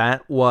thing of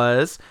that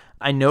was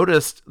I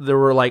noticed there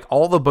were like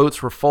all the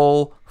boats were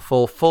full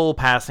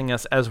passing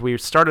us as we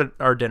started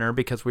our dinner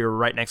because we were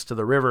right next to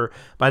the river.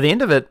 By the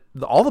end of it,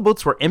 all the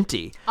boats were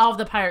empty. All of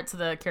the Pirates of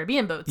the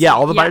Caribbean boats. Yeah,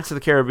 all the Pirates of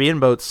the Caribbean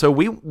boats. So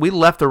we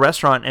left the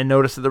restaurant and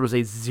noticed that there was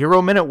a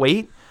 0-minute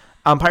wait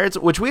Pirates,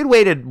 which we had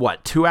waited,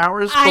 2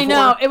 hours before? I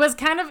know. It was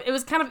kind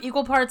of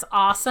equal parts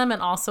awesome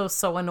and also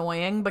so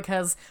annoying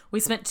because we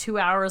spent 2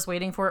 hours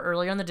waiting for it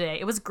earlier in the day.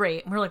 It was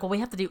great. We were like, well, we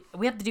have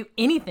to do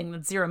anything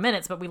that's 0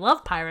 minutes, but we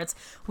love Pirates.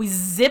 We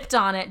zipped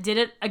on it, did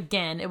it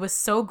again. It was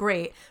so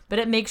great, but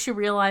it makes you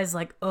realize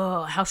like,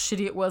 oh, how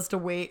shitty it was to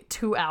wait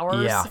 2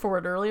 hours for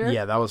it earlier.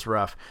 Yeah, that was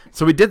rough.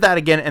 So we did that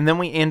again, and then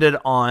we ended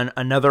on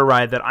another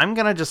ride that I'm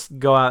going to just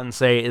go out and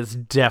say is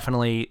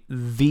definitely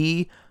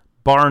the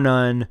bar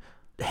none,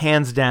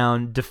 hands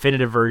down,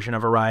 definitive version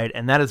of a ride,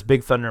 and that is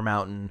Big Thunder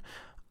Mountain.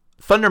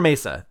 Thunder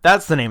Mesa.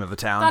 That's the name of the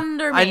town.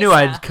 Thunder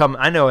Mesa.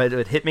 I know it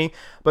would hit me.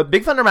 But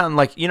Big Thunder Mountain,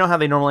 like, you know how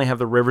they normally have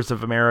the Rivers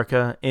of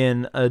America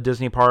in a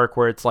Disney park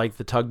where it's like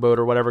the tugboat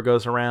or whatever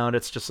goes around.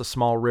 It's just a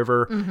small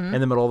river in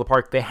the middle of the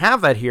park. They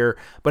have that here,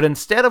 but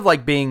instead of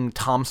like being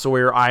Tom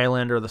Sawyer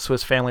Island or the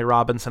Swiss Family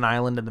Robinson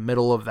Island in the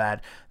middle of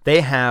that,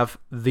 they have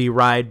the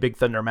ride Big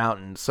Thunder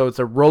Mountain. So it's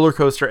a roller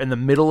coaster in the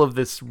middle of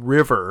this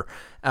river.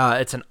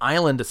 It's an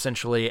island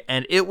essentially,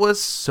 and it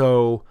was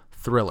so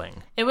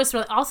thrilling. It was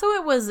thrilling. Also,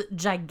 it was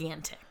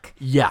gigantic.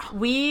 Yeah.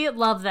 We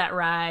love that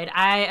ride.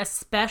 I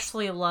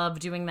especially love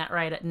doing that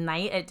ride at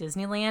night at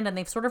Disneyland, and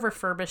they've sort of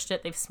refurbished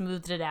it. They've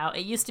smoothed it out.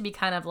 It used to be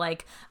kind of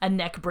like a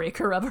neck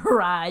breaker of a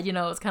ride. You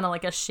know, it's kind of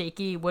like a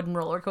shaky wooden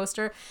roller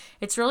coaster.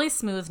 It's really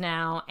smooth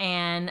now,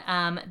 and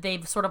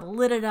they've sort of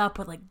lit it up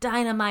with like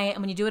dynamite,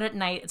 and when you do it at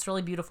night, it's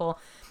really beautiful.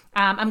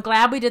 I'm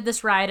glad we did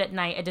this ride at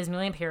night at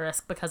Disneyland Paris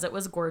because it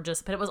was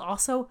gorgeous, but it was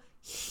also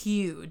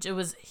huge. It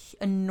was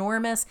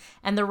enormous,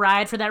 and the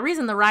ride, for that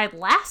reason, the ride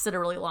lasted a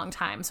really long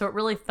time, so it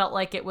really felt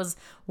like it was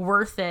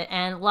worth it.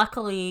 And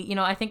luckily, you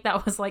know, I think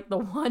that was like the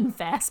one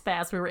fast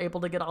pass we were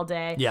able to get all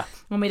day. Yeah.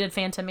 When we did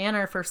Phantom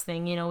Manor first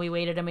thing, you know, we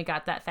waited and we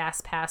got that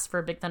fast pass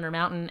for Big Thunder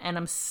Mountain, and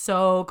I'm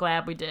so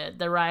glad we did.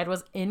 The ride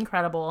was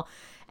incredible.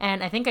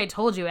 And I think I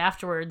told you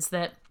afterwards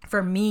that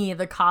for me,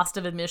 the cost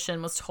of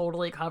admission was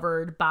totally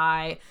covered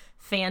by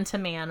Phantom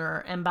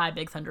Manor and by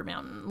Big Thunder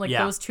Mountain. Like,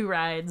 those two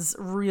rides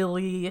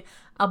really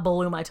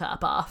blew my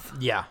top off.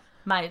 Yeah.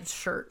 My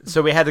shirt.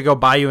 So we had to go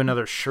buy you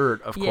another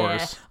shirt, of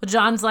course. Well,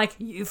 John's like,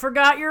 you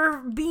forgot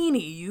your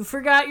beanie. You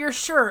forgot your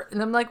shirt.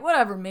 And I'm like,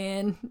 whatever,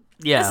 man.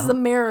 Yeah. This is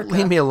America.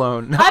 Leave me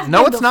alone. I've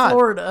No, been it's to not.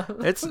 Florida.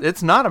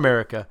 It's not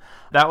America.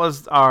 That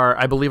was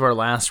I believe our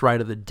last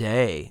ride of the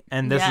day.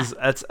 And this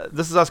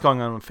is us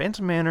going on with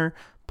Phantom Manor,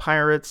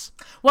 Pirates.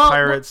 Well,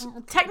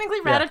 technically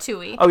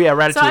Ratatouille. Oh yeah,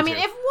 Ratatouille. So I mean,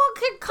 if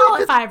we could call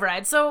it 5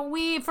 rides. So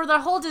for the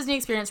whole Disney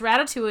experience,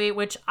 Ratatouille,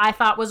 which I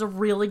thought was a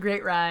really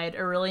great ride,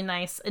 a really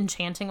nice,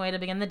 enchanting way to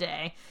begin the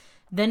day.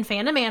 Then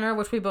Phantom Manor,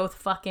 which we both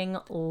fucking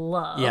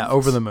loved. Yeah,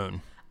 over the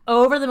moon.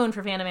 Over the moon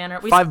for Phantom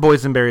Manor. 5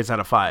 boysenberries out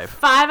of 5.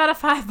 5 out of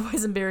 5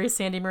 boysenberries,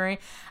 Sandy Murray.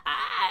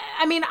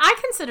 I mean, I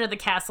consider the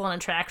castle an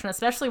attraction,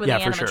 especially with the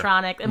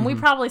animatronic. Sure. And we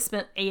probably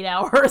spent 8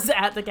 hours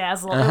at the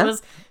castle. It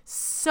was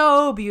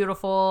so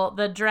beautiful.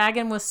 The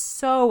dragon was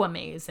so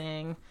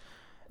amazing.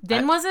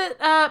 Then was it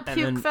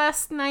Puke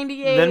Fest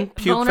 98? Then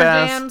Puke Boner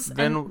Fest. Jams,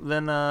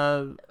 Then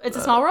It's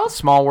a Small World?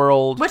 Small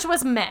World. Which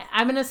was meh.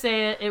 I'm going to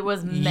say it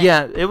was meh.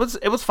 Yeah, it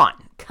was fine.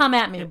 Come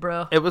at me,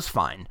 bro. It was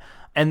fine.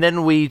 And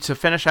then to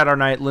finish out our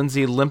night,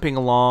 Lindsay limping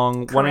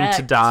along, wanting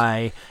to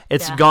die.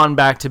 It's gone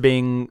back to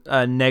being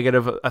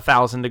negative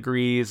 1,000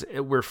 degrees.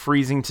 We're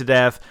freezing to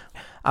death.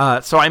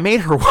 So I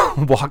made her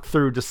walk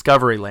through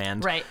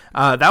Discoveryland. Right.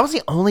 That was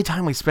the only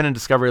time we spent in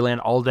Discoveryland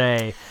all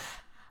day.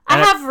 I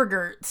have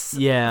regrets.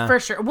 Yeah. For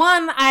sure.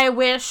 One, I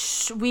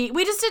wish we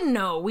just didn't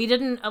know. We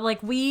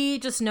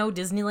just know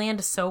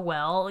Disneyland so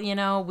well. You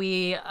know,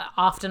 we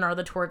often are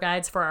the tour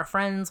guides for our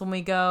friends when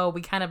we go.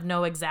 We kind of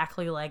know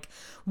exactly like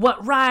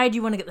what ride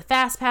you want to get the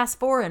fast pass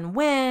for and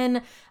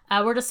when.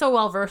 We're just so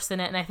well versed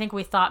in it. And I think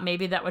we thought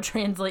maybe that would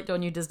translate to a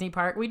new Disney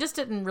park. We just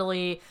didn't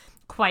really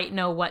quite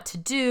know what to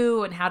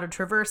do and how to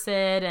traverse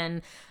it,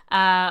 and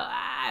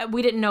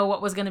we didn't know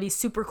what was going to be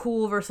super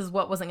cool versus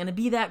what wasn't going to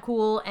be that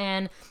cool.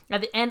 And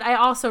at the end, I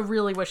also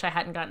really wish I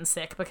hadn't gotten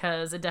sick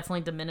because it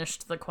definitely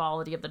diminished the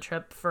quality of the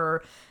trip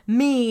for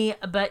me.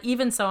 But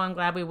even so, I'm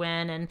glad we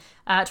went. And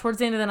towards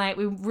the end of the night,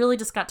 we really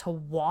just got to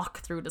walk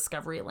through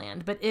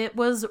Discoveryland. But it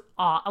was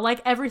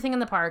like everything in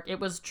the park. It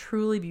was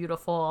truly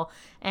beautiful.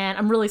 And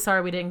I'm really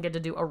sorry we didn't get to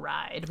do a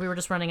ride. We were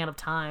just running out of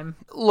time.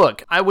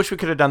 Look, I wish we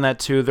could have done that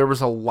too. There was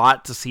a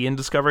lot to see in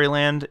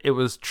Discoveryland. It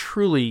was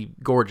truly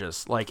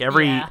gorgeous. Like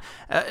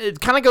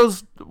it kind of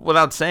goes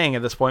without saying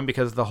at this point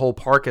because the whole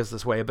park is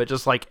this way, but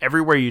just like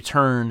everywhere you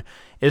turn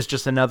is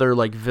just another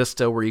like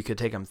vista where you could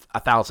take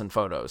 1,000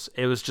 photos.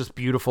 It was just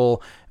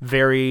beautiful.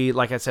 Very,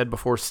 like I said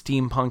before,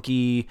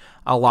 steampunky,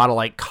 a lot of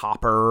like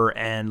copper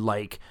and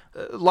like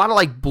a lot of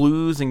like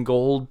blues and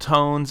gold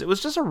tones. It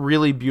was just a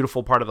really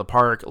beautiful part of the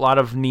park. A lot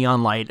of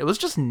neon light. It was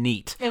just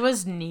neat. It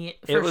was neat.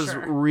 It was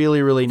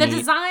really, really neat.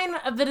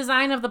 The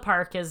design of the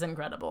park is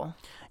incredible.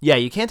 Yeah,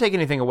 you can't take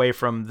anything away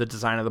from the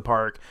design of the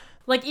park.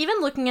 Like, even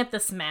looking at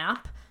this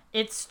map,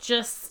 It's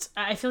just,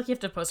 I feel like you have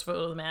to post a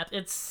photo of the map.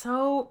 It's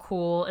so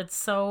cool. It's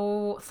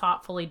so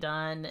thoughtfully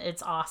done.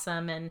 It's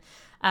awesome. And,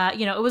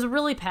 it was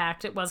really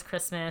packed. It was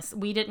Christmas.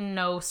 We didn't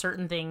know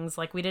certain things.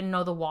 Like, we didn't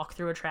know the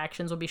walkthrough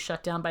attractions would be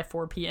shut down by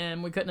 4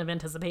 p.m. We couldn't have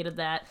anticipated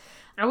that.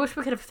 I wish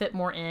we could have fit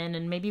more in,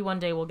 and maybe one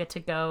day we'll get to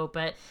go.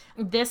 But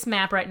this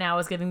map right now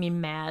is giving me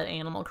mad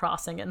Animal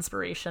Crossing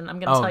inspiration. I'm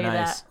going to tell you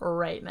that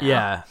right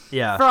now.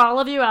 Yeah. For all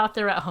of you out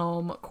there at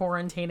home,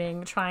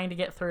 quarantining, trying to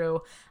get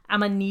through, I'm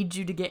going to need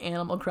you to get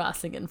Animal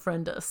Crossing and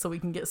friend us so we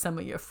can get some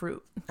of your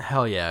fruit.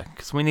 Hell yeah,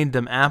 because we need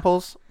them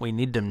apples, we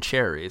need them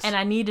cherries. And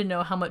I need to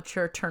know how much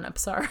your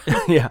turnips are.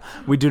 Yeah,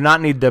 we do not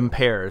need them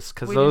pears,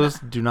 because those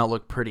do not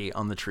look pretty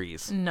on the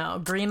trees.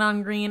 No, green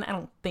on green, I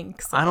don't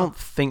think so. I don't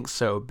think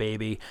so,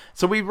 baby.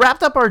 So we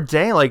wrapped up our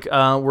day,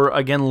 we're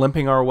again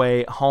limping our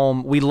way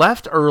home. We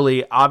left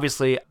early,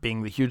 obviously,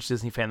 being the huge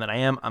Disney fan that I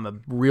am, I'm a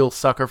real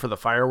sucker for the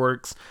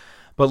fireworks.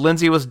 But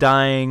Lindsay was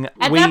dying.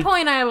 At that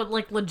point, I would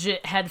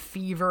legit had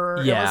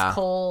fever. Yeah. It was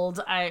cold.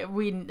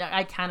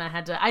 I kind of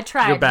had to. I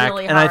tried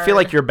really hard. And I feel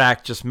like your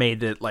back just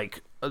made it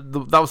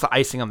that was the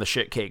icing on the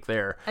shit cake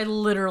there. I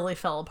literally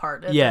fell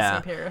apart at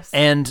Disney Paris.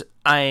 And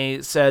I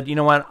said, you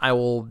know what? I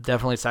will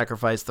definitely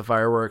sacrifice the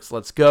fireworks.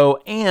 Let's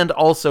go. And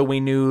also, we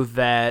knew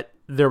that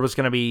there was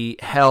going to be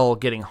hell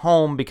getting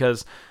home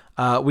because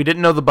we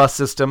didn't know the bus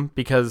system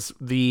because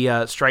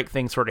the strike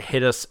thing sort of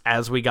hit us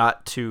as we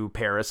got to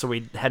Paris, so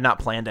we had not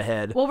planned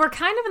ahead. Well, we're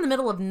kind of in the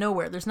middle of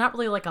nowhere. There's not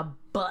really a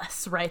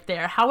bus right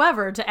there.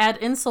 However, to add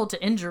insult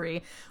to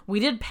injury, we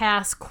did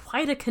pass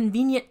quite a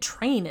convenient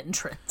train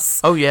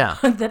entrance. Oh, yeah.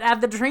 That had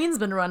the trains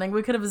been running,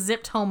 we could have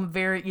zipped home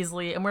very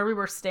easily. And where we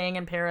were staying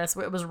in Paris,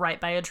 it was right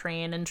by a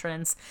train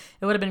entrance.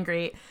 It would have been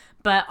great.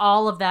 But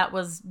all of that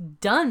was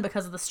done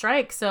because of the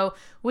strike. So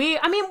you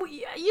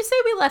say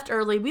we left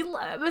early.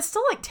 It was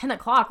still 10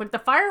 o'clock. The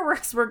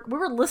fireworks we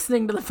were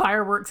listening to the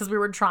fireworks as we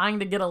were trying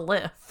to get a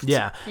lift.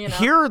 Yeah.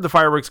 Here, the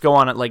fireworks go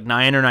on at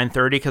 9 or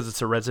 9:30 because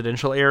it's a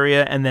residential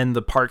area. And then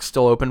the park's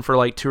still open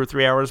for 2 or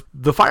 3 hours.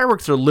 The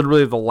fireworks are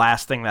literally the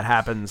last thing that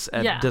happens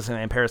at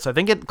Disneyland Paris. So I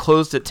think it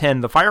closed at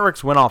 10. The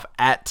fireworks went off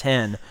at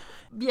 10.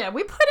 Yeah,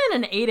 we put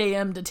in an 8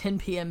 a.m. to 10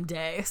 p.m.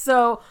 day.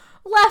 So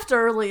left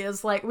early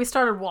is we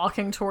started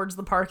walking towards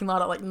the parking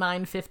lot at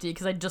 9:50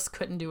 because I just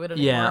couldn't do it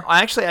anymore. Yeah,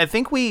 actually, I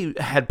think we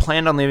had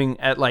planned on leaving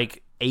at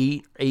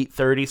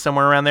 8:30,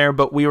 somewhere around there,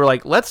 but we were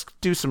let's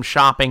do some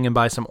shopping and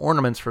buy some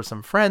ornaments for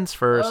some friends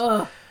first.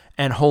 Ugh.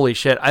 And holy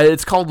shit,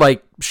 it's called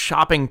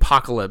shopping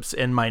apocalypse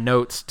in my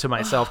notes to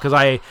myself because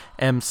I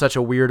am such a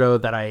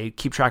weirdo that I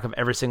keep track of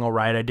every single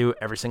ride I do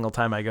every single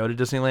time I go to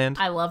Disneyland.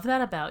 I love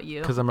that about you.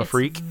 Because I'm a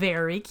freak.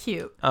 Very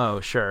cute. Oh,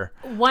 sure.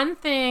 One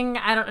thing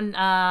I don't,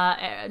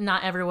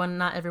 not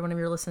everyone of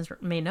your listeners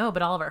may know,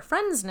 but all of our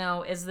friends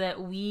know, is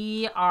that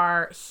we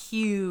are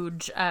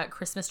huge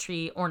Christmas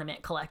tree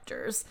ornament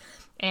collectors.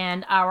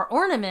 And our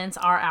ornaments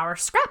are our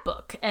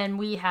scrapbook. And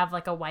we have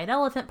a white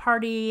elephant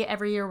party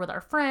every year with our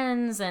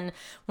friends. And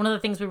one of the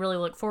things we really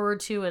look forward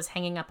to is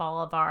hanging up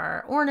all of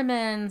our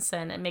ornaments.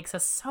 And it makes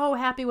us so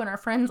happy when our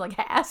friends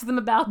ask them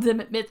about them.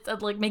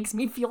 It makes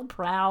me feel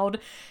proud.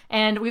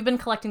 And we've been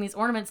collecting these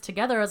ornaments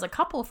together as a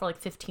couple for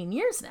 15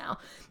 years now.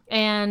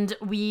 And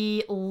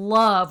we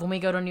love when we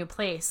go to a new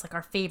place.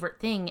 Our favorite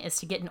thing is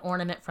to get an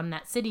ornament from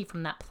that city,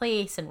 from that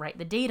place, and write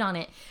the date on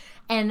it.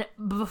 And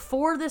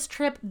before this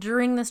trip,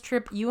 during this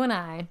trip, you and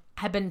I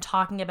had been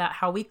talking about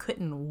how we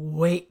couldn't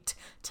wait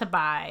to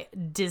buy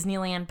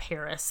Disneyland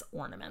Paris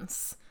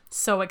ornaments.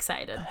 So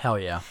excited. Hell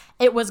yeah.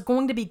 It was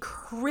going to be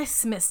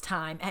Christmas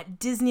time at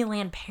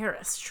Disneyland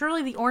Paris.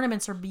 Surely the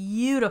ornaments are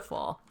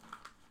beautiful.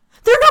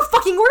 There are no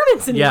fucking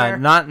ornaments in here.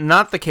 Yeah,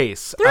 not the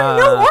case. There are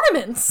no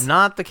ornaments.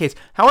 Not the case.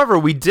 However,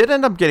 we did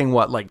end up getting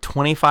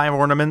 25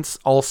 ornaments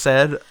all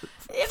said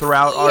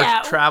throughout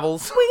our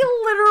travels. We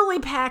literally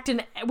packed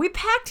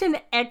an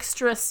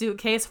extra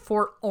suitcase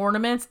for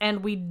ornaments,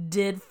 and we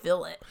did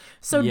fill it.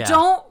 So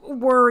don't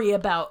worry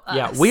about us.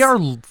 Yeah, we are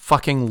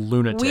fucking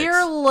lunatics. We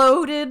are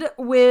loaded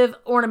with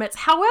ornaments.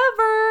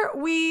 However,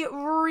 we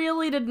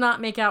really did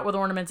not make out with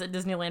ornaments at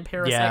Disneyland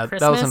Paris at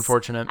Christmas. That was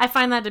unfortunate. I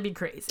find that to be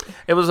crazy.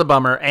 It was a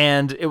bummer,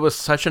 and it was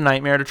such a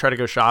nightmare to try to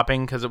go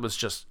shopping because it was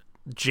just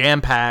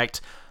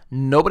jam-packed.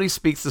 Nobody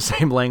speaks the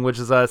same language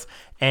as us,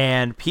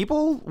 and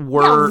people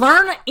were... Yeah,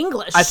 learn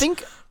English. I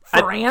think...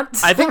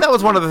 France. I think that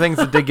was one of the things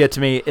that did get to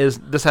me is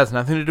this has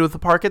nothing to do with the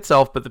park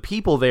itself, but the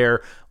people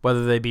there,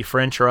 whether they be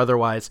French or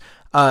otherwise,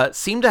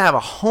 seemed to have a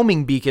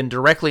homing beacon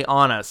directly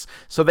on us.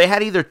 So they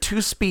had either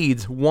two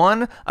speeds,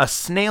 one, a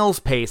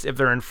snail's pace if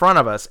they're in front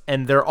of us,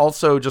 and they're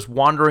also just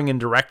wandering in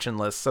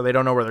directionless, so they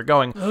don't know where they're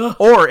going.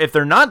 Or if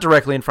they're not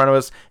directly in front of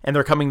us and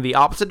they're coming the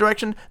opposite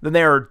direction, then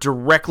they are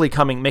directly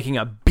coming, making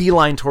a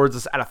beeline towards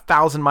us at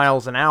 1,000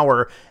 miles an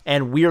hour,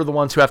 and we are the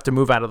ones who have to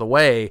move out of the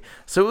way.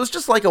 So it was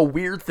just a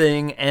weird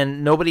thing, and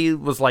nobody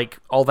was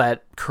all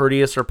that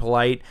courteous or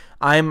polite.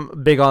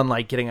 I'm big on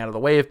getting out of the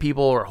way of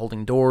people or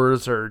holding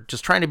doors or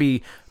just trying to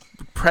be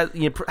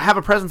have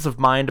a presence of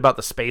mind about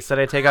the space that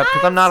I take up,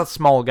 because I'm not a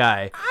small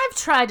guy. I've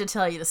tried to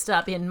tell you to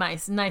stop being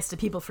nice to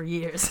people for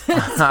years.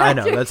 I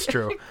know, that's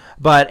true.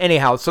 But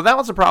anyhow, so that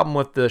was a problem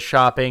with the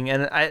shopping.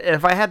 And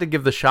if I had to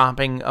give the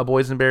shopping a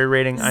boysenberry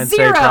rating,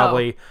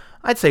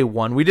 I'd say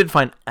 1. We did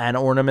find an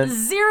ornament.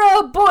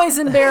 0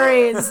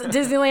 boysenberries.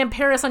 Disneyland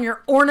Paris on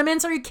your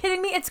ornaments. Are you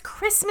kidding me? It's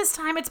Christmas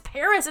time. It's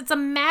Paris. It's a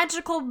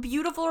magical,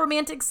 beautiful,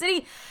 romantic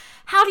city.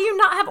 How do you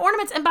not have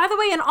ornaments? And by the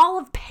way, in all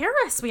of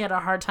Paris, we had a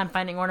hard time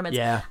finding ornaments.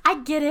 Yeah. I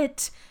get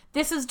it.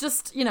 This is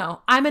just,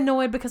 I'm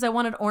annoyed because I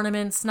wanted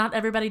ornaments. Not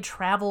everybody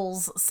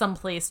travels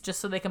someplace just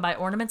so they can buy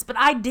ornaments, but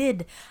I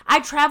did. I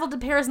traveled to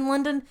Paris and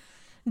London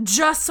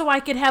just so I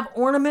could have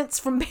ornaments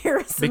from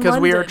Paris and Because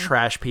London. we are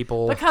trash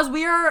people. Because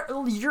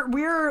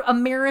we're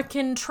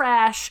American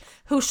trash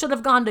who should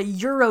have gone to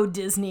Euro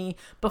Disney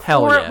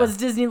before it was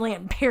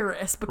Disneyland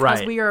Paris.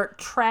 Because we are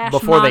trash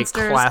before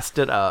monsters. They classed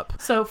it up.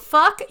 So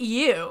fuck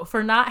you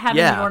for not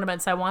having the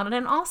ornaments I wanted.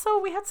 And also,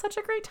 we had such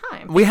a great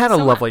time. We had a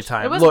lovely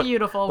time. It was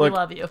beautiful. We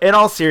love you. In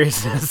all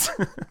seriousness,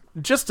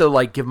 just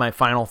to give my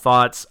final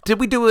thoughts, did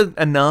we do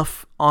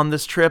enough on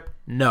this trip?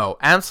 No,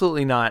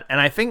 absolutely not. And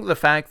I think the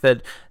fact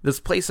that this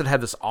place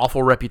had this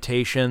awful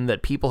reputation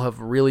that people have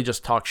really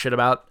just talked shit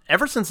about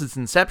ever since its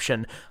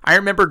inception. I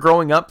remember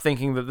growing up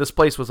thinking that this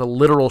place was a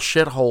literal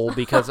shithole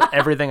because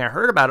everything I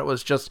heard about it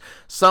was just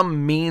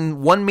one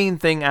mean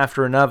thing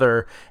after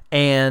another.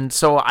 And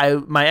so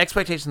my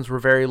expectations were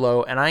very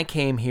low, and I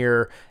came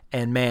here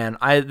and man,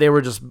 they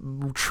were just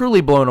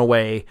truly blown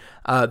away.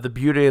 The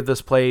beauty of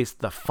this place,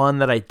 the fun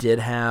that I did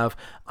have.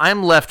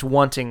 I'm left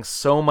wanting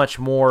so much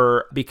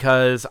more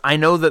because I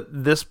know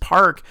that this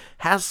park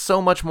has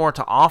so much more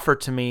to offer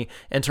to me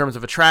in terms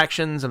of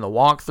attractions and the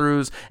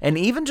walkthroughs, and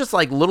even just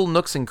little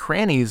nooks and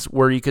crannies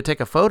where you could take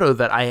a photo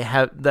that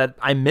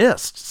I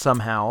missed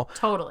somehow.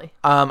 Totally.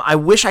 I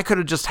wish I could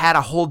have just had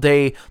a whole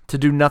day to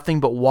do nothing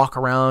but walk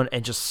around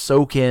and just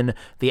soak in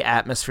the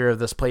atmosphere of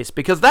this place,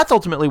 because that's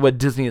ultimately what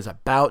Disney is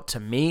about to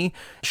me.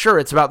 Sure,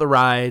 it's about the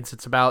rides,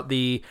 it's about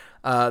the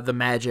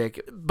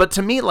magic, but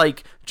to me,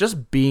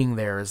 just being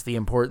there is the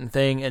important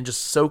thing, and just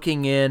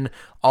soaking in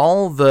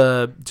all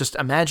the just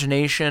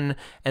imagination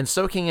and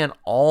soaking in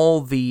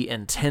all the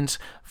intent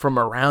from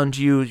around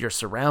you, your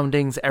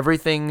surroundings.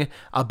 Everything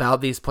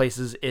about these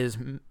places is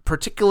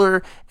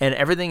particular, and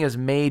everything is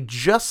made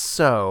just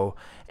so.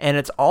 And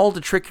it's all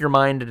to trick your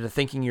mind into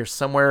thinking you're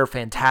somewhere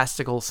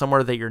fantastical,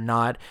 somewhere that you're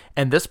not.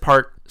 And this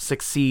part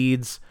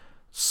succeeds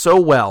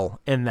so well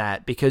in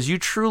that, because you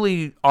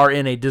truly are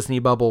in a Disney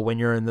bubble when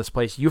you're in this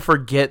place. You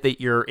forget that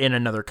you're in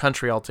another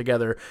country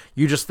altogether.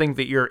 You just think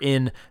that you're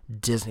in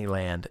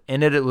Disneyland,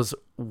 and it was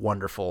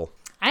wonderful.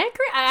 I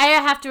agree. I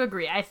have to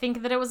agree. I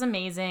think that it was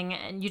amazing.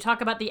 And you talk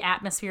about the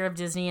atmosphere of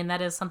Disney, and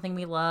that is something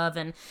we love.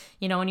 And,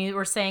 when you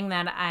were saying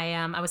that,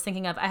 I was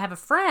thinking of, I have a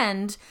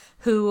friend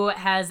who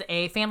has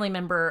a family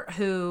member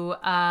who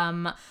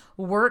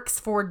works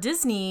for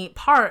Disney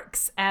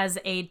parks as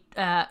a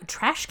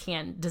trash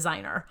can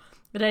designer.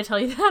 Did I tell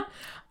you that?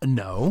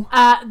 No.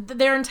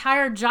 Their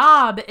entire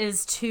job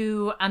is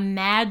to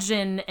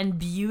imagine and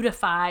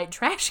beautify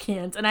trash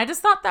cans. And I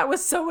just thought that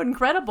was so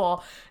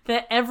incredible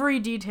that every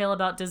detail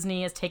about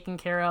Disney is taken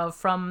care of,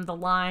 from the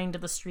line to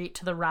the street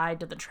to the ride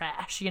to the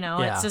trash.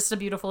 It's just a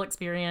beautiful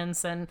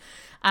experience. And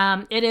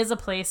it is a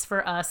place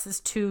for us as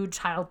two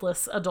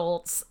childless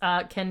adults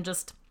can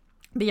just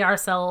be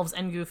ourselves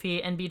and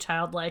goofy and be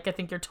childlike. I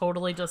think you're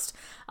totally just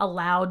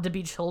allowed to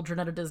be children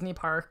at a Disney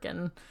park.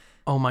 And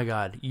oh my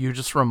God, you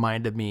just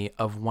reminded me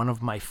of one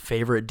of my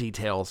favorite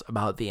details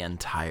about the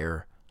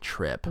entire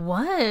trip.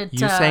 What?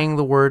 You saying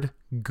the word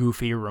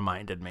goofy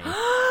reminded me.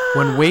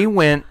 When we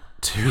went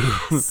to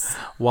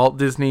Walt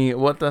Disney,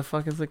 what the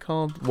fuck is it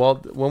called?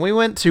 When we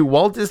went to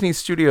Walt Disney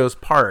Studios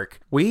Park,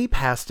 we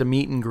passed a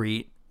meet and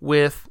greet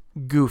with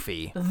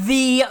Goofy.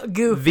 The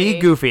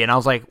Goofy. And I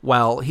was like,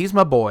 well, he's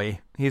my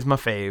boy. He's my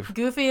fave.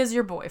 Goofy is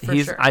your boy, for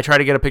sure. I tried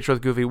to get a picture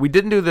with Goofy. We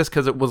didn't do this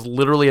because it was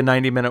literally a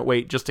 90-minute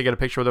wait just to get a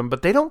picture with him,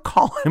 but they don't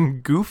call him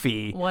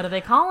Goofy. What do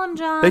they call him,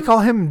 John? They call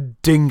him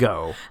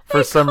Dingo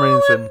for some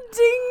reason.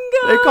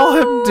 Dingo. They call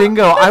him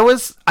Dingo.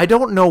 I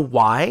don't know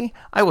why.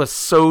 I was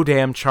so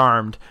damn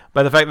charmed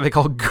by the fact that they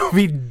call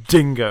Goofy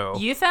Dingo.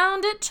 You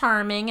found it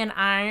charming, and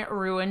I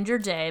ruined your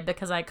day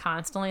because I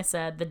constantly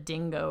said the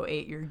dingo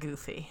ate your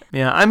Goofy.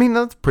 Yeah, I mean,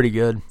 that's pretty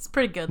good. It's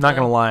pretty good, Not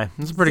gonna lie.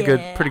 It's a pretty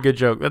good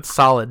joke. That's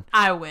solid.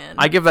 I win.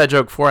 I give that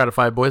joke 4 out of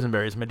 5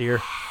 boysenberries, my dear.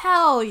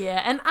 Hell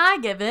yeah. And I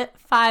give it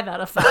 5 out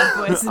of 5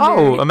 boysenberries.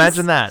 Oh,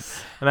 imagine that.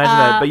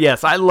 But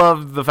yes, I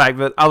love the fact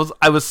that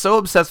I was so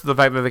obsessed with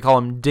the fact that they call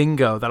him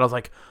Dingo that I was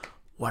like,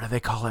 what do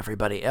they call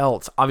everybody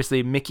else?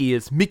 Obviously, Mickey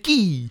is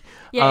Mickey.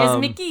 Yeah, it's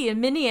Mickey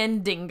and Minnie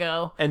and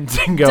Dingo. And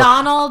Dingo.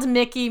 Donald,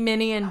 Mickey,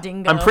 Minnie, and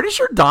Dingo. I'm pretty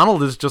sure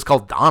Donald is just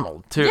called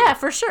Donald, too. Yeah,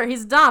 for sure.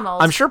 He's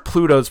Donald. I'm sure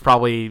Pluto's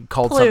probably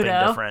called something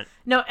different.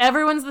 No,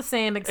 everyone's the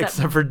same except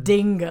for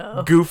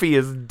Dingo. Goofy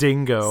is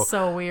Dingo.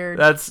 So weird.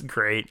 That's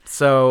great.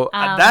 So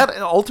that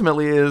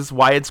ultimately is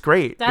why it's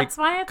great. That's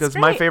why it's great. Because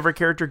my favorite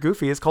character,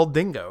 Goofy, is called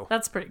Dingo.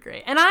 That's pretty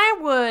great. And I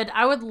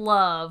would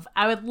love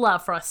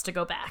for us to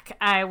go back.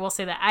 I will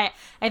say that.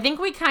 I think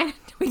we kind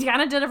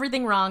of did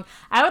everything wrong.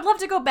 I would love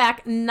to go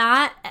back,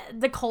 not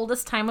the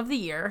coldest time of the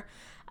year.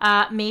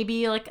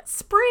 Maybe like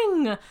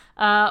spring,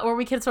 or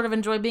we could sort of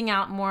enjoy being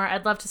out more.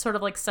 I'd love to sort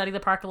of like study the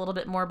park a little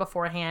bit more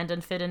beforehand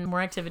and fit in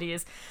more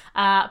activities.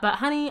 But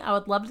honey, I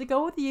would love to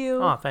go with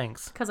you. Oh,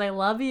 thanks. Because I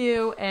love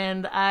you,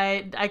 and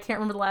I can't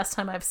remember the last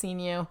time I've seen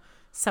you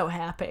so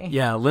happy.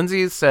 Yeah,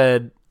 Lindsay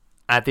said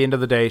at the end of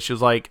the day, she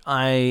was like,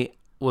 I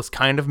was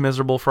kind of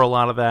miserable for a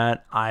lot of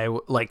that.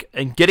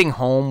 And getting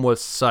home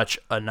was such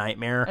a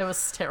nightmare. It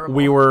was terrible.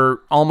 We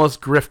were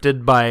almost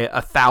grifted by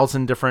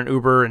 1,000 different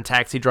Uber and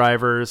taxi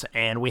drivers,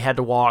 and we had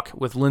to walk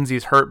with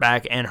Lindsay's hurt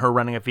back and her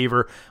running a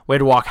fever. We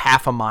had to walk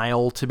half a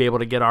mile to be able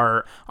to get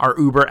our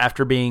Uber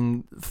after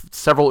being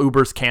several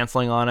Ubers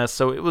canceling on us.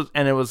 So it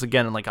was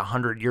again like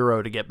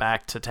 €100 to get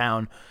back to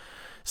town.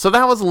 So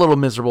that was a little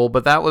miserable,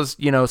 but that was,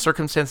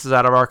 circumstances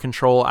out of our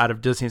control, out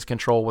of Disney's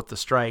control with the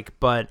strike.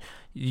 But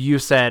you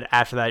said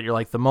after that, you're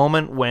like, the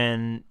moment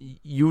when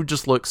you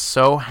just looked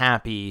so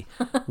happy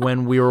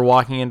when we were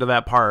walking into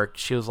that park,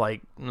 she was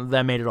like,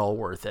 that made it all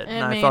worth it.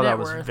 And I thought that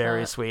was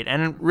very sweet.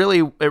 And it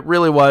really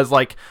was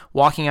like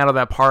walking out of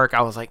that park.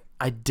 I was like,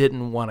 I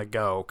didn't want to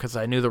go because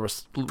I knew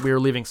we were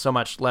leaving so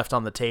much left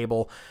on the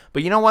table.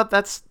 But you know what?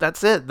 That's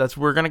it.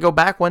 We're gonna go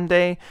back one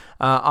day.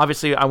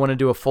 Obviously, I want to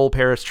do a full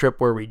Paris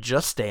trip where we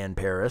just stay in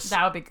Paris.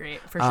 That would be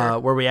great for sure.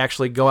 Where we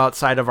actually go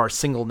outside of our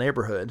single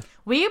neighborhood.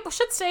 We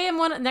should stay in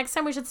one next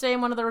time. We should stay in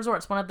one of the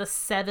resorts, one of the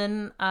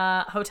 7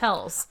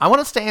 hotels. I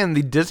want to stay in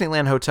the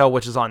Disneyland Hotel,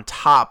 which is on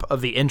top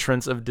of the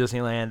entrance of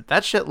Disneyland.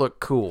 That shit looked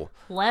cool.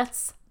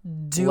 Let's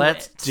do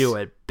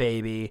it,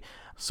 baby.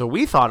 So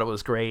we thought it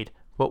was great.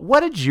 But what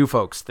did you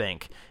folks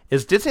think?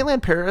 Is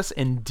Disneyland Paris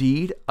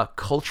indeed a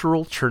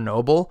cultural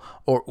Chernobyl?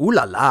 Or, ooh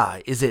la la,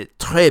 is it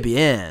très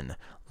bien?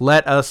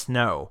 Let us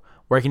know.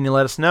 Where can you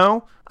let us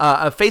know?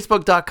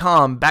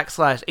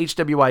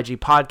 Facebook.com/HWIG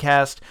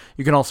podcast.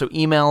 You can also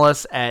email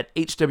us at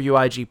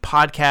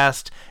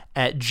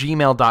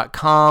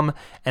hwigpodcast@gmail.com.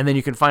 And then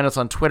you can find us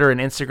on Twitter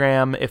and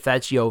Instagram, if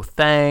that's yo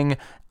thang,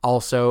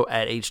 also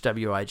at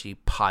HWIG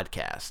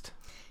podcast.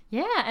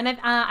 Yeah, and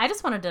I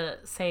just wanted to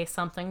say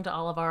something to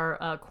all of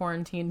our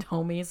quarantined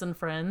homies and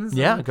friends.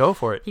 Yeah, go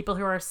for it. People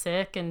who are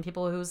sick and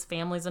people whose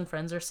families and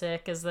friends are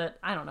sick. Is that,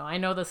 I don't know. I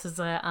know this is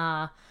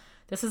an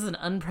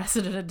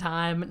unprecedented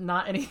time.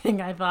 Not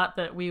anything I thought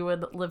that we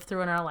would live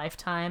through in our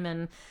lifetime,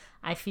 and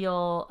I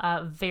feel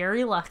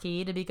very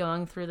lucky to be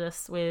going through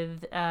this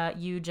with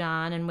you,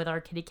 John, and with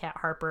our kitty cat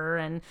Harper.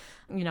 And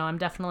I'm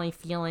definitely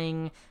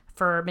feeling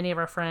for many of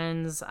our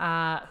friends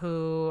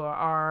who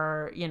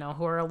are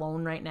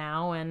alone right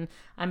now, and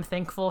I'm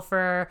thankful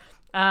for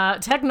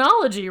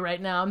technology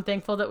right now. I'm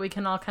thankful that we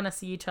can all kind of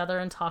see each other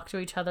and talk to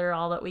each other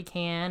all that we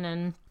can,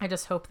 and I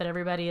just hope that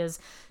everybody is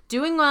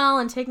doing well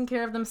and taking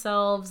care of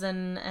themselves,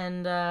 and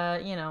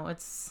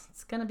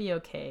it's gonna be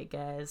okay,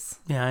 guys.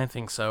 Yeah, I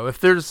think so. If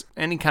there's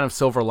any kind of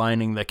silver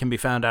lining that can be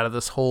found out of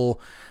this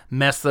whole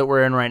mess that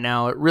we're in right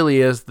now, it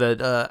really is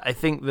that I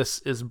think this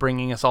is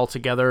bringing us all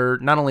together,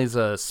 not only as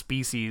a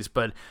species,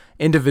 but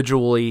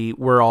individually.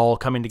 We're all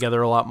coming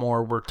together a lot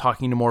more. We're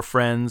talking to more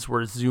friends.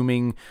 We're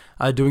Zooming,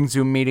 doing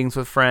Zoom meetings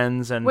with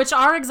friends, and which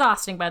are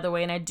exhausting, by the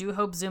way. And I do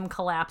hope Zoom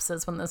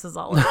collapses when this is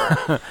all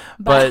over.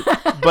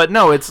 but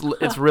no, it's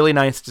really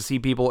nice to see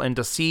people and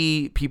to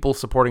see people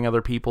supporting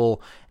other people.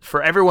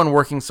 For everyone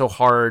working so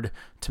hard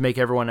to make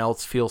everyone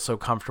else feel so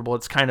comfortable,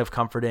 it's kind of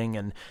comforting,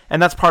 and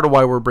that's part of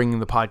why we're bringing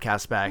the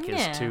podcast back,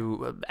 is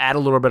to add a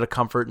little bit of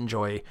comfort and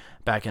joy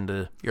back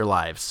into your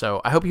lives.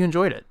 So I hope you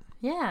enjoyed it.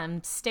 Yeah,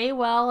 and stay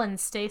well and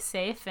stay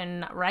safe,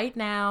 and right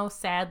now,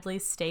 sadly,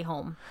 stay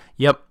home.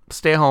 Yep,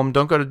 stay home.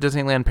 Don't go to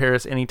Disneyland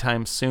Paris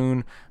anytime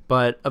soon,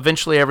 but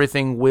eventually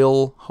everything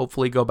will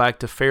hopefully go back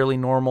to fairly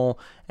normal,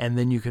 and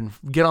then you can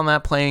get on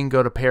that plane,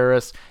 go to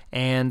Paris,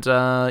 and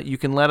you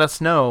can let us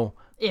know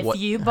how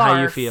you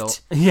feel.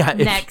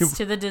 Next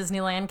to the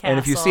Disneyland castle. And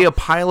if you see a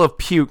pile of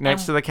puke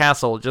next to the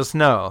castle, just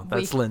know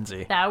that's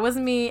Lindsay. That was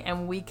me,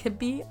 and we could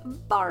be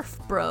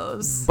barf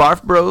bros.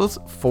 Barf bros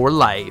for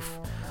life.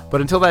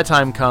 But until that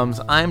time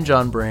comes, I'm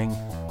John Bring.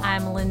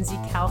 I'm Lindsay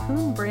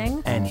Calhoun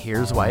Bring. And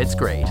here's why it's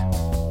great.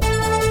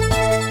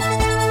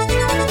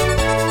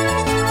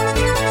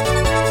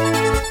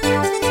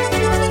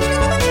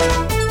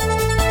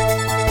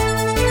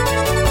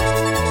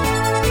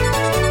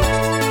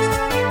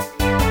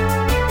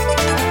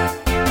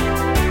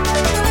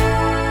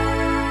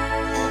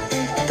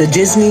 The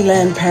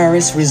Disneyland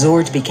Paris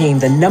resort became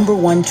the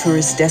 #1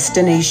 tourist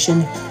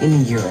destination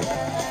in Europe,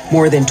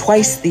 more than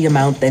twice the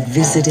amount that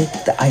visited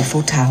the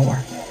Eiffel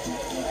Tower.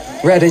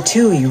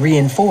 Ratatouille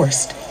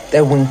reinforced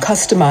that when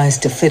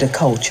customized to fit a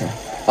culture,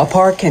 a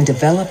park can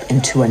develop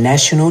into a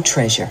national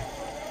treasure.